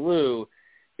Spanish flu,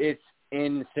 it's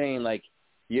insane. Like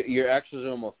your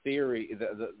exosomal theory,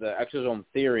 the exosome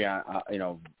theory,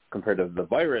 compared to the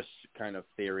virus kind of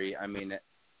theory. I mean,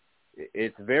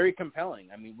 it's very compelling.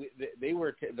 I mean,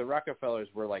 the Rockefellers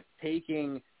were like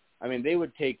taking. I mean, they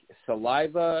would take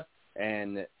saliva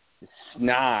and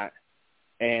snot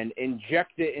and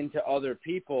inject it into other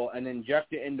people and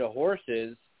inject it into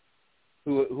horses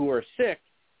who are sick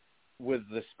with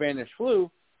the Spanish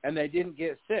flu, and they didn't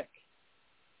get sick.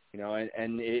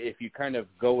 And if you kind of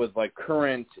go with the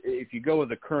current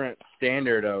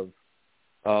standard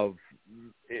of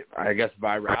I guess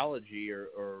virology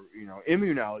or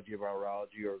immunology of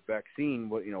virology or vaccine,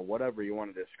 whatever you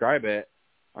want to describe it,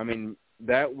 I mean,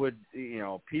 that would,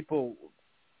 people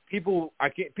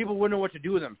wouldn't know what to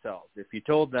do with themselves if you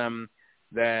told them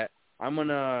that I'm going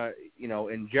to,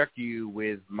 inject you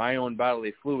with my own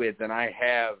bodily fluids and I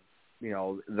have,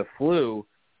 the flu.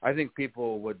 I think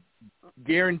people would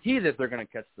guarantee that they're going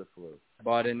to catch the flu.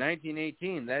 But in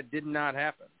 1918, that did not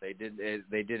happen. They did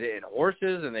it in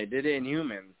horses and they did it in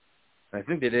humans. I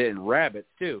think they did it in rabbits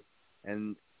too.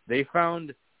 And they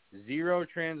found zero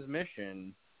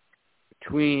transmission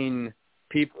between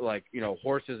people like,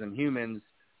 horses and humans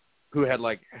who had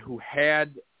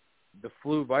the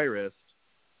flu virus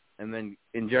and then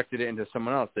injected it into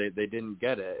someone else. They didn't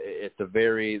get it. It's a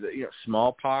very,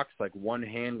 smallpox, like one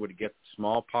hand would get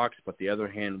smallpox, but the other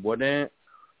hand wouldn't.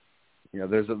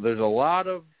 There's a lot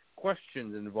of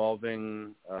questions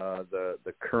involving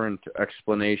the current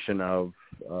explanation of,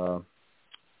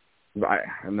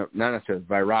 not necessarily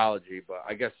virology, but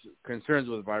I guess concerns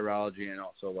with virology and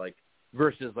also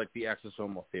versus the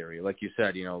exosomal theory. Like you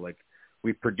said, like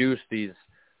we produce these,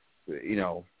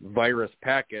 virus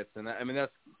packets, and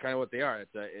that's kind of what they are.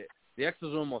 It's the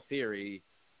exosomal theory,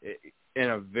 in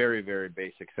a very, very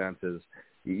basic sense, is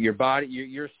your body,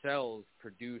 your cells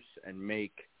produce and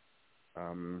make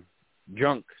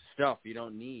junk stuff you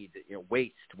don't need,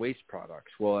 waste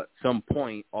products. Well, at some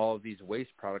point, all of these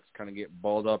waste products kind of get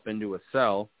balled up into a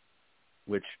cell,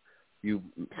 which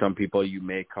some people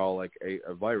may call like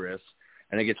a virus,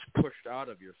 and it gets pushed out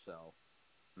of your cell.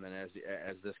 And then as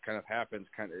this kind of happens,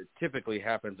 it typically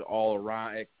happens all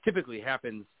around. It typically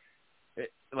happens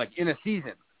like in a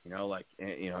season, in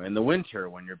the winter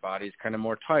when your body's kind of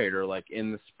more tired, or like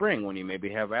in the spring when you maybe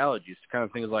have allergies, kind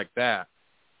of things like that.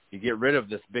 You get rid of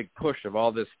this big push of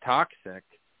all this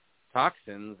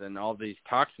toxins and all these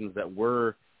toxins that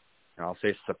were, I'll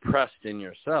say, suppressed in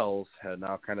your cells, had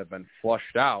now kind of been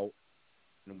flushed out.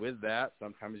 And with that,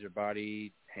 sometimes your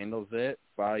body handles it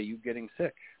by you getting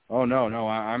sick. Oh no,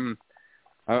 I'm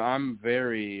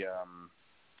very,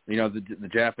 the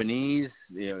Japanese,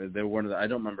 they're one of the, I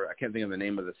can't think of the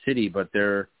name of the city, but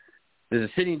there's a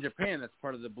city in Japan that's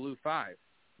part of the Blue Five.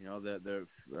 The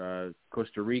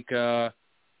Costa Rica,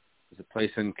 there's a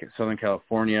place in Southern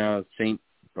California, St.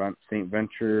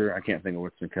 Venture. I can't think of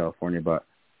what's in California, but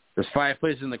there's 5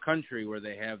 places in the country where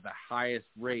they have the highest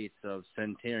rates of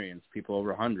centenarians, people over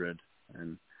 100.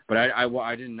 But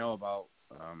I didn't know about,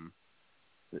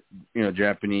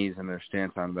 Japanese and their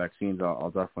stance on vaccines.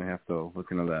 I'll definitely have to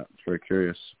look into that. It's very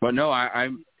curious. But no,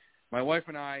 my wife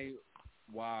and I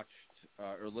watched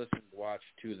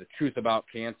to The Truth About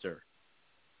Cancer.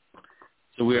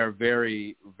 So we are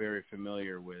very, very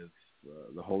familiar with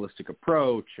the holistic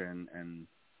approach and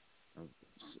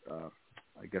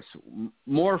I guess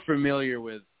more familiar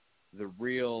with the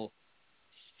real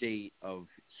state of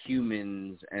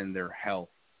humans and their health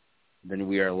than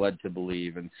we are led to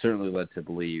believe, and certainly led to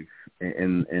believe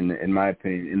in my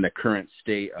opinion, in the current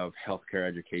state of healthcare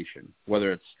education,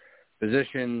 whether it's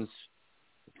physicians,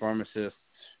 pharmacists.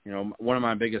 You know, one of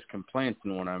my biggest complaints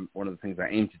and one of the things I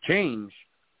aim to change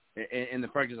in the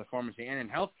practice of pharmacy and in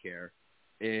healthcare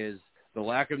is the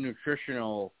lack of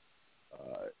nutritional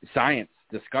science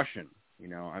discussion. You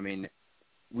know, I mean,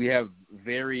 we have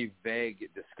very vague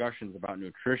discussions about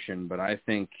nutrition, but I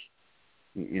think,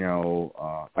 you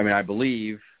know, I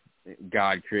believe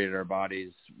God created our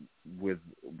bodies with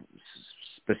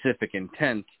specific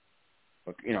intent,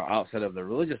 but, you know, outside of the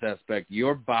religious aspect,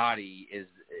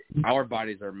 our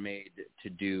bodies are made to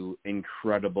do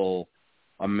incredible,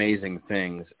 amazing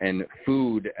things, and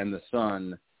food and the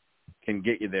sun can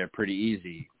get you there pretty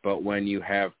easy. But when you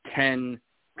have 10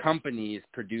 companies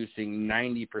producing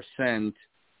 90%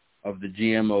 of the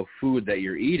GMO food that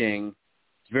you're eating,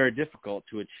 it's very difficult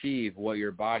to achieve what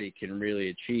your body can really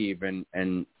achieve, and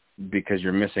because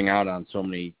you're missing out on so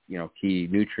many, you know, key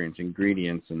nutrients,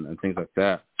 ingredients, and things like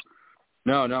that.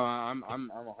 No, I'm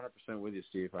 100% with you,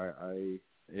 Steve.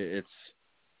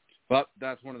 But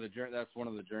that's one of the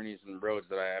journeys and roads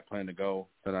that I plan to go,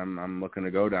 that I'm looking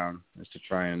to go down, is to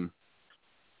try and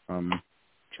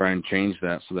change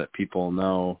that so that people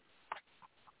know,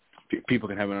 people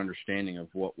can have an understanding of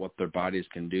what their bodies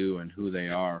can do and who they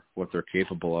are, what they're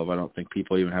capable of. I don't think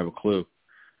people even have a clue.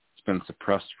 It's been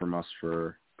suppressed from us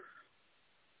for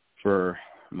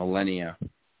millennia.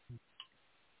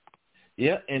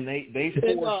 Yeah, and they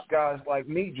force guys like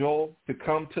me, Joel, to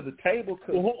come to the table.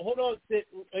 Well, hold on,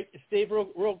 Steve,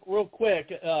 real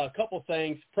quick. A couple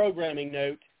things. Programming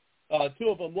note. Two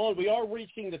of them. One, we are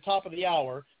reaching the top of the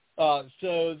hour,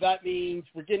 so that means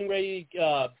we're getting ready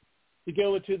to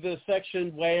go into the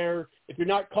section where if you're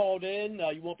not called in,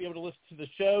 you won't be able to listen to the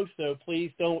show. So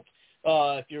please don't.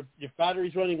 If your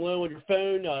battery's running low on your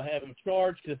phone, have them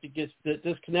charged, because if it gets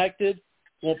disconnected,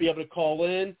 you won't be able to call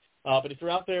in. But if you're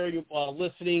out there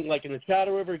listening, like in the chat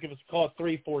or whatever, give us a call at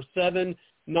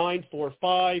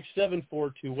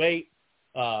 347-945-7428.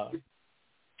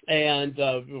 And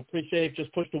we appreciate it.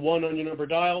 Just push the 1 on your number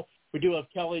dial. We do have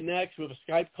Kelly next. We have a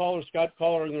Skype caller.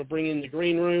 I'm going to bring in the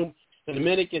green room in a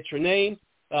minute. Get your name,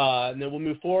 and then we'll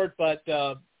move forward. But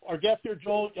our guest here,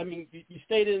 Joel, I mean, you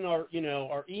stated in our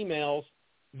emails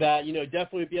that,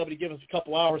 definitely be able to give us a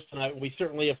couple hours tonight. We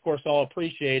certainly, of course, all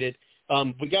appreciate it.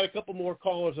 We got a couple more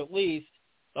callers at least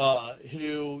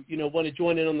who, want to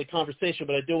join in on the conversation,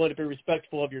 but I do want to be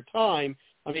respectful of your time.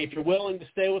 I mean, if you're willing to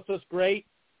stay with us, great.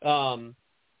 Then,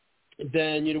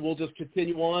 we'll just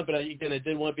continue on. But again, I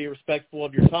did want to be respectful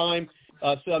of your time.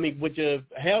 So, I mean, would you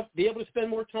be able to spend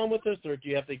more time with us, or do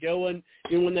you have to go when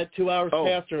that 2 hours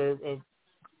passed, or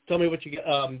tell me what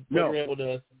you're able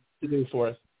to do for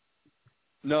us?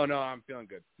 No, I'm feeling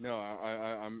good. No,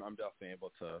 I'm definitely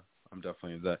able to. I'm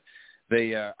definitely that.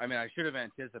 I mean, I should have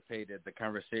anticipated the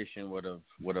conversation would have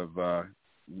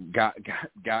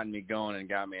gotten me going and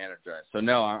got me energized. So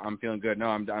no, I'm feeling good. No,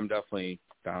 I'm definitely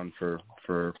down for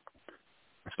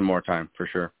some more time for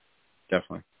sure.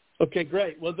 Definitely. Okay,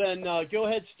 great. Well then, go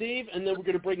ahead, Steve, and then we're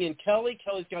going to bring in Kelly.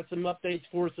 Kelly's got some updates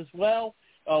for us as well.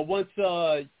 Once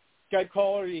Skype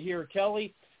caller, you hear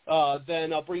Kelly,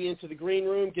 then I'll bring you into the green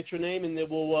room, get your name, and then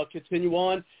we'll continue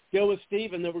on. Go with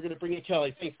Steve, and then we're going to bring in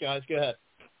Kelly. Thanks, guys. Go ahead.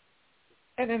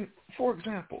 And then, for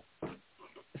example,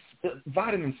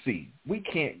 vitamin C. We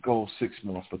can't go 6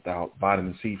 months without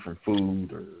vitamin C from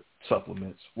food or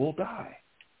supplements. We'll die.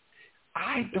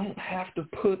 I don't have to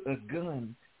put a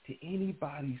gun to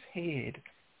anybody's head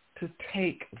to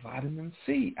take vitamin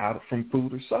C out from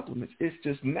food or supplements. It's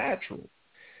just natural.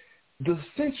 The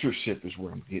censorship is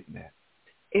where I'm getting at.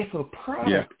 If a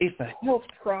health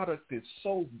product is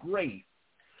so great,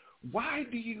 why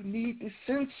do you need to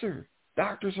censor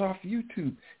doctors off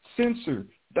YouTube, censor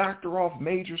doctor off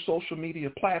major social media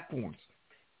platforms?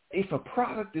 If a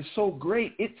product is so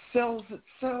great, it sells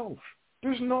itself.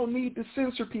 There's no need to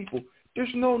censor people.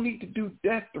 There's no need to do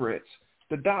death threats.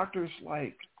 The doctors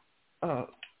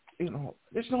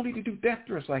there's no need to do death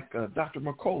threats like Dr.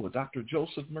 Mercola, Dr.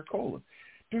 Joseph Mercola.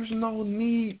 There's no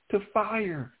need to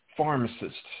fire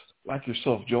pharmacists like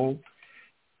yourself, Joel.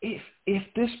 If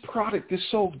this product is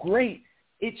so great,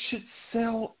 it should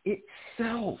sell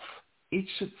itself. It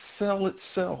should sell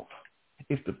itself.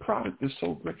 If the product is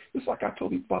so great, it's like I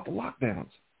told you about the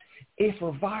lockdowns. If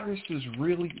a virus is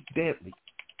really deadly,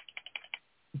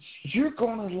 you're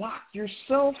going to lock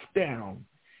yourself down.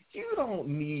 You don't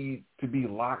need to be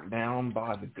locked down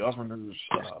by the governor's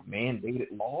mandated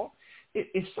law.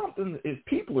 If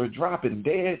people are dropping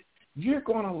dead, you're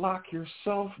going to lock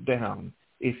yourself down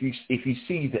if you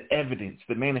see the evidence,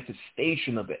 the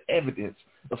manifestation of the evidence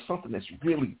of something that's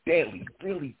really deadly,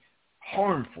 really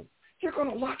harmful. You're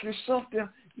going to lock yourself down.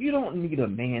 You don't need a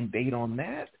mandate on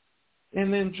that.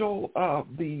 And then, Joel,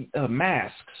 the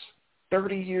masks,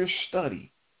 30-year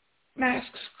study.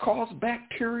 Masks cause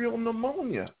bacterial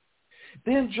pneumonia.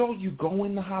 Then, Joel, you go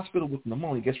in the hospital with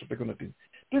pneumonia. Guess what they're going to do?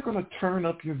 They're going to turn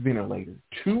up your ventilator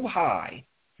too high,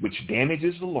 which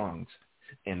damages the lungs,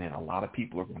 and then a lot of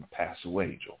people are going to pass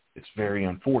away, Joel. It's very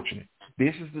unfortunate.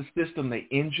 This is the system they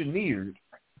engineered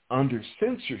under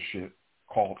censorship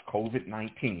called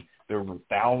COVID-19. There were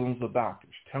thousands of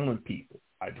doctors telling people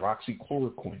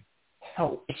hydroxychloroquine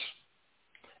helps.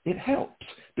 It helps.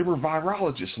 There were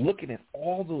virologists looking at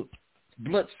all the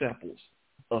blood samples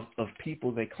of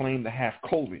people they claimed to have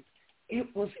COVID. It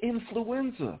was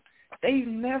influenza. They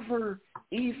never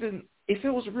even, if it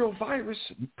was a real virus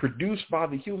produced by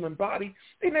the human body,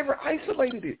 they never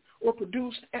isolated it or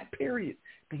produced that period.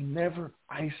 They never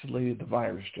isolated the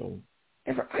virus, Joel.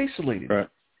 Never isolated it.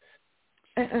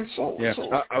 And so, yeah,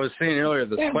 so I was saying earlier,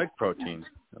 the spike protein.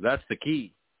 That's the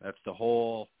key. That's the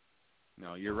whole.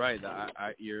 No, you're right.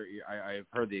 I've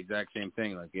heard the exact same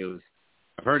thing.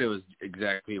 I've heard it was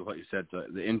exactly what you said.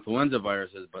 The influenza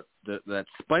viruses, but that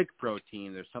spike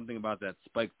protein. There's something about that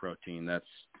spike protein that's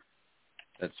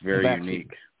very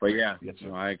unique. But yeah, yes,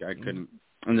 I couldn't.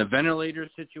 And the ventilator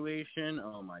situation.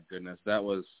 Oh my goodness, that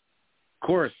was. Of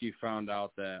course, you found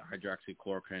out that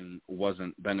hydroxychloroquine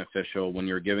wasn't beneficial when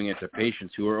you were giving it to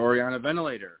patients who were already on a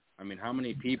ventilator. I mean, how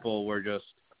many people were just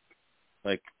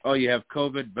like, oh, you have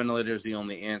COVID, ventilator is the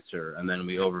only answer, and then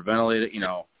we overventilate it. You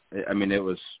know, I mean,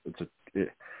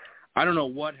 I don't know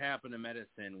what happened to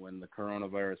medicine when the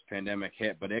coronavirus pandemic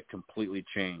hit, but it completely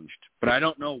changed. But I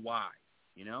don't know why,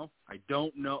 you know? I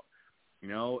don't know, you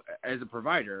know, as a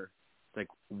provider, like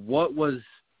what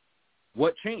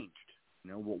changed? You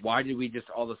know, why did we just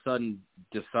all of a sudden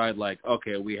decide like,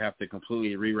 okay, we have to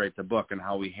completely rewrite the book on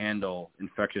how we handle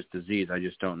infectious disease? I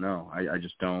just don't know. I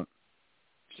just don't.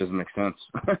 It doesn't make sense.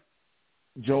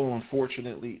 Joel,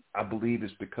 unfortunately, I believe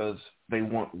it's because they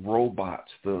want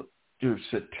robots. The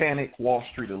satanic Wall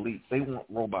Street elites, they want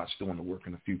robots doing the work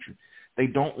in the future. They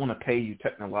don't want to pay you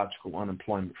technological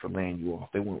unemployment for laying you off.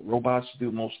 They want robots to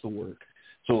do most of the work.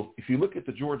 So if you look at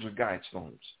the Georgia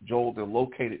Guidestones, Joel, they're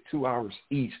located 2 hours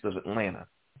east of Atlanta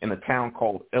in a town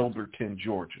called Elberton,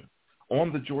 Georgia.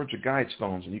 On the Georgia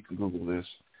Guidestones, and you can Google this,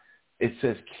 it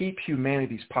says keep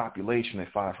humanity's population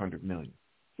at 500 million.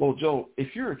 Well, Joel,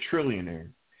 if you're a trillionaire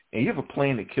and you have a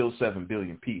plan to kill 7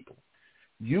 billion people,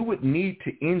 you would need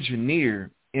to engineer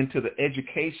into the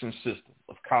education system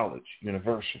of college,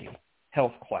 university,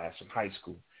 health class, and high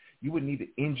school. You would need to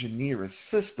engineer a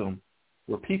system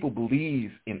where people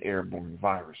believe in airborne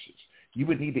viruses. You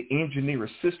would need to engineer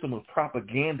a system of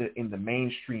propaganda in the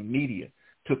mainstream media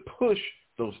to push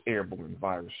those airborne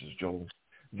viruses, Joel.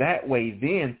 That way,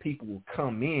 then people will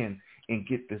come in and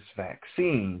get this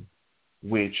vaccine,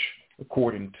 which,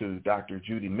 according to Dr.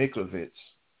 Judy Mikovits,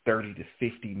 30 to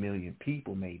 50 million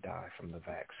people may die from the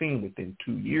vaccine within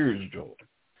 2 years, Joel.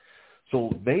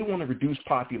 So they want to reduce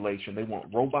population. They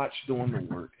want robots doing the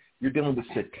work. You're dealing with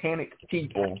satanic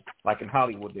people, like in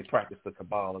Hollywood, they practice the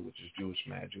Kabbalah, which is Jewish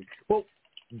magic. Well,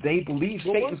 they believe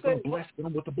Satan's going to bless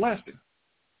them with the blessing.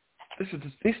 This is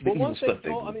the evil stuff they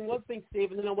do. I mean, one thing,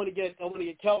 Steve, and then I want to get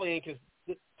Kelly in, because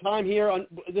the time here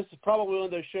this is probably one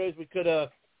of those shows we could have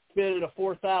spent in a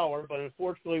fourth hour, but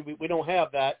unfortunately we don't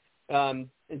have that. And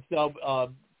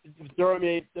so Durham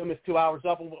is 2 hours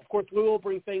up. And of course, we will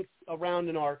bring things around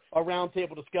in our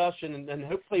roundtable discussion, and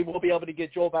hopefully we'll be able to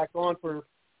get Joel back on for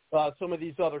some of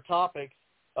these other topics.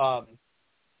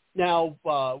 Now,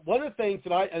 one of the things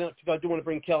that I do want to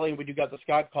bring Kelly, and we do got the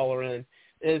Skype caller in,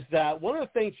 is that one of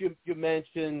the things you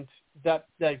mentioned that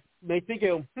may think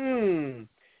of,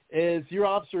 is your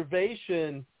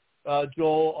observation,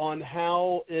 Joel, on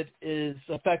how it is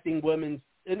affecting women's,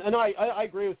 and I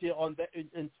agree with you on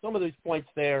in some of those points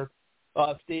there,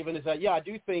 Stephen, is that, yeah, I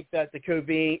do think that the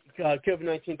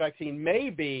COVID-19 vaccine may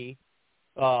be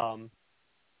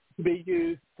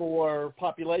used for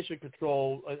population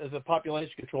control as a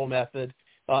population control method.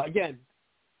 Again,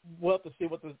 we'll have to see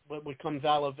what comes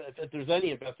out of if there's any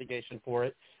investigation for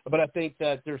it. But I think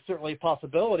that there's certainly a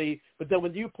possibility. But then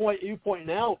when you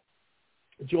pointing out,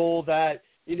 Joel, that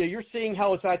you're seeing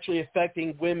how it's actually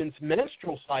affecting women's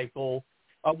menstrual cycle.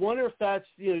 I wonder if that's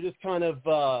just kind of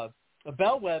a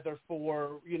bellwether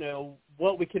for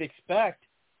what we could expect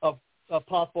of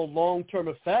possible long-term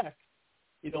effects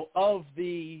of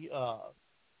the,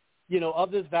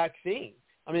 of this vaccine.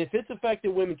 I mean, if it's affected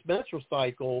women's menstrual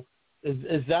cycle,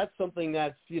 is that something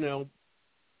that's,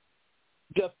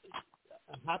 just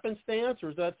happenstance, or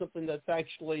is that something that's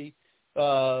actually,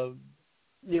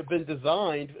 been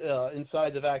designed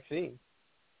inside the vaccine?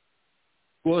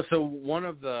 Well, so one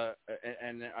of the,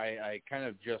 and I kind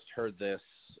of just heard this,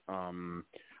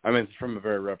 it's from a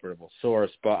very reputable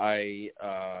source, but I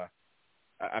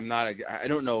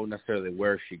don't know necessarily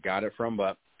where she got it from,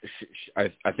 but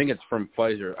I think it's from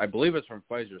Pfizer. I believe it's from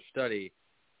Pfizer's study.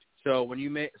 So when your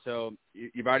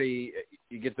body,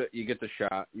 you get the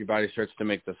shot, your body starts to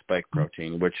make the spike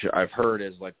protein, which I've heard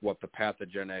is like what the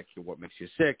pathogenic, what makes you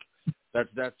sick.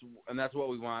 That's what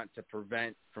we want to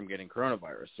prevent from getting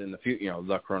coronavirus in the future.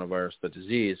 The coronavirus, the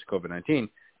disease, COVID-19,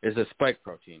 is a spike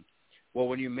protein. Well,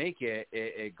 when you make it,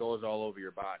 it goes all over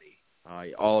your body,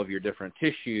 all of your different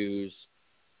tissues,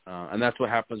 and that's what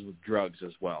happens with drugs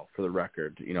as well. For the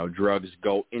record, drugs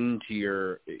go into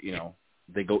your,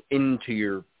 they go into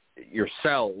your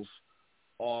cells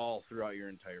all throughout your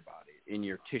entire body, in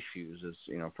your tissues, as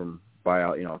from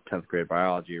 10th grade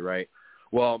biology, right?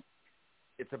 Well,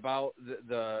 it's about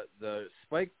the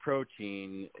spike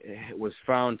protein was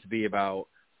found to be about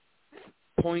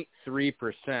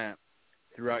 0.3%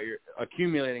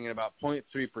 accumulating at about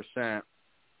 0.3%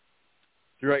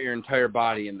 throughout your entire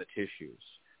body in the tissues.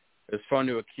 It's found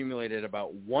to accumulate at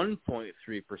about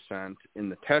 1.3% in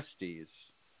the testes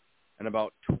and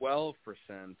about 12%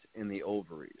 in the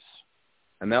ovaries.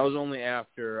 And that was only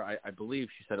after, I believe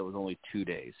she said it was only 2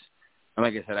 days. And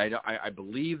like I said, I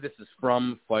believe this is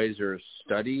from Pfizer's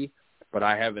study, but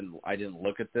I didn't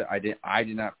look at I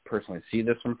did not personally see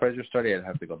this from Pfizer's study. I'd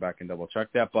have to go back and double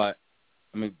check that. But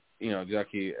I mean,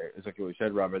 exactly what you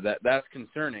said, Robert. That's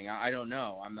concerning. I don't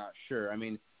know. I'm not sure. I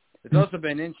mean, it's also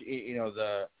been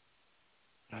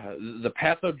the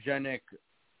pathogenic.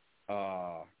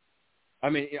 I'll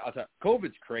tell you,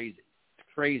 COVID's crazy. It's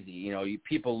crazy.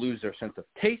 People lose their sense of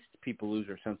taste. People lose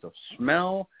their sense of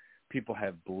smell. People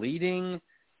have bleeding.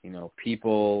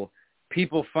 People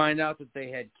find out that they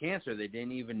had cancer they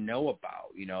didn't even know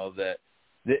about.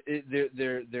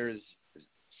 There's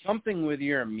something with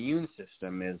your immune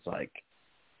system is like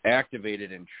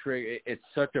activated and triggered. It's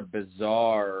such a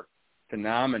bizarre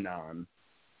phenomenon,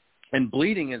 and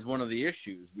bleeding is one of the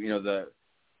issues.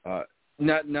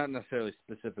 Not necessarily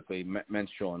specifically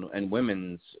menstrual and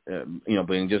women's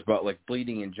bleeding, just about like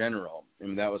bleeding in general. I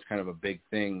mean, that was kind of a big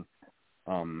thing.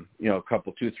 A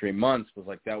couple 2-3 months was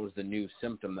like that was the new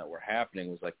symptom that were happening,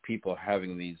 was like people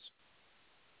having these,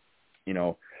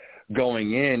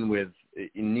 going in with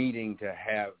needing to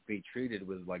be treated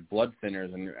with like blood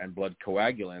thinners and blood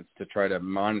coagulants to try to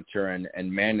monitor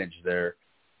and manage their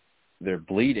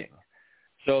bleeding.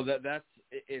 So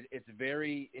it's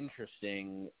very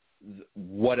interesting,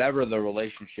 whatever the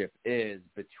relationship is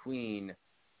between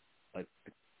like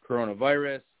the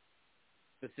coronavirus.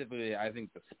 Specifically, I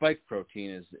think the spike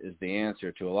protein is the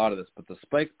answer to a lot of this, but the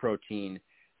spike protein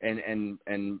and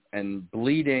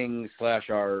bleeding /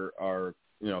 our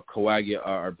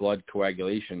blood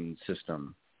coagulation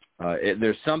system.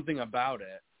 There's something about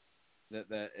it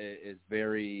that is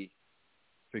very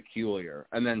peculiar.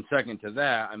 And then second to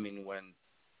that, I mean, when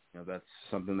that's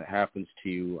something that happens to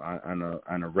you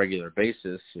on a regular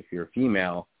basis, if you're a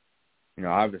female,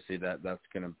 obviously that's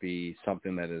going to be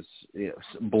something that is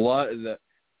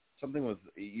something with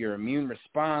your immune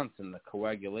response and the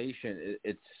coagulation.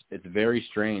 It's very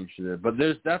strange. But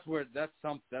that's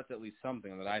at least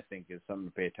something that I think is something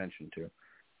to pay attention to.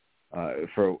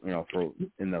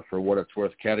 For what it's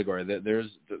worth category,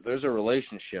 there's a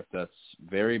relationship that's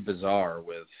very bizarre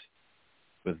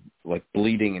with like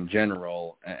bleeding in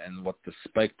general and what the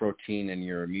spike protein and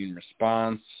your immune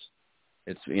response.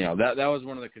 It's that was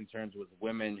one of the concerns with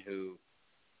women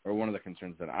or one of the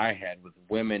concerns that I had with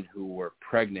women who were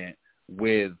pregnant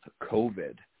with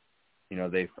COVID.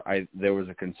 There was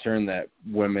a concern that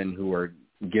women who were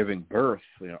giving birth,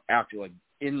 after like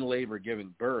in labor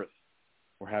giving birth,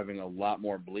 were having a lot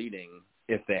more bleeding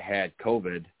if they had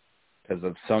COVID because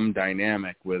of some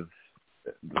dynamic with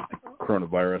the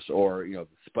coronavirus or the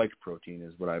spike protein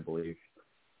is what I believe,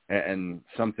 and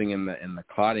something in the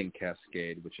clotting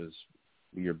cascade, which is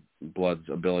your blood's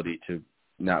ability to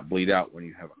not bleed out when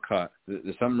you have a cut.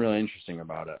 There's something really interesting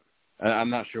about it. I'm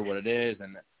not sure what it is,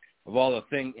 and of all the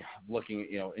things,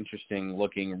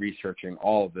 researching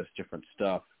all of this different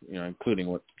stuff, including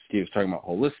what Steve was talking about,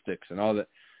 holistics and all that,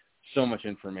 so much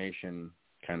information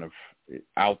kind of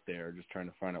out there, just trying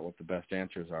to find out what the best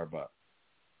answers are. But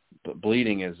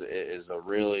bleeding is a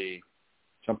really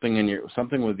Something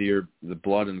with the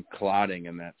blood and clotting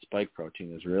and that spike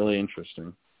protein is really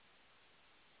interesting.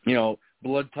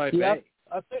 Blood type A.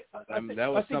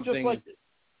 That was something.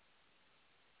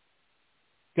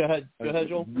 Go ahead,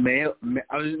 Joel.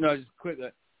 Just quick.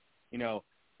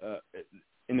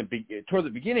 Toward the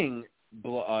beginning,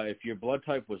 if your blood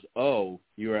type was O,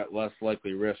 you were at less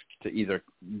likely risk to either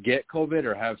get COVID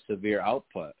or have severe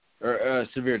output or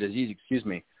severe disease. Excuse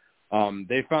me.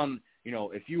 They found,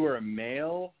 if you were a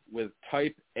male with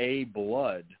type A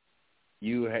blood,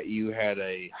 you had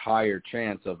a higher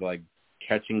chance of like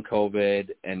catching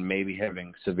COVID and maybe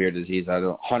having severe disease. I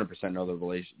don't 100%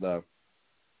 know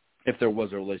if there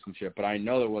was a relationship, but I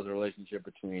know there was a relationship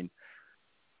between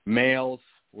males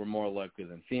were more likely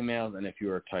than females, and if you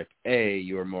were type A,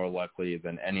 you were more likely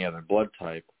than any other blood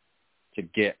type to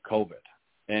get COVID.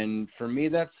 And for me,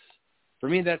 that's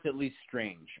at least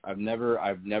strange. I've never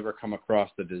come across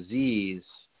the disease,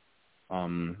 or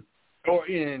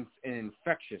an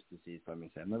infectious disease. Let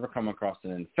me say, I've never come across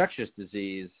an infectious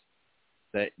disease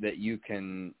that you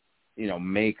can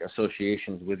make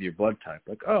associations with your blood type.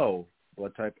 Like, oh,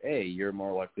 blood type A, you're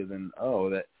more likely than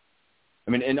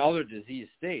in other disease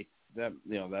states that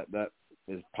that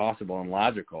is possible and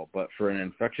logical, but for an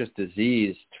infectious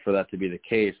disease for that to be the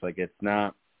case, like it's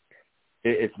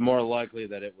more likely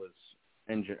that it was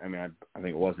I think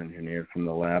it was engineered from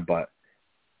the lab, but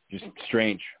just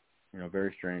strange,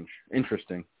 very strange,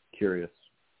 interesting, curious.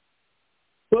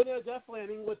 Well, no, definitely. I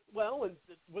mean,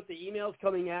 with the emails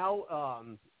coming out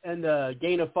and the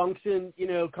gain of function,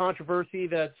 controversy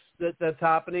that's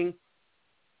happening,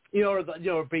 or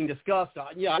being discussed.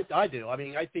 Yeah, I do. I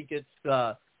mean, I think it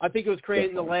was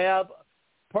created in the lab.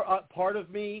 Part of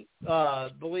me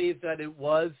believes that it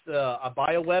was a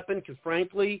bioweapon because,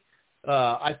 frankly,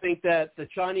 I think that the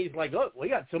Chinese look, we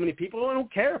got so many people, we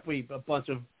don't care if a bunch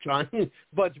of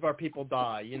our people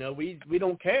die. We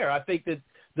don't care. I think that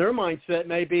their mindset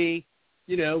may be,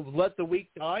 let the weak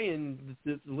die and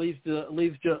leaves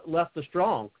left the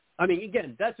strong. I mean,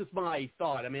 again, that's just my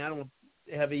thought. I mean, I don't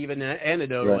have even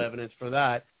anecdotal evidence for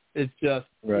that. It's just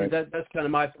that's kind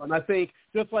of my thought. And I think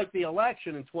just like the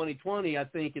election in 2020, I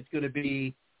think it's going to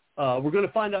be we're going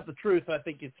to find out the truth. I just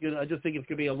think it's going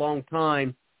to be a long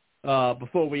time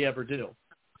before we ever do.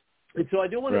 And so I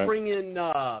do want to bring in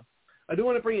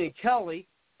Kelly.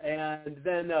 And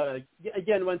then,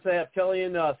 again, once I have Kelly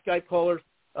in Skype callers,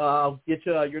 I'll get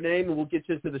you your name and we'll get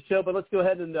you into the show. But let's go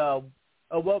ahead and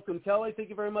welcome Kelly. Thank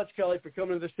you very much, Kelly, for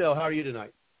coming to the show. How are you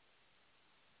tonight?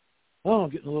 Oh,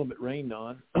 I'm getting a little bit rained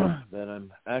on, but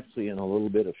I'm actually in a little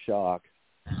bit of shock.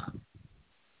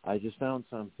 I just found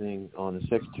something on the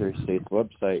Secretary of State's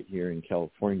website here in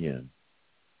California.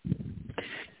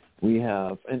 We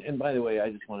have, and by the way, I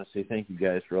just want to say thank you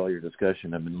guys for all your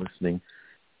discussion. I've been listening.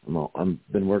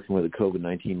 I've been working with the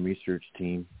COVID-19 research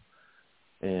team,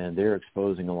 and they're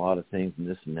exposing a lot of things and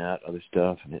this and that, other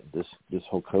stuff, and this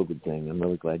whole COVID thing. I'm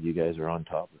really glad you guys are on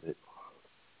top of it.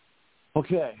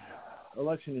 Okay,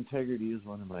 election integrity is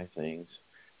one of my things.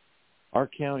 Our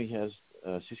county has,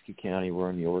 Siskiyou County, we're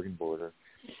on the Oregon border.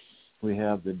 We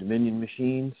have the Dominion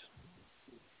machines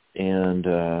and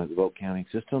the vote counting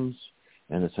systems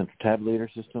and the central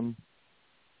tabulator system.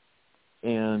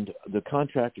 And the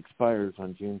contract expires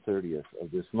on June 30th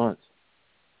of this month.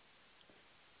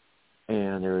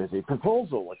 And there is a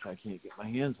proposal, which I can't get my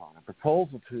hands on, a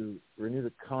proposal to renew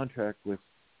the contract with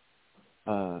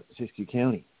Siskiyou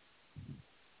County.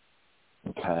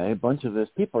 Okay, a bunch of this,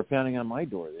 people are pounding on my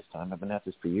door this time. I've been at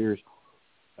this for years.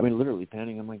 I mean, literally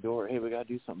pounding on my door. Hey, we got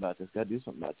to do something about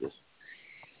this.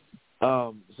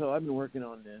 So I've been working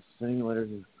on this, sending letters.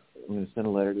 I'm going to send a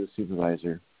letter to the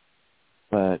supervisor.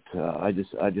 But I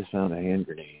just found a hand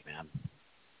grenade, man,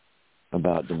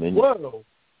 about Dominion. Whoa.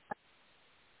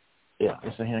 Yeah,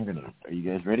 it's a hand grenade. Are you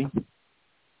guys ready?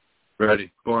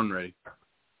 Ready. Born ready.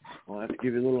 Well, I have to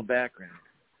give you a little background.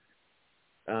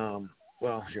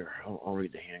 Well, sure. I'll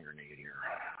read the hand grenade here.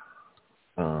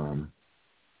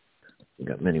 We've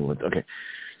got many ones. Okay.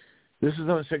 This is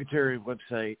on the Secretary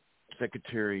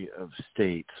of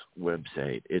State's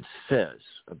website. It says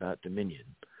about Dominion.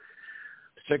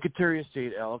 Secretary of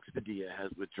State Alex Padilla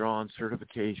has withdrawn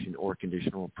certification or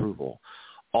conditional approval.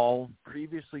 All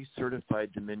previously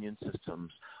certified Dominion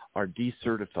systems are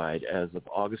decertified as of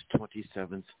August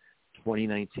 27th,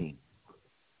 2019.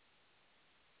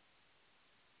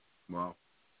 Wow.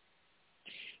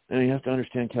 And you have to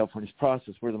understand California's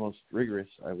process. We're the most rigorous,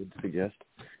 I would suggest.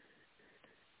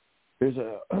 There's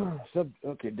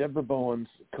Deborah Bowens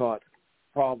caught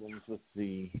problems with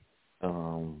the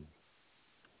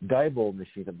Diebold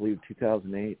machine, I believe,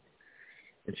 2008,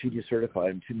 and she decertified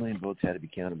them. 2 million votes had to be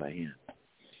counted by hand.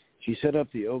 She set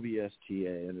up the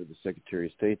OVSTA under the Secretary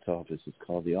of State's office. It's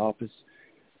called the Office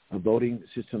of Voting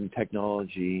System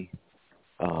Technology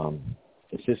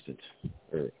Assessment.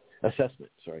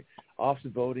 Office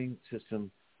of Voting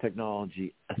System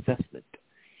Technology Assessment.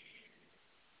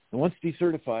 And once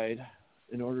decertified,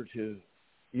 in order to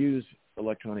use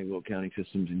electronic vote counting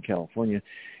systems in California,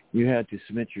 you had to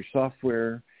submit your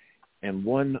software and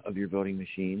one of your voting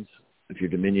machines, if you're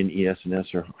Dominion,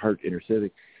 ES&S, or Hart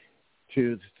InterCivic,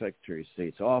 to the Secretary of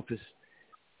State's office.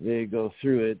 They go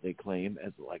through it, they claim,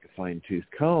 as like a fine-tooth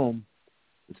comb,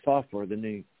 the software. Then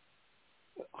they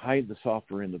hide the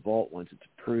software in the vault once it's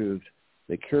approved.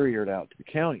 They courier it out to the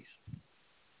counties.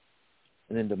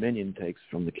 And then Dominion takes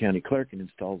from the county clerk and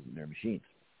installs it in their machines.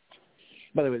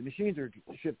 By the way, the machines are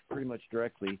shipped pretty much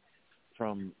directly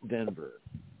from Denver,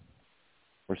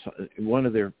 or one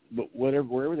of their,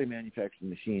 wherever they manufacture the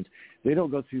machines. They don't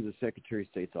go through the Secretary of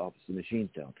State's office. The machines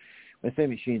don't. When I say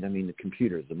machines, I mean the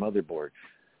computers, the motherboard,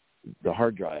 the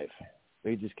hard drive.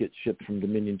 They just get shipped from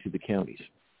Dominion to the counties.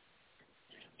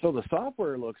 So the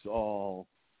software looks all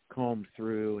combed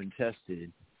through and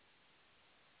tested.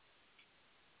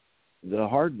 The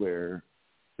hardware,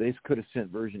 they could have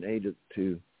sent version A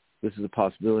to this is a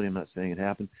possibility. I'm not saying it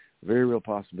happened. A very real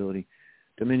possibility.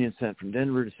 Dominion sent from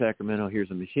Denver to Sacramento,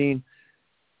 here's a machine.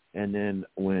 And then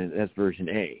that's version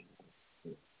A.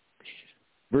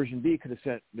 Version B could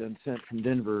have been sent from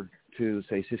Denver to,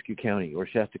 say, Siskiyou County or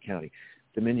Shasta County.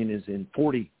 Dominion is in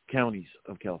 40 counties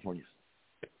of California.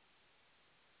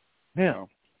 Now,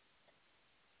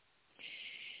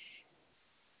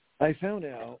 I found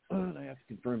out, and I have to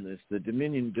confirm this, that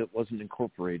Dominion wasn't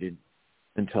incorporated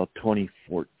until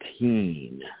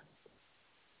 2014.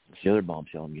 That's the other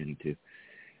bombshell I'm getting to.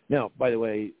 Now, by the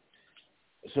way,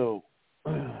 so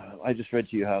I just read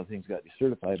to you how things got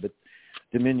decertified, but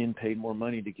Dominion paid more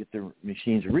money to get their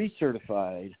machines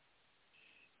recertified,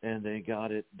 and they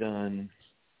got it done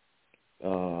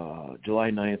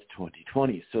July 9th,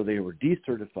 2020. So they were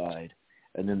decertified,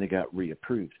 and then they got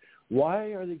reapproved. Why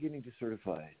are they getting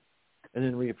decertified and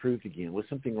then reapproved again? Was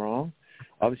something wrong?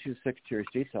 Obviously, the Secretary of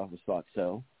State's office thought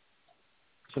so.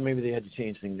 So maybe they had to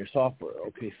change things in their software.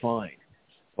 Okay, fine.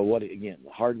 But what, again,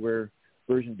 the hardware,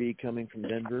 version B coming from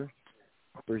Denver,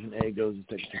 version A goes to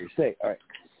Secretary of State. All right.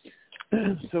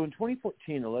 So in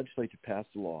 2014, the legislature passed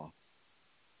a law,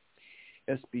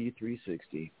 SB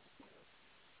 360,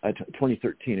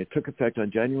 2013. It took effect on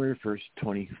January 1st,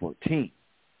 2014.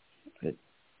 That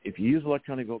if you use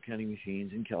electronic vote counting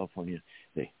machines in California,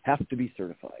 they have to be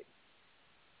certified.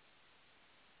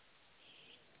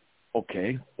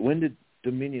 Okay, when did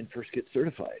Dominion first get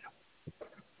certified?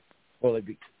 Well,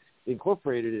 they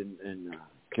incorporated in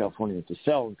California to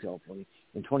sell in California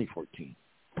in 2014.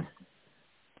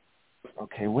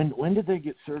 Okay, when did they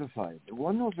get certified?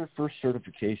 When was their first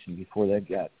certification before that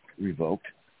got revoked?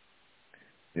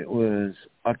 It was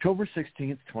October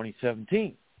 16th,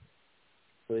 2017.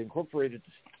 So they incorporated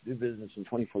to do business in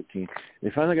 2014. They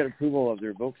finally got approval of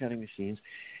their vote counting machines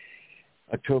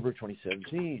October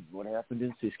 2017. What happened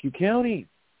in Siskiyou County?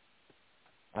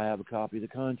 I have a copy of the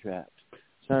contract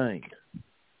signed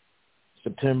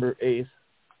September 8th,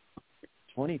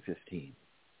 2015.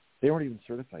 They weren't even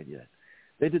certified yet.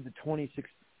 They did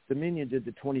Dominion did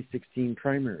the 2016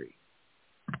 primary.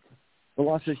 The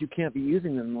law says you can't be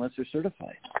using them unless they're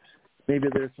certified. Maybe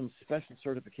there's some special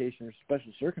certification or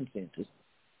special circumstances,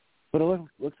 but it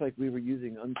looks like we were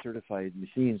using uncertified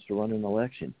machines to run an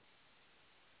election.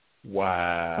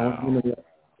 Wow.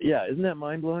 Yeah, isn't that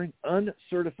mind-blowing?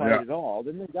 Uncertified at all.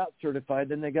 Then they got certified.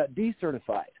 Then they got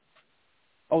decertified.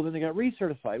 Oh, then they got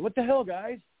recertified. What the hell,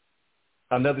 guys?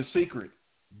 Another secret.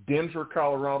 Denver,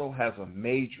 Colorado has a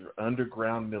major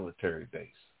underground military base.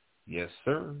 Yes,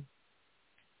 sir.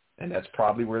 And that's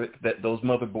probably where those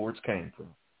motherboards came from.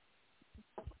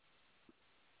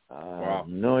 Wow.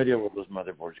 No idea where those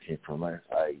motherboards came from.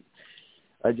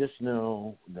 I just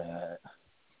know that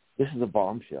this is a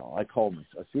bombshell. I called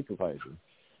a supervisor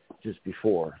just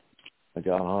before I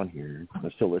got on here.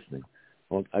 I'm still listening.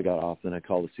 Well, I got off, then I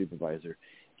called the supervisor.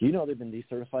 Do you know they've been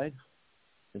decertified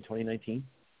in 2019?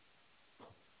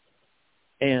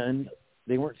 And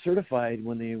they weren't certified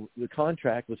when the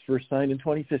contract was first signed in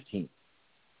 2015.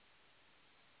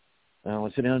 I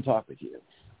want to sit down and talk with you.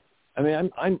 I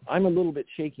mean, I'm a little bit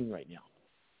shaking right now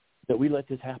that we let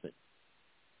this happen.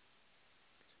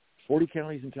 40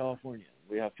 counties in California.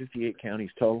 We have 58 counties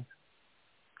total.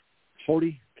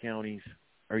 40 counties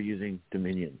are using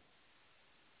Dominion.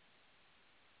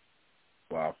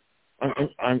 Wow.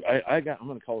 I'm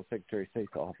going to call the Secretary of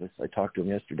State's office. I talked to him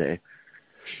yesterday.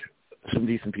 some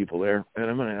decent people there, and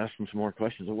I'm going to ask them some more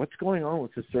questions. What's going on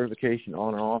with this certification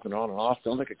on and off and on and off?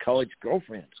 Sounds like a college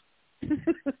girlfriend. What's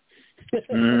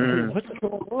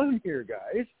going on here,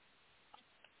 guys?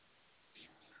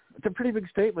 It's a pretty big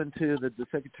statement to the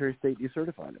Secretary of State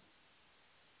decertified him.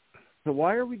 So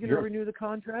why are we going to renew the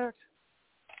contract?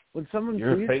 When someone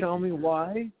please tell me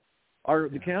why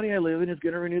the county I live in is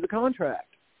going to renew the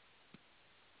contract.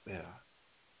 Yeah.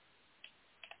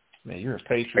 Man, you're a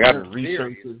patriot. You're a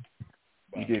researcher.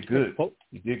 You did good.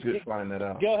 You did good finding that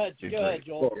out. Go ahead,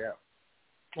 Joel. Yeah.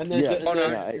 And then,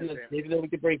 maybe then we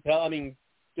could bring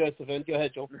Joseph in. Go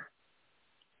ahead, Joel.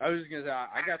 I was just gonna say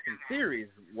I got some theories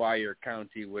why your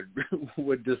county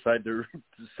would decide to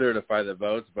certify the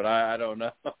votes, but I don't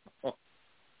know.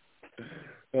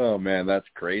 Oh man, that's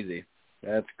crazy.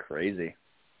 That's crazy.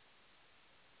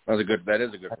 That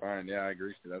is a good find. Yeah, I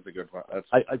agree. That's a good find.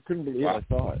 I couldn't believe I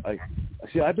saw it.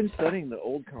 I've been studying the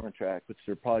old contract, which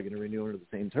they're probably going to renew under the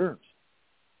same terms.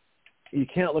 You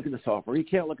can't look at the software. You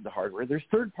can't look at the hardware. There's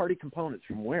third-party components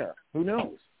from where? Who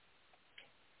knows?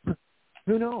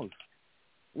 Who knows?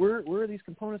 Where are these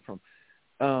components from?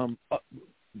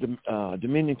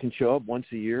 Dominion can show up once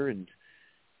a year and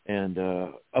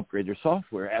upgrade their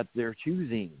software at their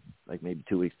choosing, like maybe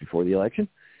 2 weeks before the election.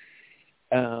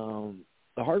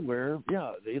 The hardware,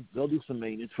 they'll do some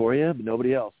maintenance for you, but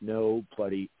nobody else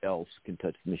can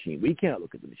touch the machine. We can't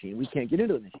look at the machine. We can't get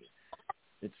into the machine.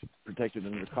 It's protected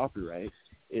under copyright.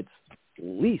 It's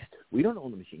leased. We don't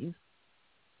own the machines.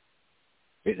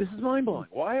 This is mind-blowing.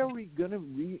 Why are we going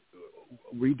to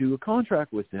redo a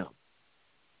contract with them?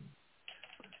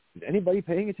 Is anybody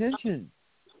paying attention?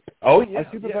 Oh, yeah.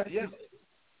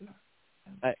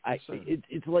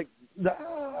 It's like,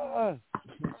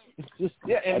 it's just,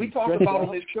 and we talked about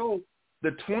on this show,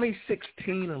 the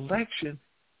 2016 election,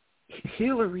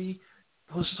 Hillary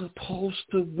was supposed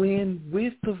to win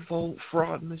with the vote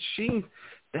fraud machine.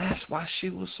 That's why she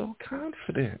was so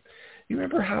confident. You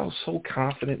remember how so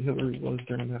confident Hillary was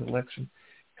during that election?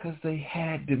 Because they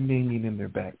had Dominion in their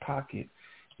back pocket.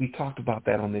 We talked about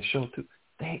that on this show, too.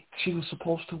 She was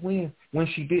supposed to win. When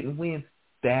she didn't win,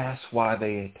 that's why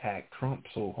they attacked Trump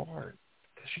so hard.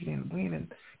 Because she didn't win in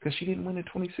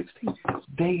 2016.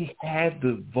 They had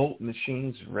the vote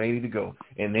machines ready to go.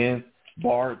 And then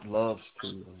Bard loves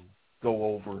to go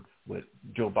over what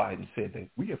Joe Biden said, that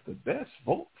we have the best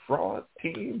vote fraud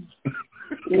team.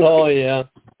 Oh, yeah.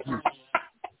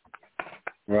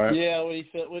 Right. Yeah, when he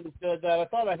said that, I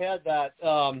thought I had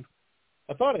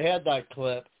that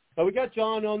clip. We got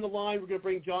John on the line. We're going to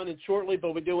bring John in shortly,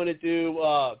 but we do want to do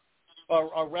a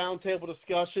roundtable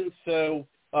discussion. So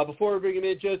before we bring him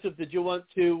in, Joseph, did you want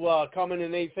to comment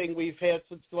on anything we've had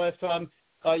since the last time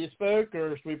you spoke,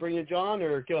 or should we bring in John,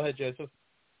 or go ahead, Joseph?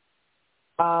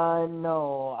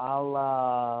 No,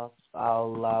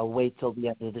 I'll wait till the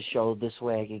end of the show. This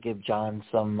way I could give John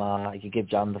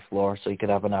the floor so he could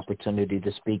have an opportunity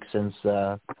to speak, since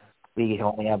we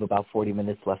only have about 40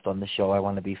 minutes left on the show. I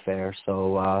want to be fair.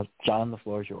 So, John, the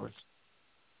floor is yours.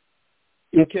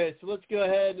 Okay, so let's go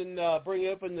ahead and bring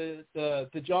open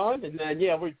the John, and then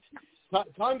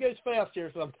time goes fast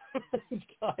here sometimes,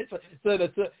 guys.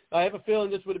 So I have a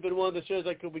feeling this would have been one of the shows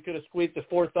we could have squeezed the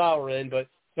fourth hour in, but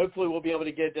hopefully we'll be able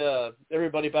to get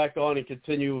everybody back on and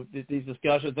continue these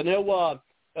discussions. I know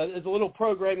there's a little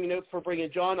programming note for bringing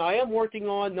John. I am working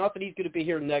on, not that he's going to be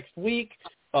here next week.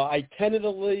 I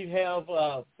tentatively have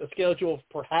a schedule of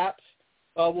perhaps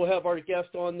we'll have our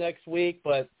guest on next week,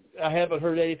 but I haven't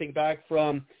heard anything back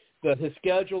from his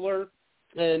scheduler.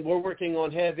 And we're working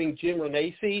on having Jim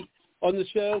Renacci on the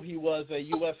show. He was a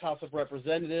U.S. House of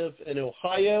Representative in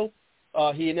Ohio.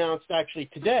 He announced actually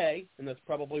today, and that's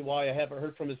probably why I haven't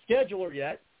heard from his scheduler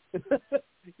yet, because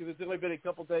it's only been a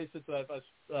couple days since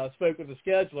I spoke with the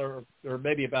scheduler, or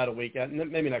maybe about a week,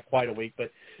 maybe not quite a week,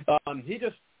 but he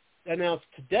just announced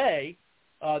today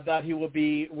that he will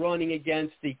be running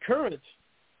against the current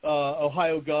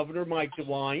Ohio governor, Mike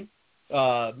DeWine,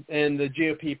 and the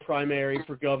GOP primary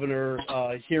for governor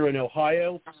here in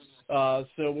Ohio. So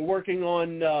we're working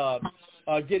on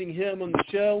getting him on the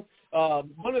show.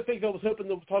 One of the things I was hoping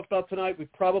to talk about tonight, we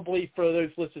probably, for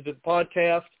those listening to the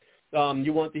podcast,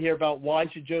 you want to hear about why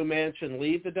should Joe Manchin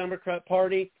leave the Democrat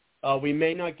Party. We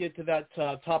may not get to that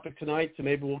topic tonight, so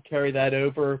maybe we'll carry that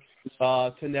over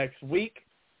to next week.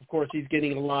 Of course, he's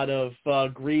getting a lot of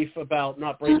grief about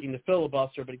not breaking the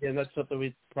filibuster, but again, that's something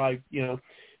we probably,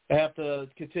 have to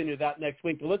continue that next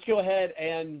week. But let's go ahead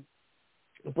and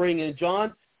bring in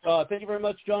John. Thank you very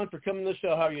much, John, for coming to the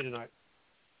show. How are you tonight?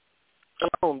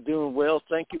 Oh, I'm doing well.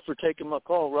 Thank you for taking my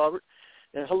call, Robert.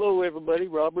 And hello, everybody.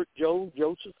 Robert, Joe,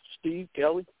 Joseph, Steve,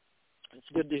 Kelly. It's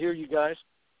good to hear you guys.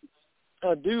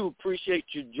 I do appreciate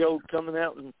you, Joe, coming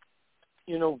out and,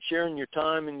 sharing your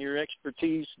time and your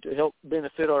expertise to help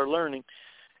benefit our learning.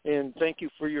 And thank you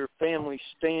for your family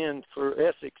stand for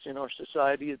ethics in our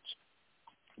society. It's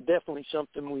definitely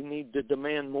something we need to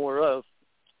demand more of.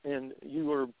 And you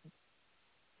are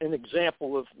an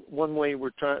example of one way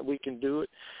we can do it.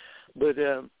 But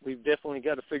we've definitely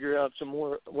got to figure out some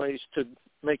more ways to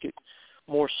make it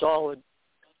more solid.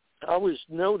 I was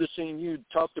noticing you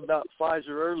talked about Pfizer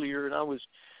earlier, and I was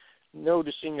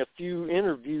noticing a few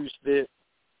interviews that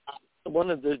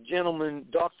one of the gentlemen,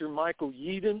 Dr. Michael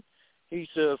Yeadon,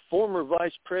 he's a former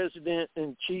vice president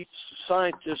and chief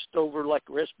scientist over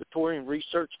respiratory and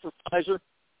research for Pfizer.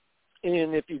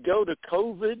 And if you go to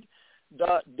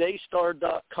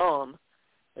covid.daystar.com,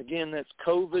 again, that's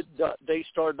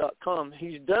covid.daystar.com,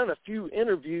 he's done a few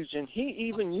interviews, and he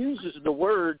even uses the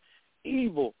word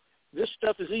evil. This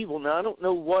stuff is evil. Now, I don't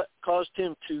know what caused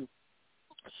him to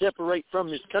separate from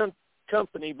his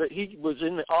company, but he was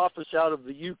in the office out of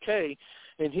the UK,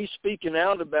 and he's speaking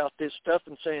out about this stuff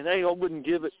and saying, hey, I wouldn't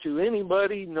give it to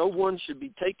anybody. No one should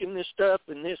be taking this stuff,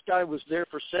 and this guy was there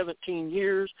for 17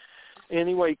 years.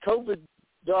 Anyway,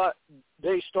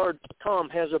 covid.daystar.com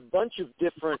has a bunch of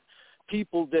different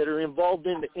people that are involved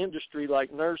in the industry,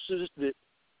 like nurses that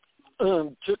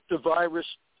took the virus,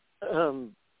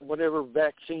 whatever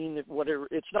vaccine, whatever.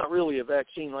 It's not really a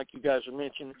vaccine like you guys are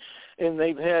mentioning, and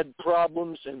they've had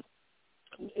problems, and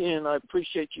I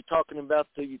appreciate you talking about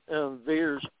the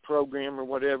VAERS program or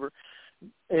whatever.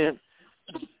 And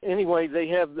anyway, they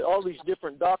have all these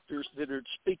different doctors that are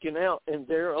speaking out in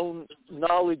their own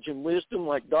knowledge and wisdom,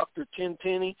 like Dr.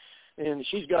 Tenpenny, and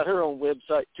she's got her own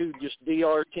website too, just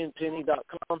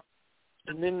drtenpenny.com.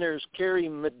 And then there's Carrie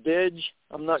Medej.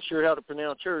 I'm not sure how to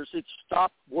pronounce hers. It's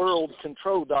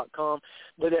stopworldcontrol.com.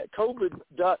 But at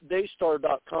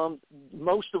covid.daystar.com,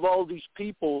 most of all these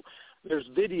people, there's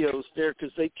videos there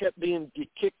because they kept being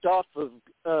kicked off of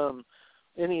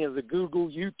any of the Google,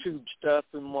 YouTube stuff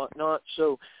and whatnot.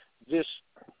 So this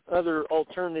other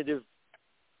alternative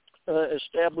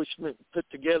establishment put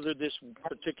together this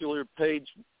particular page,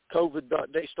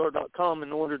 covid.daystar.com,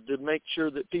 in order to make sure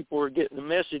that people are getting the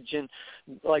message. And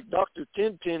like Dr.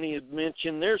 Tenpenny had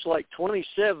mentioned, there's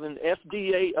 27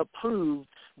 FDA-approved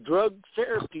drug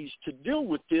therapies to deal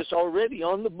with this already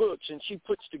on the books. And she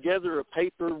puts together a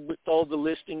paper with all the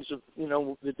listings of,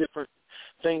 the different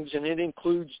things, and it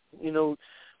includes,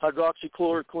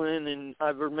 hydroxychloroquine and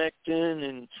ivermectin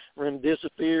and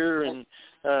remdesivir and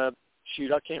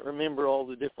I can't remember all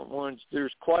the different ones.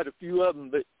 There's quite a few of them,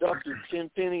 but Dr.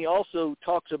 Tenpenny also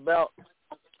talks about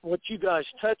what you guys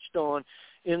touched on,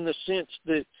 in the sense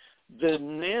that the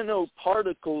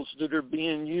nanoparticles that are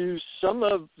being used, some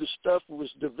of the stuff was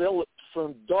developed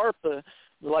from DARPA,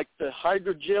 like the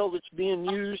hydrogel that's being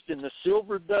used and the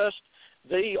silver dust.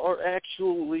 They are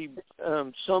actually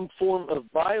some form of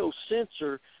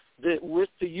biosensor that, with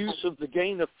the use of the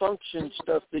gain-of-function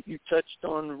stuff that you touched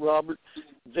on, Robert,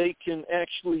 they can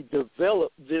actually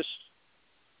develop this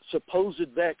supposed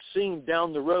vaccine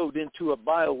down the road into a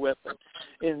bioweapon.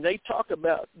 And they talk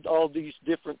about all these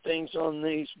different things on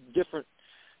these different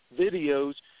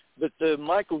videos, but the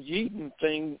Michael Yeadon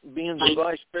thing, being the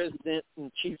vice president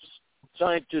and chief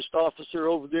scientist officer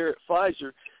over there at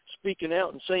Pfizer, speaking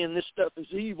out and saying this stuff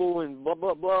is evil and blah,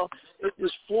 blah, blah, it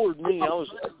just floored me. I was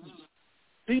like,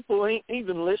 people ain't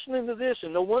even listening to this,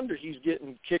 and no wonder he's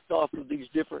getting kicked off of these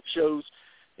different shows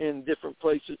in different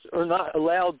places, or not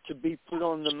allowed to be put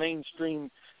on the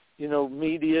mainstream,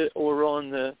 media or on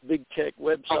the big tech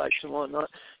websites and whatnot.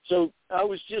 So I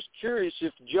was just curious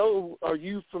if, Joe, are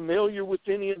you familiar with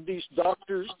any of these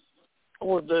doctors,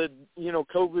 or the,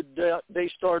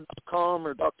 covid.daystar.com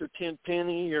or Dr.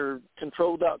 Tenpenny or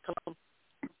control.com?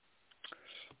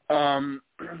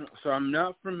 So I'm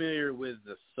not familiar with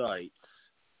the sites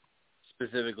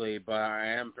specifically, but I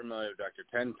am familiar with Dr.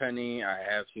 Tenpenny. I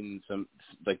have seen some,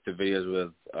 the videos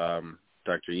with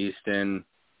Dr. Easton,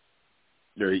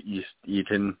 or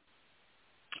Eaton.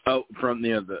 Oh, from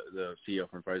the CEO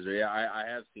from Pfizer. Yeah, I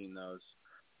have seen those.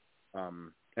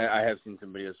 I have seen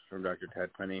some videos from Dr.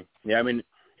 Tenpenny. Yeah, I mean,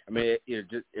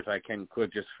 just, if I can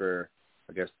quick, just for,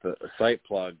 I guess, the site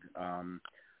plug,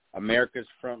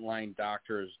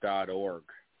 AmericasFrontlineDoctors.org,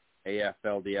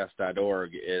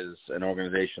 AFLDS.org, is an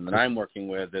organization that I'm working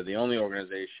with. They're the only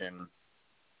organization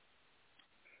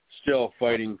still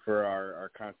fighting for our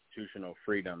constitutional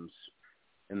freedoms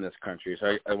in this country.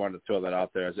 So I wanted to throw that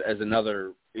out there as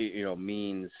another,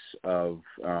 means of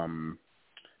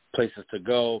places to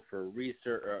go for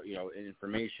research,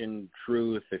 information,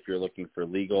 truth, if you're looking for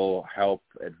legal help,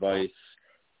 advice,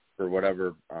 for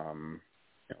whatever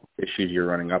issues you're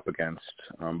running up against.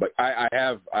 But I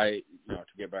have to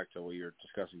get back to what you're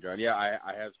discussing, John. Yeah,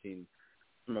 I have seen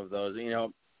some of those.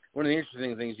 One of the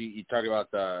interesting things you talk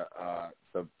about the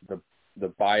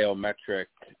biometric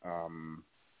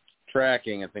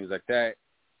tracking and things like that.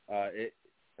 I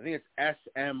think it's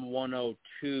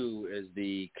SM-102 is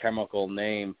the chemical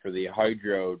name for the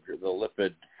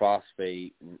lipid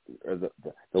phosphate, or the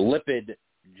lipid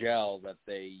gel that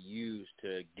they use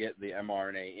to get the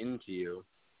mRNA into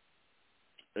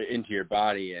your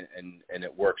body, and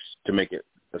it works to make it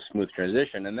a smooth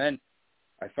transition. And then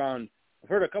I've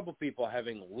heard a couple people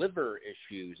having liver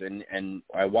issues, and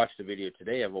I watched a video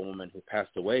today of a woman who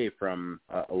passed away from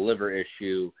a liver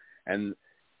issue, and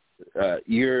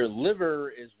your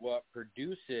liver is what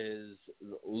produces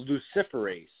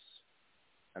luciferase,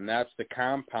 and that's the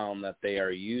compound that they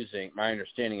are using. My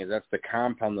understanding is that's the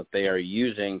compound that they are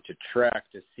using to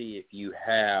track to see if you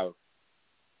have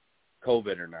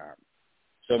COVID or not.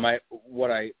 So what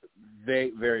I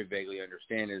very vaguely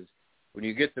understand is when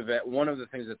you get the one of the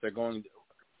things that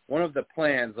one of the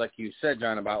plans, like you said,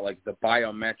 John, about like the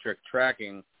biometric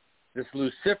tracking, this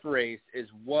luciferase is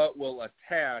what will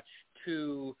attach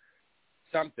to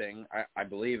something. I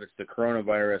believe it's the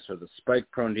coronavirus or the spike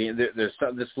protein. This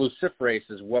luciferase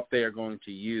is what they are going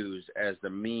to use as the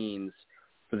means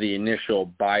for the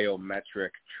initial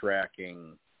biometric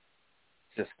tracking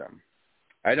system.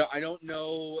 I don't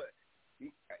know.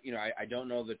 I don't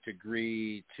know the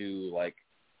degree to like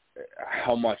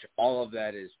how much all of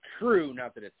that is true.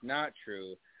 Not that it's not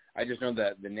true. I just know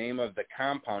that the name of the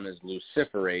compound is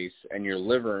luciferase, and your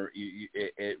liver,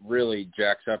 it really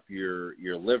jacks up your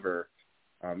liver.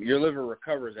 Your liver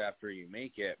recovers after you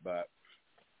make it,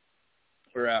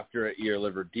 or after your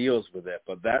liver deals with it.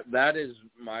 But that is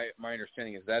my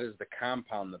understanding is that is the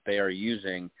compound that they are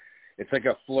using. It's like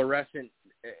a fluorescent.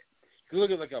 You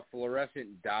look at like a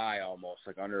fluorescent dye almost,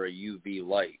 like under a UV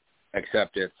light,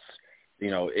 except it's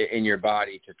in your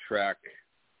body to track,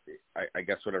 I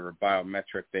guess, whatever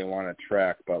biometric they want to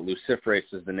track. But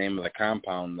luciferase is the name of the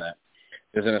compound that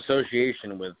there's an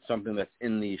association with something that's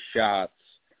in these shots,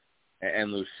 and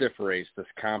luciferase, this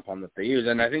compound that they use.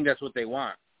 And I think that's what they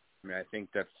want. I think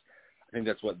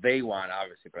that's what they want,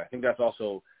 obviously, but I think that's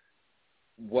also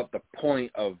what the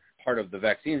point of part of the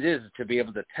vaccines is to be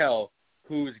able to tell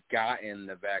who's gotten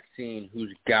the vaccine,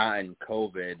 who's gotten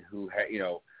COVID,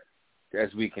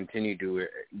 as we continue to,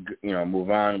 move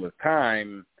on with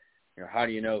time, how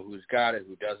do you know who's got it,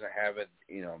 who doesn't have it,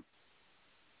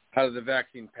 how do the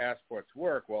vaccine passports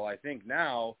work? Well, I think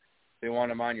now they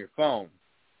want them on your phone.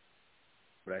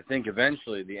 But I think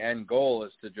eventually the end goal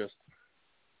is to just,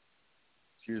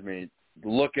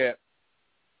 look at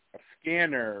a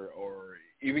scanner or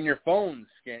even your phone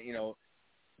scan.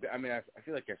 I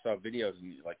feel like I saw videos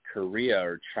in like Korea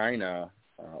or China,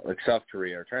 like South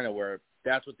Korea or China, where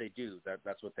that's what they do.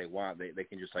 That's what they want. They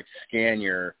can just like scan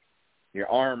your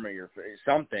arm or your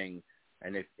something,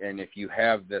 and if you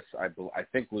have this, I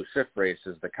think luciferase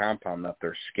is the compound that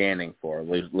they're scanning for.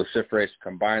 Luciferase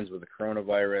combines with the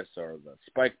coronavirus or the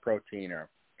spike protein or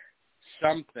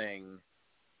something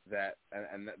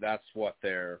and that's what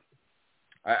they're.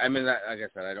 Like I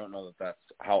said, I don't know that that's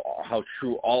how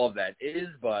true all of that is,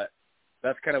 but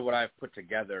that's kind of what I've put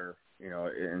together,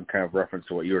 in kind of reference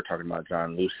to what you were talking about,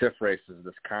 John. Luciferase is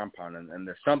this compound, and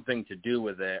there's something to do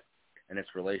with it and its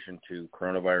relation to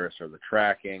coronavirus or the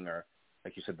tracking or,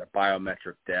 like you said, the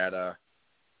biometric data.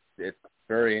 It's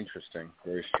very interesting,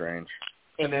 very strange.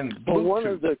 And then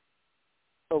Bluetooth.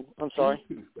 I'm sorry.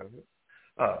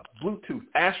 Bluetooth.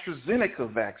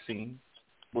 AstraZeneca vaccine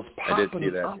was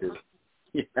popping up too.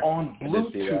 Yeah, on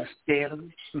Bluetooth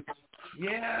scanners.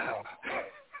 Yeah.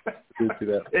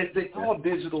 They call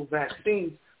digital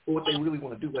vaccines, but what they really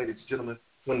want to do, ladies and gentlemen,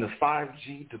 when the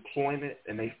 5G deployment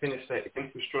and they finish that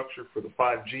infrastructure for the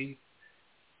 5G,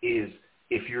 is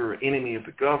if you're an enemy of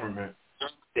the government,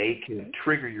 they can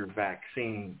trigger your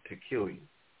vaccine to kill you.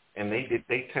 And they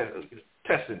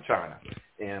test in China.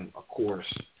 And, of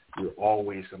course, you're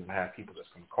always going to have people that's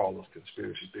going to call us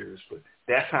conspiracy theorists. But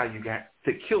that's how you got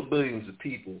to kill billions of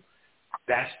people.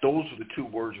 Those are the two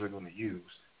words we're going to use.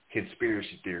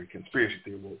 Conspiracy theory. Conspiracy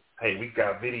theory. Well, hey, we've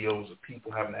got videos of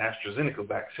people having the AstraZeneca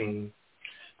vaccine,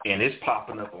 and it's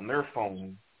popping up on their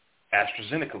phone.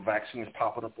 AstraZeneca vaccine is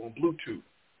popping up on Bluetooth.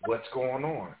 What's going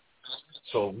on?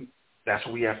 So that's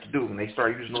what we have to do. When they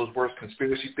start using those words,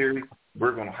 conspiracy theory,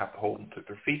 we're going to have to hold them to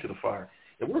their feet to the fire.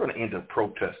 And we're going to end up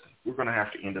protesting. We're going to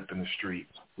have to end up in the street.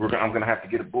 I'm going to have to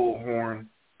get a bullhorn,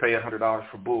 pay $100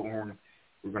 for bullhorn.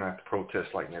 We're going to have to protest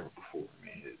like never before.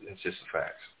 It's just the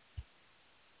facts.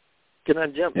 Can I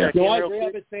jump back in real quick?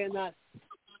 I've been saying that.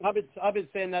 I've been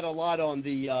saying that a lot on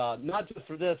the not just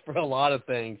for this, for a lot of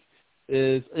things.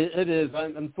 It is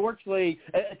unfortunately.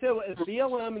 So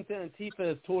BLM and Antifa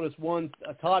has taught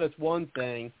us one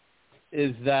thing,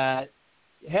 is that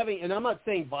having, and I'm not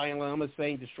saying violent, I'm not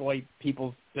saying destroy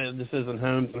people's businesses and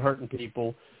homes and hurting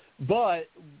people, but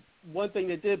one thing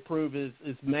they did prove is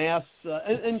mass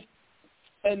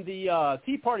and the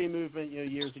Tea Party movement,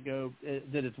 years ago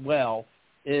did as well.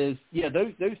 Is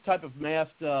those type of mass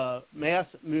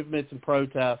movements and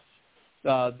protests,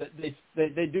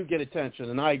 they do get attention,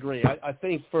 and I agree. I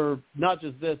think for not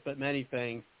just this but many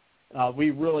things, we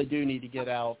really do need to get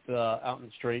out in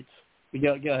the streets.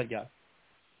 Go ahead, guys.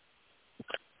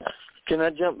 Can I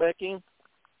jump back in?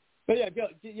 But go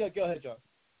ahead, John.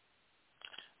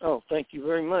 Oh, thank you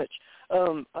very much.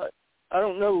 I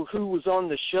don't know who was on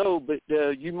the show, but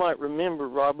you might remember,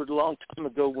 Robert, a long time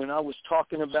ago when I was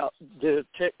talking about the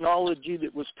technology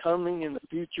that was coming in the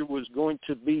future was going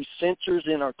to be sensors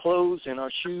in our clothes and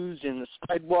our shoes and the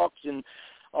sidewalks and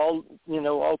all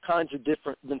kinds of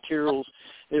different materials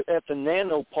at the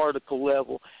nanoparticle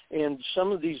level. And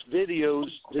some of these videos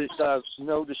that I've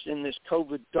noticed in this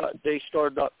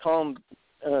COVID.daystar.com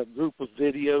group of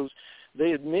videos, they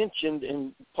had mentioned,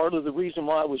 and part of the reason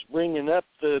why I was bringing up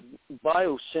the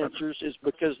biosensors is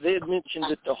because they had mentioned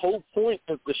that the whole point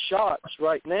of the shots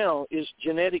right now is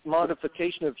genetic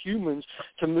modification of humans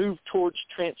to move towards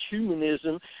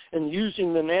transhumanism and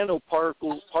using the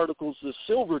nanoparticles, the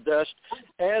silver dust,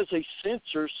 as a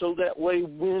sensor, so that way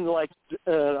when, like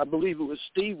I believe it was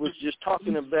Steve was just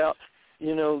talking about,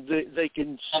 they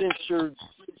can censor,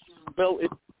 well,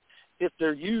 if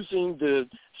they're using the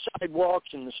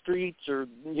sidewalks and the streets or,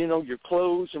 your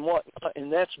clothes and whatnot,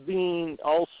 and that's being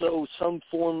also some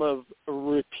form of a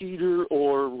repeater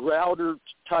or router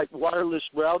type wireless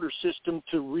router system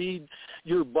to read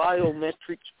your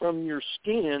biometrics from your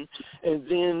skin and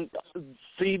then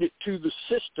feed it to the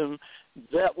system,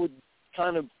 that would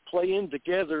kind of play in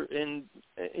together, and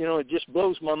it just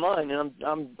blows my mind. And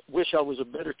I wish I was a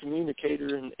better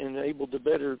communicator and able to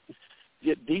better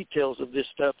get details of this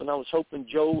stuff, and I was hoping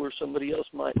Joe or somebody else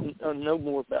might know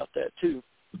more about that too.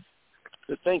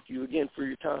 So thank you again for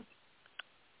your time.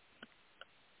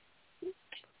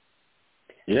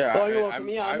 Yeah, you're welcome.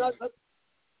 I'm not.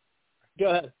 Go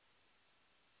ahead.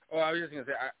 Well, I was just gonna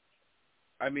say,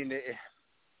 I'm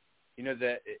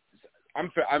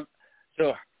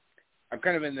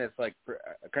kind of in this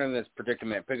this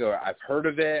predicament. I've heard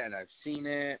of it and I've seen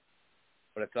it,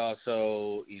 but it's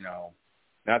also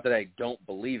not that I don't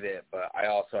believe it, but I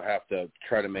also have to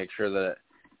try to make sure that,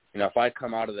 if I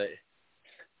come out of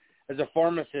as a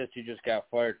pharmacist who just got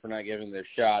fired for not giving their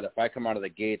shot, if I come out of the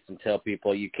gates and tell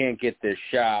people you can't get this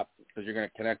shot because you're going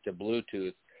to connect to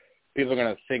Bluetooth, people are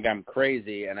going to think I'm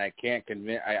crazy, and I can't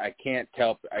I can't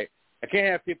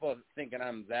have people thinking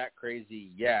I'm that crazy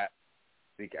yet.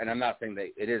 And I'm not saying that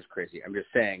it is crazy. I'm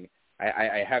just saying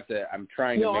I have to. I'm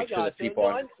trying to make sure that people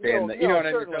understand that. What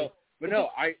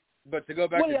I mean? But to go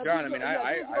back to John,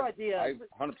 I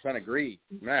 100% agree.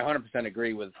 I 100%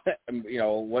 agree with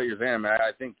what you're saying.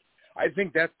 I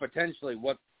think that's potentially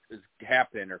what is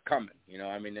happening or coming.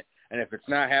 And if it's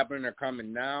not happening or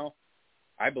coming now,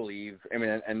 I believe.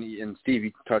 And Steve,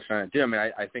 you touched on it too.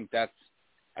 I think that's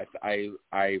I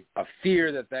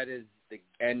fear that is the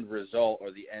end result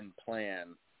or the end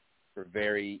plan for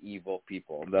very evil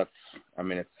people.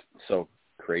 It's so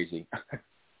crazy,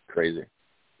 crazy.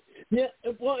 Yeah,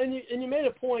 well, and you made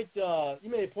a point.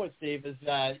 Steve, is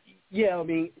that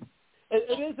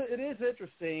it is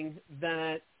interesting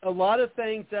that a lot of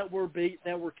things that were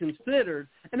considered,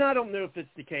 and I don't know if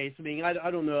it's the case. I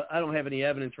don't know. I don't have any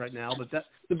evidence right now, but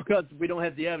because we don't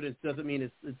have the evidence doesn't mean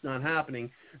it's not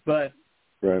happening. But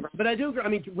right. But I do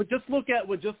agree. Just look at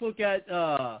what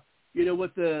the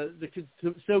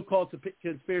so-called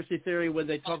conspiracy theory when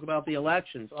they talk about the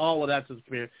elections. All of that's a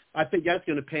conspiracy. I think that's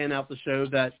going to pan out to show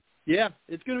that. Yeah,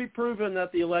 it's going to be proven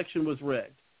that the election was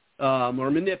rigged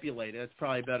or manipulated. That's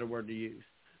probably a better word to use.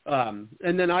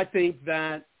 And then I think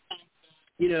that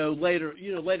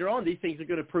later on these things are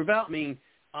going to prove out.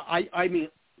 I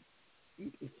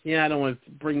don't want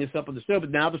to bring this up on the show,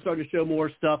 but now they're starting to show more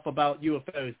stuff about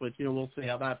UFOs. But we'll see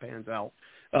how that pans out.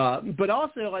 But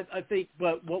also, I think,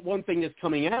 one thing that's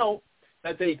coming out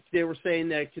that they were saying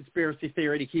that conspiracy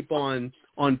theory to keep on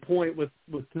point with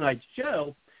tonight's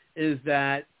show is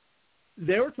that.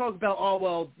 They were talking about,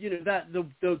 that the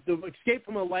escape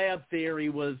from a lab theory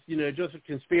was, just a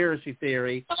conspiracy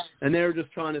theory, and they were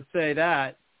just trying to say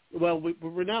that. Well,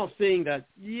 we're now seeing that,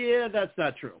 that's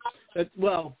not true.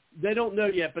 They don't know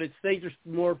yet, but things are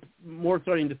more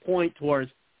starting to point towards,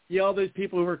 all those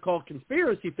people who are called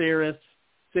conspiracy theorists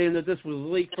saying that this was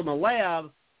leaked from a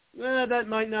lab, that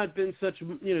might not have been such,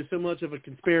 so much of a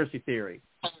conspiracy theory.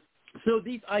 So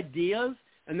these ideas,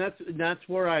 and that's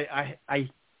where I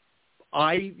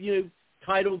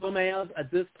title them as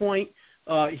at this point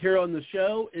here on the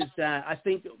show, is that I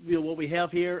think what we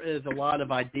have here is a lot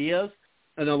of ideas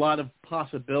and a lot of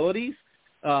possibilities.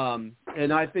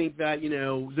 And I think that,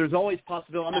 there's always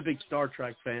possibility. I'm a big Star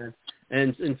Trek fan,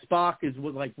 and Spock is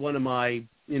like one of my,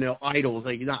 idols,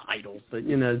 like not idols, but,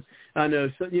 I know,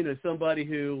 somebody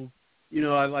who,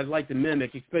 I'd like to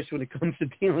mimic, especially when it comes to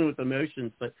dealing with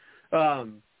emotions. But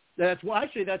that's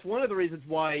one of the reasons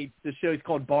why the show is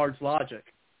called Bard's Logic.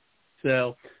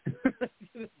 So,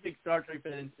 big Star Trek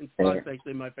fan, and Spock's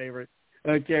actually my favorite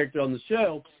character on the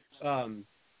show.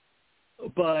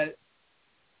 But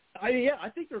I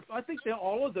think that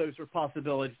all of those are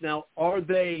possibilities. Now, are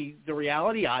they the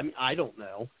reality? I don't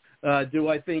know. Do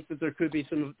I think that there could be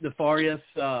some nefarious?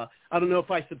 I don't know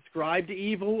if I subscribe to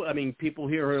evil. I mean, people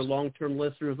here who are long-term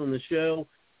listeners on the show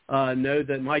know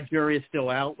that my jury is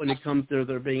still out when it comes to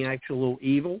there being actual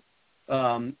evil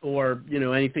or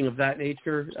anything of that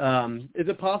nature. Is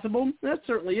it possible? That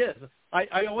certainly is.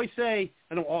 I always say,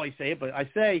 I don't always say it, but I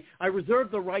say I reserve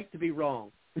the right to be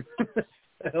wrong.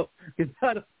 So,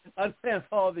 I don't have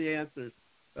all the answers.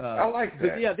 I like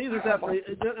that. Yeah, these are definitely.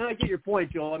 And I get your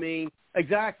point, Joel. I mean,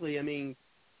 exactly. I mean,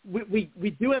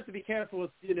 we do have to be careful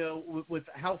with with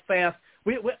how fast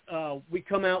we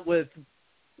come out with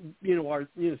our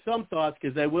some thoughts,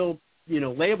 because they will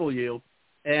label you.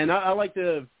 And I like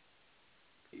to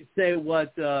say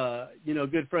what a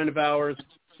good friend of ours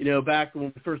back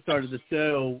when we first started the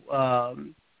show,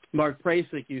 Mark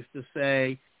Prasic used to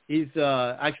say. He's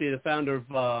actually the founder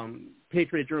of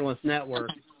Patriot Journalist Network.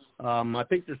 I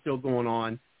think they're still going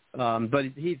on, but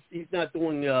he's not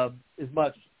doing as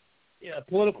much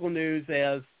political news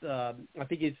as I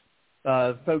think he's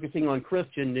focusing on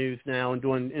Christian news now and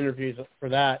doing interviews for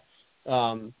that.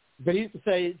 But he used to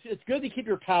say it's good to keep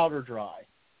your powder dry.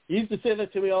 He used to say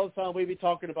that to me all the time. We'd be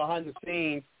talking behind the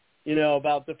scenes,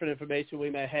 about different information we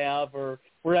may have, or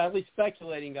we're at least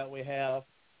speculating that we have.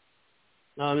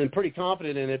 And pretty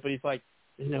confident in it, but he's like,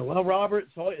 well, Robert,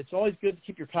 it's always good to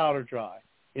keep your powder dry.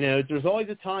 There's always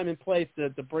a time and place to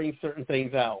bring certain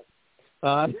things out.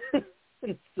 And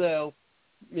so,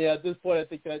 at this point, I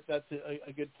think that's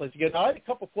a good place to get. I had a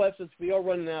couple questions. We are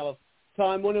running out of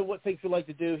time. One of what things we'd like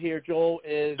to do here, Joel,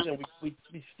 is, and we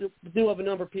still do have a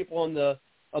number of people on the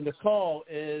call,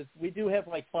 is we do have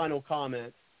like final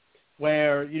comments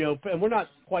where, and we're not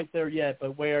quite there yet,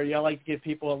 but where I like to give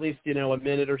people at least, a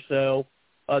minute or so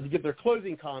to give their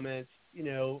closing comments,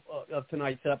 of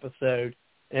tonight's episode.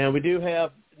 And we do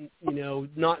have,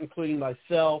 not including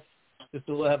myself, just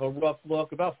to have a rough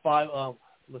look, about five,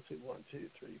 let's see, 1, 2,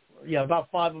 3, 4. Yeah, about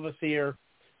 5 of us here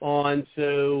on.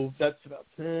 So that's about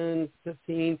 10,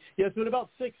 15. Yeah, so in about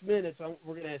 6 minutes,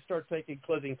 we're going to start taking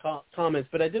closing comments.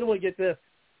 But I did want to get this.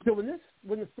 So when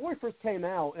the story first came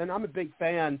out, and I'm a big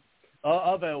fan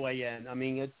of OAN. I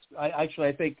mean, I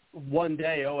think one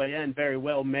day OAN very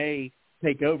well may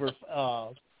take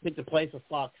the place of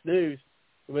Fox News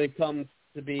when it comes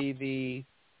to be the,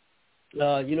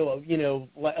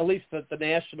 at least the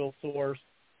national source,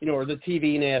 or the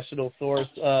TV national source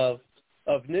of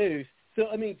news. So,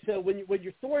 I mean, when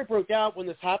your story broke out, when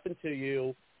this happened to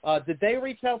you, did they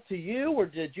reach out to you, or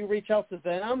did you reach out to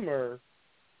them, or?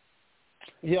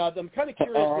 Yeah, I'm kind of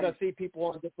curious when I see people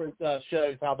on different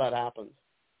shows how that happens.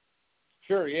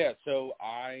 Sure, yeah. So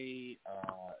I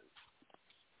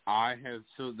have,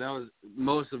 so that was,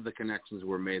 most of the connections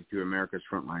were made through America's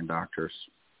Frontline Doctors.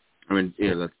 I mean,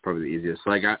 that's probably the easiest.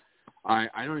 Like I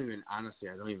don't even, honestly,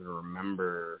 I don't even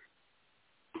remember,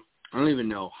 I don't even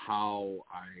know how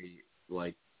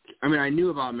I knew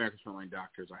about America's Frontline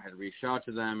Doctors. I had reached out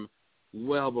to them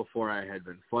well before I had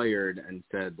been fired and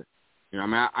said,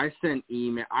 I sent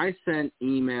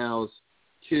emails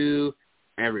to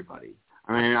everybody.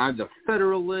 I mean, I'm the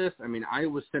Federalist. I mean, I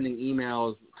was sending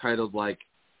emails titled like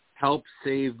 "Help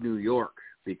Save New York"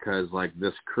 because like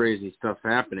this crazy stuff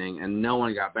happening, and no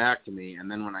one got back to me.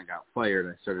 And then when I got fired,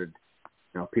 I started,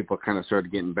 people kind of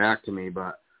started getting back to me.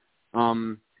 But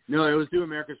no, it was through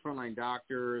America's Frontline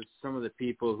Doctors. Some of the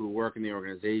people who work in the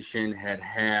organization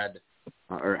had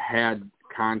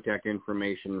contact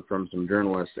information from some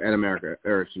journalists at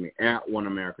at One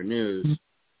America News.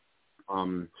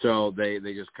 So they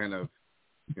just kind of,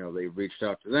 they reached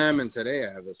out to them and said, hey,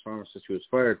 I have this pharmacist who was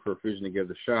fired for refusing to give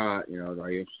the shot.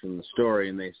 Are you interested in the story?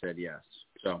 And they said yes.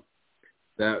 So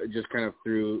that just kind of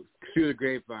through the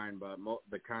grapevine, but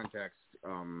the context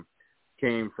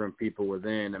came from people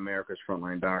within America's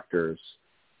Frontline Doctors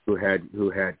who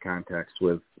had contacts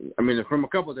with, I mean, from a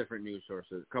couple of different news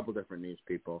sources, a couple of different news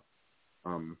people.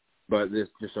 But this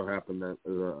just so happened that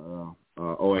the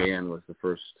OAN was the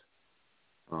first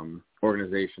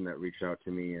organization that reached out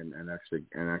to me and actually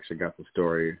got the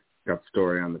story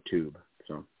on the tube.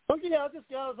 So. Okay, I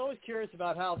was always curious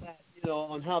about how that,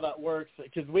 on how that works,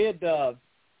 because we had,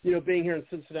 being here in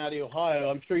Cincinnati, Ohio,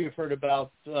 I'm sure you've heard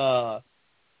about this.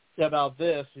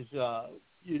 Is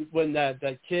when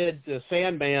that kid, the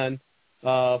Sandman,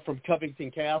 from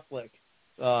Covington Catholic,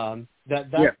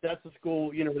 that's a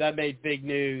school, that made big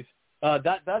news.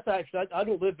 That's actually, I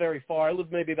don't live very far. I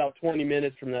live maybe about 20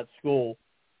 minutes from that school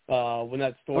when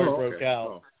that story broke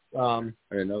out. I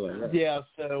didn't know that. Yeah,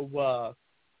 so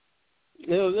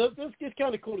it's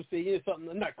kind of cool to see.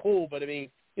 Something not cool, but I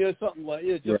mean, something like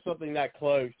just something that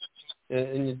close,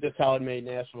 and just how it made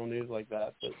national news like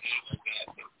that. But.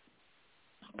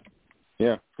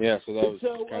 Yeah. So that was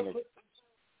kind of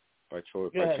by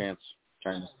choice, by chance,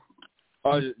 kind of.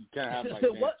 Oh, you kind of have my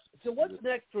chance. So what's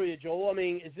next for you, Joel? I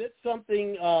mean, is it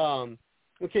something?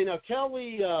 Okay, now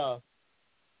Kelly, I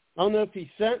don't know if he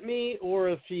sent me or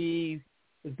if he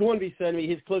is going to be sending me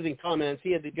his closing comments.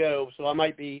 He had to go, so I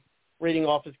might be reading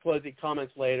off his closing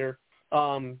comments later.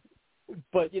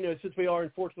 But since we are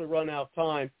unfortunately run out of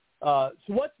time, so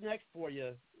what's next for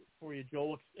you,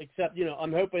 Joel? Except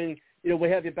I'm hoping we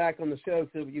have you back on the show,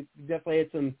 so you definitely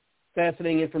had some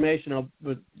fascinating information. I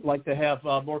would like to have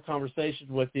more conversations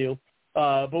with you.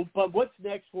 But what's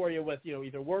next for you with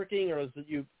either working or is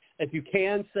it if you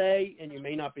can say and you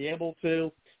may not be able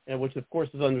to, and which of course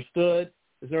is understood.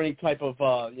 Is there any type of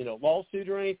lawsuit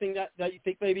or anything that you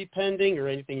think may be pending, or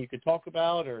anything you could talk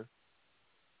about, or?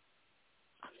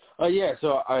 Yeah.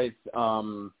 So I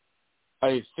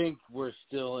think we're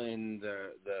still in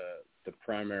the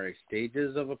primary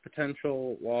stages of a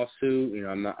potential lawsuit.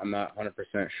 I'm not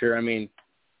 100% sure. I mean,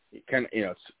 kind of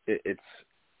it's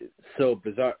so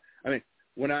bizarre. I mean,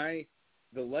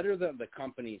 the letter that the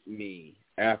company me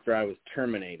after I was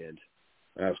terminated,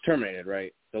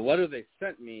 right? The letter they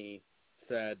sent me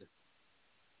said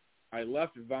I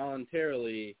left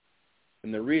voluntarily,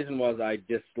 and the reason was I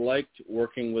disliked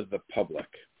working with the public.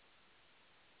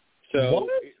 So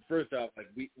first off, like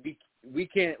we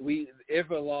can't if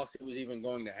a lawsuit was even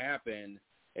going to happen,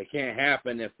 it can't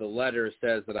happen if the letter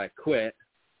says that I quit.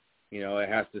 It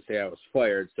has to say I was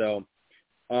fired. So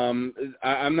I'm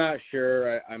not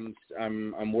sure. I'm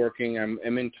working.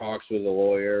 I'm in talks with a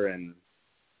lawyer, and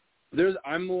I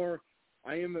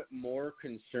am more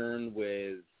concerned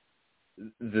with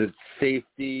the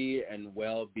safety and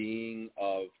well-being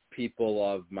of people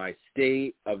of my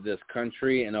state, of this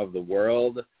country, and of the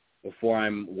world before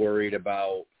I'm worried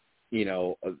about,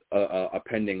 a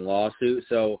pending lawsuit.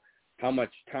 So how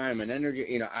much time and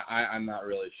energy, I'm not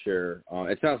really sure.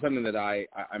 It's not something that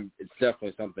it's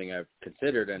definitely something I've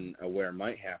considered and aware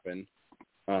might happen.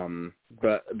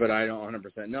 But I don't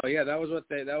 100% know. Yeah, that was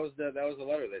the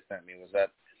letter they sent me, was that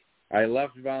I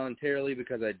left voluntarily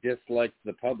because I disliked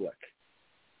the public,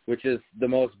 which is the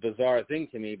most bizarre thing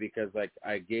to me because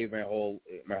I gave my whole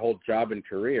job and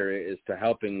career is to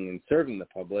helping and serving the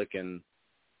public and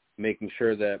making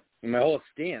sure that my whole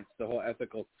stance, the whole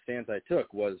ethical stance I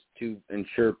took was to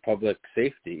ensure public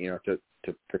safety, to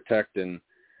protect and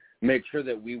make sure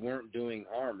that we weren't doing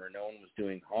harm or no one was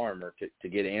doing harm, or to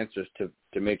get answers to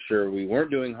make sure we weren't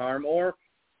doing harm, or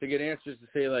to get answers to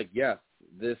say yes,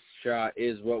 this shot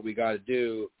is what we got to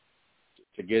do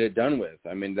to get it done with.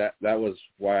 I mean, that was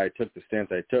why I took the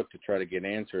stance I took, to try to get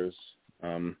answers.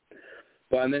 And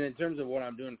then in terms of what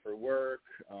I'm doing for work,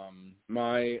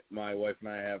 my wife and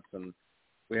I have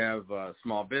a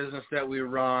small business that we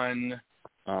run.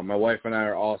 My wife and I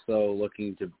are also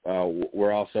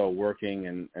we're also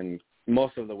working and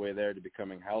most of the way there to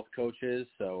becoming health coaches.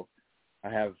 So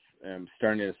I'm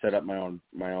starting to set up my own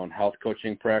health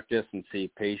coaching practice and see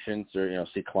patients or,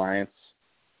 see clients,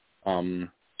 and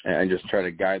just try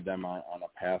to guide them on a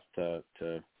path to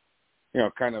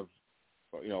kind of,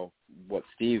 what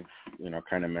Steve,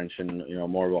 kind of mentioned,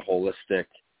 more of a holistic,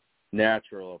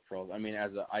 natural approach. I mean,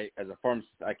 as a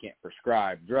pharmacist, I can't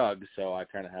prescribe drugs, so I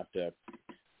kind of have to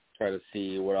try to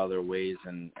see what other ways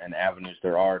and avenues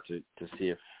there are to see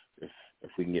if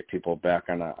we can get people back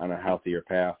on a healthier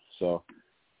path. So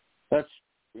that's,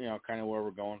 kind of where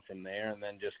we're going from there, and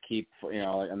then just keep,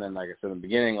 and then like I said in the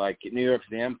beginning, New York's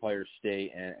the Empire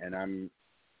State, and I'm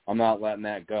not letting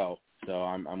that go. So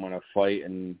I'm going to fight,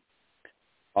 and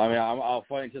I'll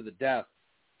fight until the death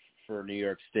for New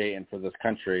York State and for this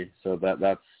country. So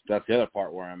that's the other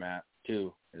part where I'm at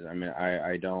too. Is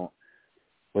I don't,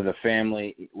 with a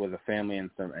family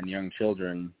and young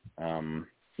children,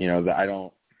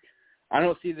 that I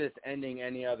don't see this ending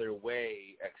any other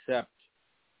way except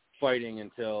fighting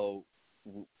until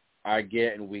I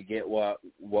get and we get what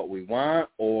we want,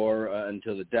 or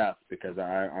until the death, because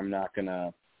I'm not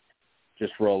gonna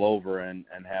just roll over and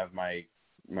have my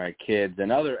kids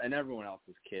and everyone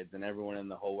else's kids and everyone in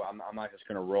the whole. I'm not just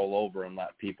gonna roll over and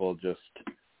let people just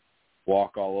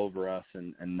walk all over us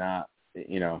and not,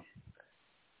 you know.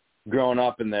 Growing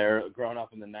up in the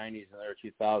 90s and early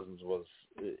 2000s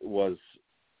was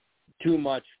too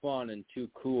much fun and too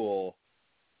cool,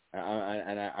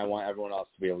 and I want everyone else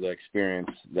to be able to experience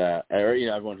that, or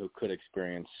everyone who could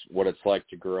experience what it's like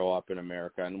to grow up in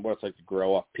America and what it's like to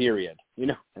grow up. Period.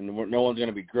 And no one's going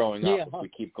to be growing up if we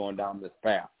keep going down this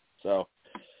path. So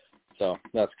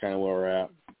that's kind of where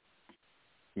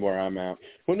I'm at.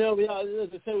 Well, no, as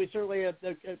I said, we certainly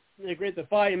agree with the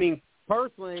fight. I mean,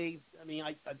 personally,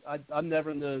 I'm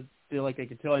never going to feel like I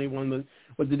could tell anyone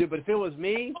what to do. But if it was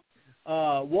me,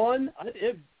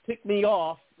 it ticked me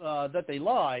off that they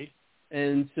lied.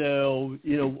 And so,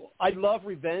 I love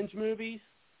revenge movies,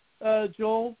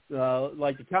 Joel,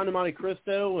 like The Count of Monte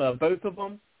Cristo. Both of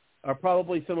them are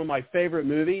probably some of my favorite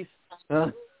movies.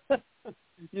 And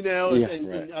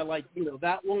I like,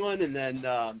 that one, and then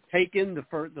Taken,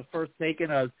 the first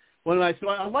Taken. So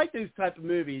I like those type of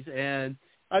movies, and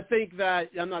I think that,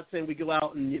 I'm not saying we go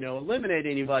out and, eliminate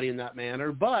anybody in that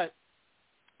manner, but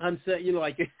I'm saying,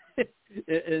 like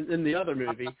in the other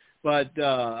movie, but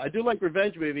I do like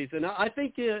revenge movies, and I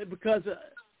think because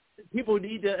people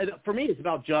need to, for me, it's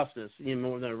about justice,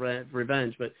 more than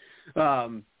revenge, but,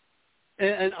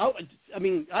 and I hope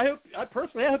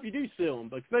you do sue them,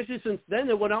 but especially since then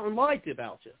they went out and lied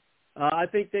about you. I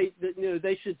think they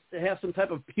should have some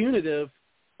type of punitive,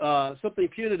 something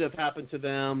punitive happened to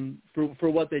them for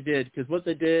what they did, because what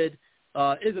they did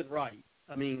isn't right.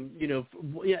 I mean,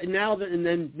 now that, and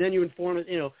then you inform it,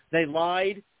 they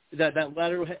lied, that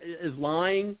letter is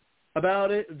lying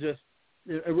about it.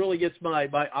 It really gets my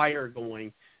ire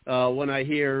going when I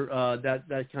hear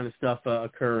that kind of stuff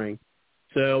occurring.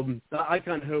 So I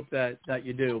kind of hope that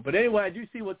you do. But anyway, I do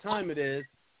see what time it is,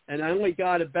 and I only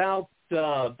got about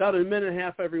a minute and a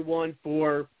half, everyone,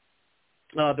 for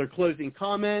their closing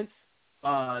comments.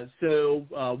 So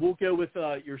we'll go with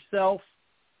yourself.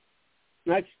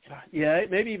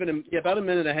 Maybe even about a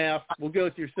minute and a half. We'll go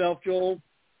with yourself, Joel.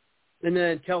 And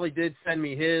then Kelly did send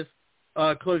me his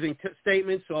closing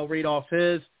statement, so I'll read off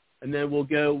his. And then we'll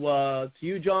go to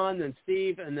you, John, then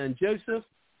Steve, and then Joseph.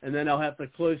 And then I'll have to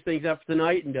close things up for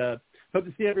tonight. And hope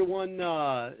to see everyone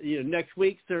next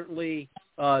week. Certainly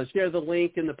share the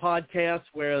link in the podcast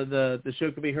where the show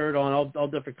can be heard on all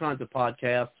different kinds of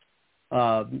podcasts.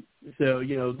 So,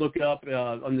 look it up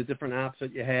on the different apps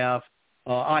that you have.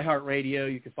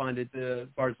 iHeartRadio, you can find it,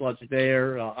 Bard's Logic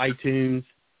there, iTunes.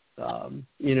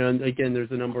 And again, there's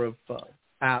a number of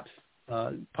apps,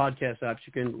 podcast apps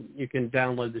you can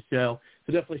download the show.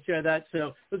 So definitely share that.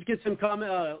 So let's get some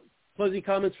closing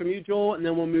comments from you, Joel, and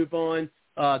then we'll move on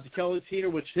to Kelly's Heater,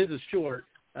 which his is short,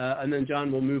 and then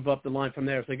John will move up the line from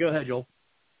there. So go ahead, Joel.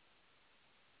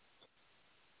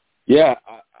 Yeah,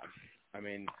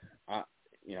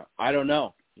 I don't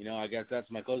know. I guess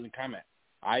that's my closing comment.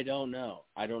 I don't know.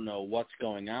 I don't know what's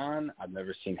going on. I've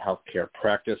never seen healthcare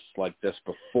practice like this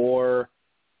before.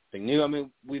 Anything new.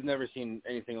 We've never seen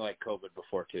anything like COVID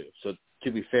before, too. So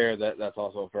to be fair, that's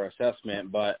also a fair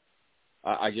assessment. But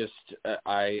I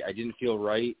didn't feel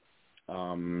right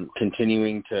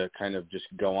continuing to kind of just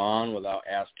go on without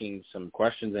asking some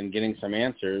questions and getting some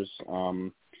answers.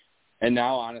 And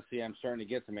now, honestly, I'm starting to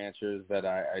get some answers that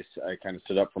I kind of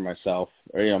stood up for myself,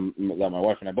 or that my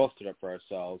wife and I both stood up for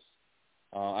ourselves.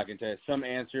 I can tell you some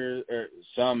answers,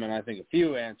 and I think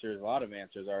a lot of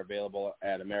answers are available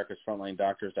at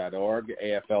americasfrontlinedoctors.org,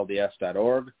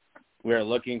 aflds.org. We are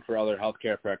looking for other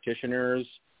healthcare practitioners,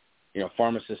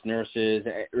 pharmacists, nurses,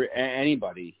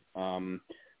 anybody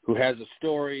who has a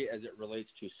story as it relates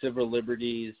to civil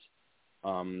liberties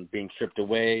being stripped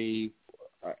away,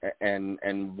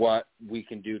 and what we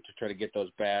can do to try to get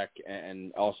those back,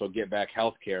 and also get back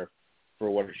healthcare for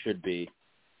what it should be.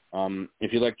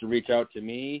 If you'd like to reach out to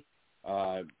me,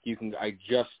 you can. I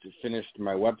just finished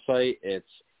my website. It's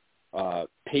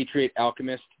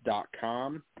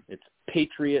patriotalchemist.com. It's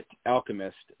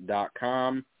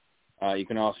patriotalchemist.com. You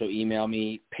can also email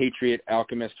me,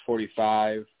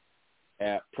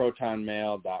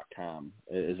 patriotalchemist45@protonmail.com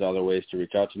is other ways to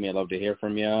reach out to me. I'd love to hear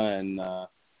from you, and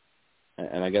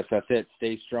I guess that's it.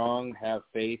 Stay strong, have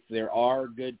faith. There are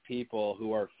good people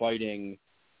who are fighting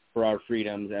for our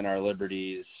freedoms and our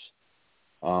liberties,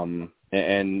 and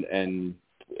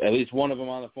at least one of them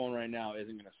on the phone right now isn't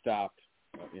going to stop,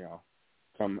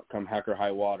 come heck or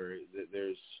high water.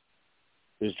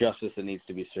 there's justice that needs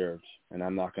to be served, and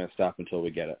I'm not going to stop until we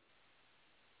get it.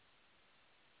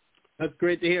 That's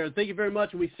great to hear. Thank you very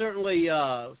much. We certainly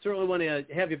want to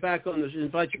have you back on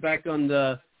invite you back on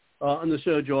the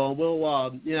show, Joel. We'll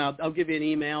I'll give you an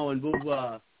email, and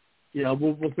we'll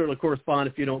certainly correspond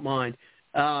if you don't mind.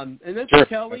 And then Sure.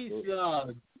 Kelly's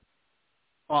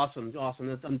awesome.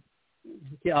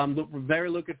 I'm very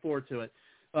looking forward to it.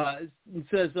 It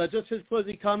says, just his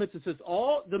closing comments, it says,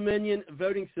 all Dominion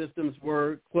voting systems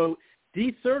were, quote,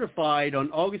 decertified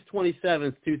on August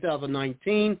 27th,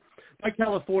 2019 by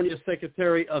California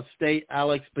Secretary of State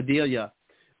Alex Padilla.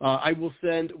 I will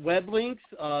send web links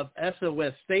of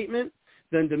SOS statement.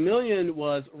 Then Dominion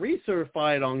was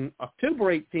recertified on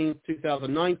October 18th,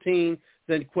 2019.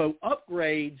 Then, quote,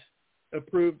 upgrades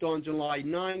approved on July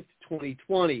 9th,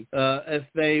 2020. If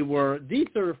they were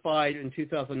decertified in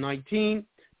 2019,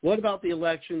 what about the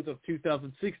elections of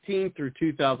 2016 through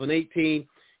 2018?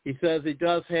 He says he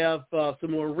does have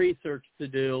some more research to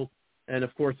do, and,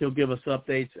 of course, he'll give us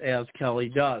updates as Kelly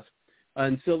does.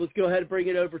 And so let's go ahead and bring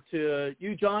it over to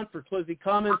you, John, for closing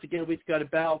comments. Again, we've got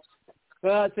about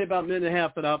a minute and a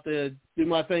half, but I'll have to do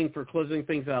my thing for closing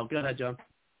things out. Go ahead, John.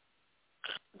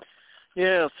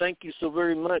 Yeah, thank you so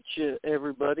very much,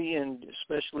 everybody, and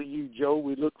especially you, Joe.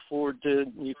 We look forward to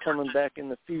you coming back in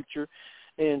the future.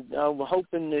 And I'm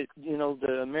hoping that,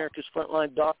 the America's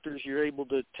Frontline Doctors, you're able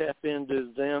to tap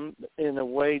into them in a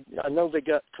way. I know they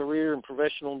got career and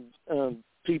professional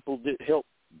people that help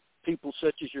people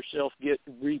such as yourself get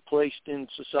replaced in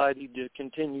society to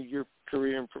continue your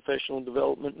career and professional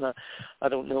development. And I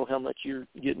don't know how much you're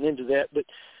getting into that, but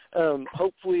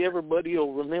hopefully everybody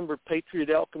will remember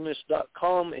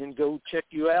PatriotAlchemist.com and go check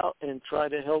you out and try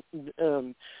to help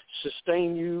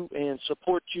sustain you and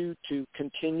support you to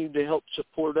continue to help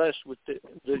support us with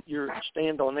your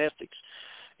stand on ethics.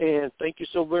 And thank you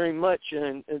so very much.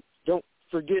 And don't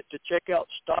forget to check out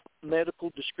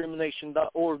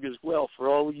stopmedicaldiscrimination.org as well for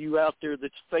all of you out there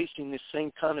that's facing this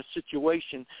same kind of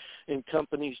situation and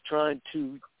companies trying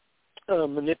to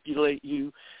manipulate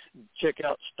you. Check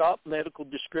out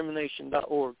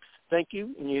stopmedicaldiscrimination.org. Thank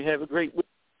you, and you have a great week.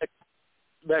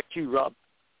 Back to you, Rob.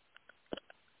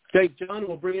 Okay, John,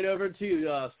 we'll bring it over to you,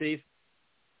 Steve.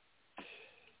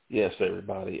 Yes,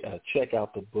 everybody. Check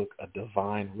out the book, A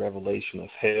Divine Revelation of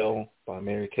Hell by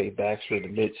Mary Kay Baxter. In the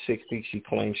mid-'60s, she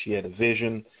claimed she had a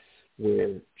vision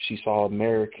where she saw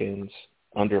Americans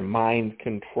under mind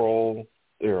control,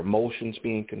 their emotions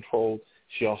being controlled.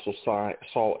 She also saw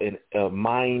a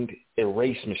mind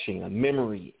erase machine, a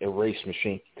memory erase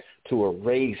machine to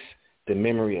erase the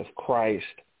memory of Christ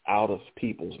out of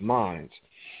people's minds.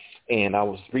 And I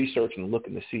was researching and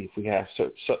looking to see if we have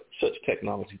such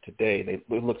technology today. It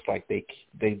looks like they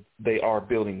are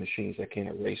building machines that can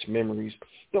erase memories.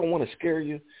 Don't want to scare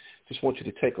you. Just want you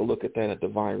to take a look at that, A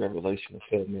Divine Revelation of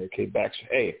Hell, Mary Kay Baxter.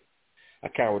 Hey, a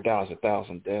coward dies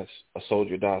 1,000 deaths. A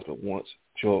soldier dies but once.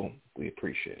 Joel, we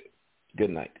appreciate it. Good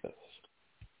night, guys.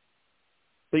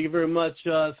 Thank you very much,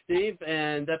 Steve.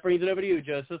 And that brings it over to you,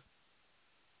 Joseph.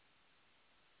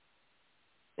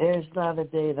 There's not a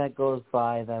day that goes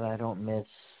by that I don't miss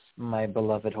my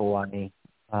beloved Hawaii,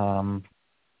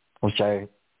 which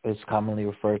is commonly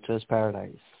referred to as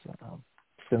paradise. I'm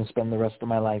going to spend the rest of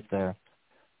my life there.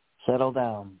 Settle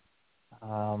down.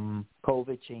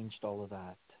 COVID changed all of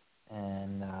that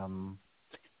and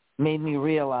made me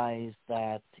realize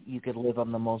that you could live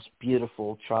on the most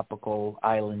beautiful tropical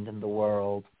island in the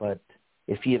world, but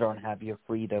if you don't have your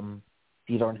freedom, if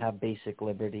you don't have basic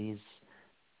liberties,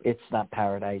 it's not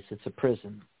paradise, it's a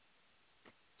prison.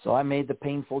 So I made the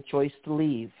painful choice to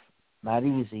leave. Not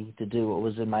easy to do what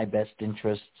was in my best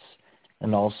interests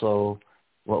and also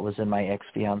what was in my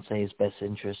ex-fiance's best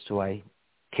interest, who I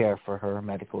care for her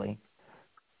medically.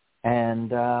 And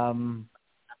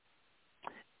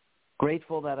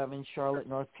grateful that I'm in Charlotte,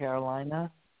 North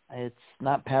Carolina. It's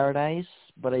not paradise,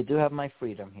 but I do have my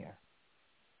freedom here.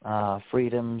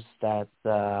 Freedoms that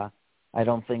I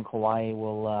don't think Hawaii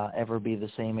will ever be the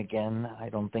same again. I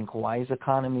don't think Hawaii's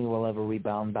economy will ever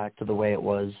rebound back to the way it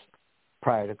was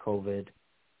prior to COVID.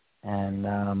 And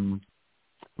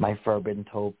my fervent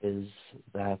hope is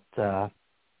that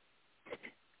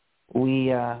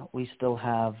we still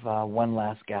have one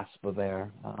last gasp of air.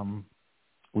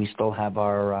 We still have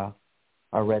our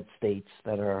red states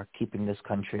that are keeping this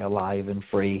country alive and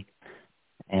free.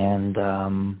 And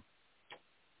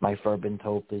my fervent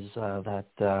hope is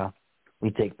that we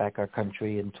take back our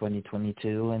country in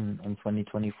 2022 and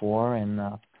 2024. And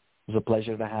it was a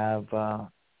pleasure to have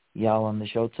y'all on the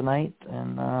show tonight.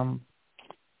 And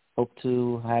hope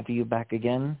to have you back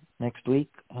again next week.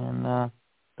 And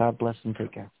God bless and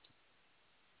take care.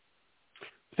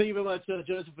 Thank you very much,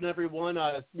 Joseph, and everyone.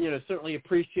 Certainly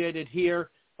appreciate it here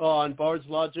on Bard's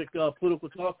Logic Political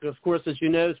Talk. Of course, as you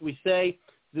know, as we say,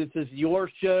 this is your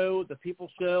show, the people's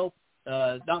show,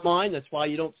 not mine. That's why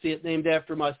you don't see it named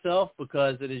after myself,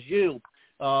 because it is you,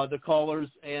 the callers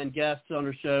and guests on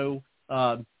the show,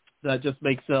 that just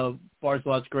makes Bard's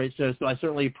Logic a great show. So I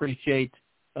certainly appreciate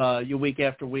you week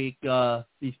after week,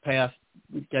 these past,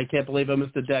 I can't believe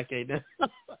almost a decade now.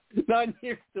 9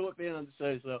 years to it being on the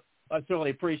show, so I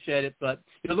certainly appreciate it. But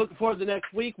looking forward to the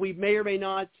next week. We may or may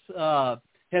not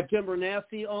have Jim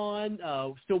Bernassi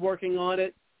on. Still working on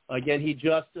it. Again, he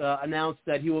just announced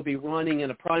that he will be running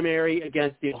in a primary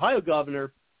against the Ohio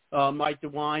governor, Mike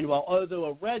DeWine. While although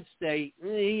a red state,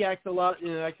 he acts a lot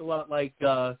like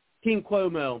King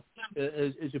Cuomo,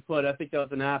 as you put. I think that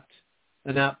was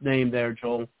an apt name there,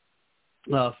 Joel,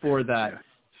 for that.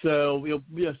 So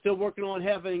we're still working on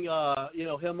having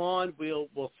him on.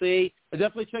 We'll see.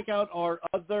 Definitely check out our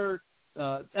other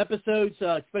episodes,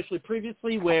 especially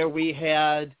previously, where we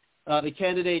had the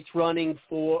candidates running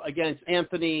against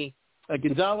Anthony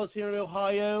Gonzalez here in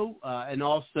Ohio, and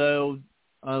also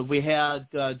we had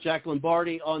Jack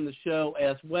Lombardi on the show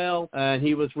as well, and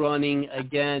he's going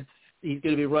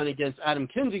to be running against Adam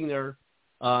Kinzinger,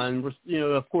 and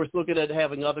we're of course looking at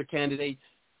having other candidates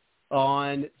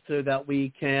on so that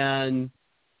we can,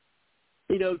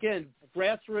 again,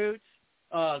 grassroots,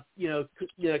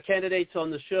 candidates on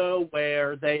the show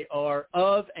where they are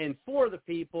of and for the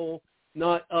people,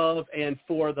 not of and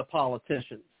for the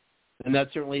politicians. And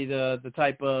that's certainly the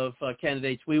type of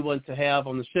candidates we want to have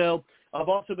on the show. I've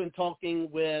also been talking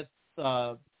with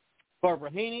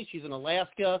Barbara Haney. She's in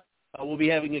Alaska. We'll be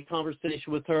having a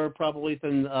conversation with her probably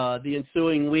in the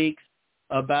ensuing weeks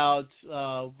about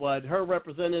what her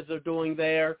representatives are doing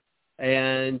there,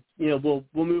 and we'll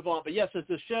move on. But yes, as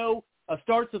the show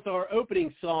starts with our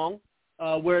opening song,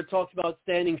 where it talks about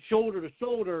standing shoulder to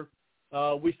shoulder,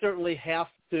 we certainly have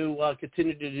to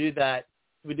continue to do that.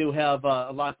 We do have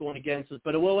a lot going against us,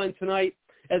 but it will end tonight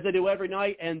as I do every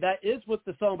night, and that is with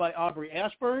the song by Aubrey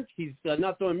Ashburn. She's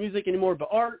not doing music anymore, but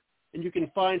art, and you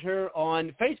can find her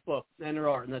on Facebook and her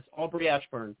art, and that's Aubrey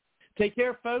Ashburn. Take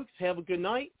care, folks. Have a good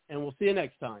night, and we'll see you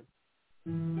next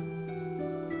time.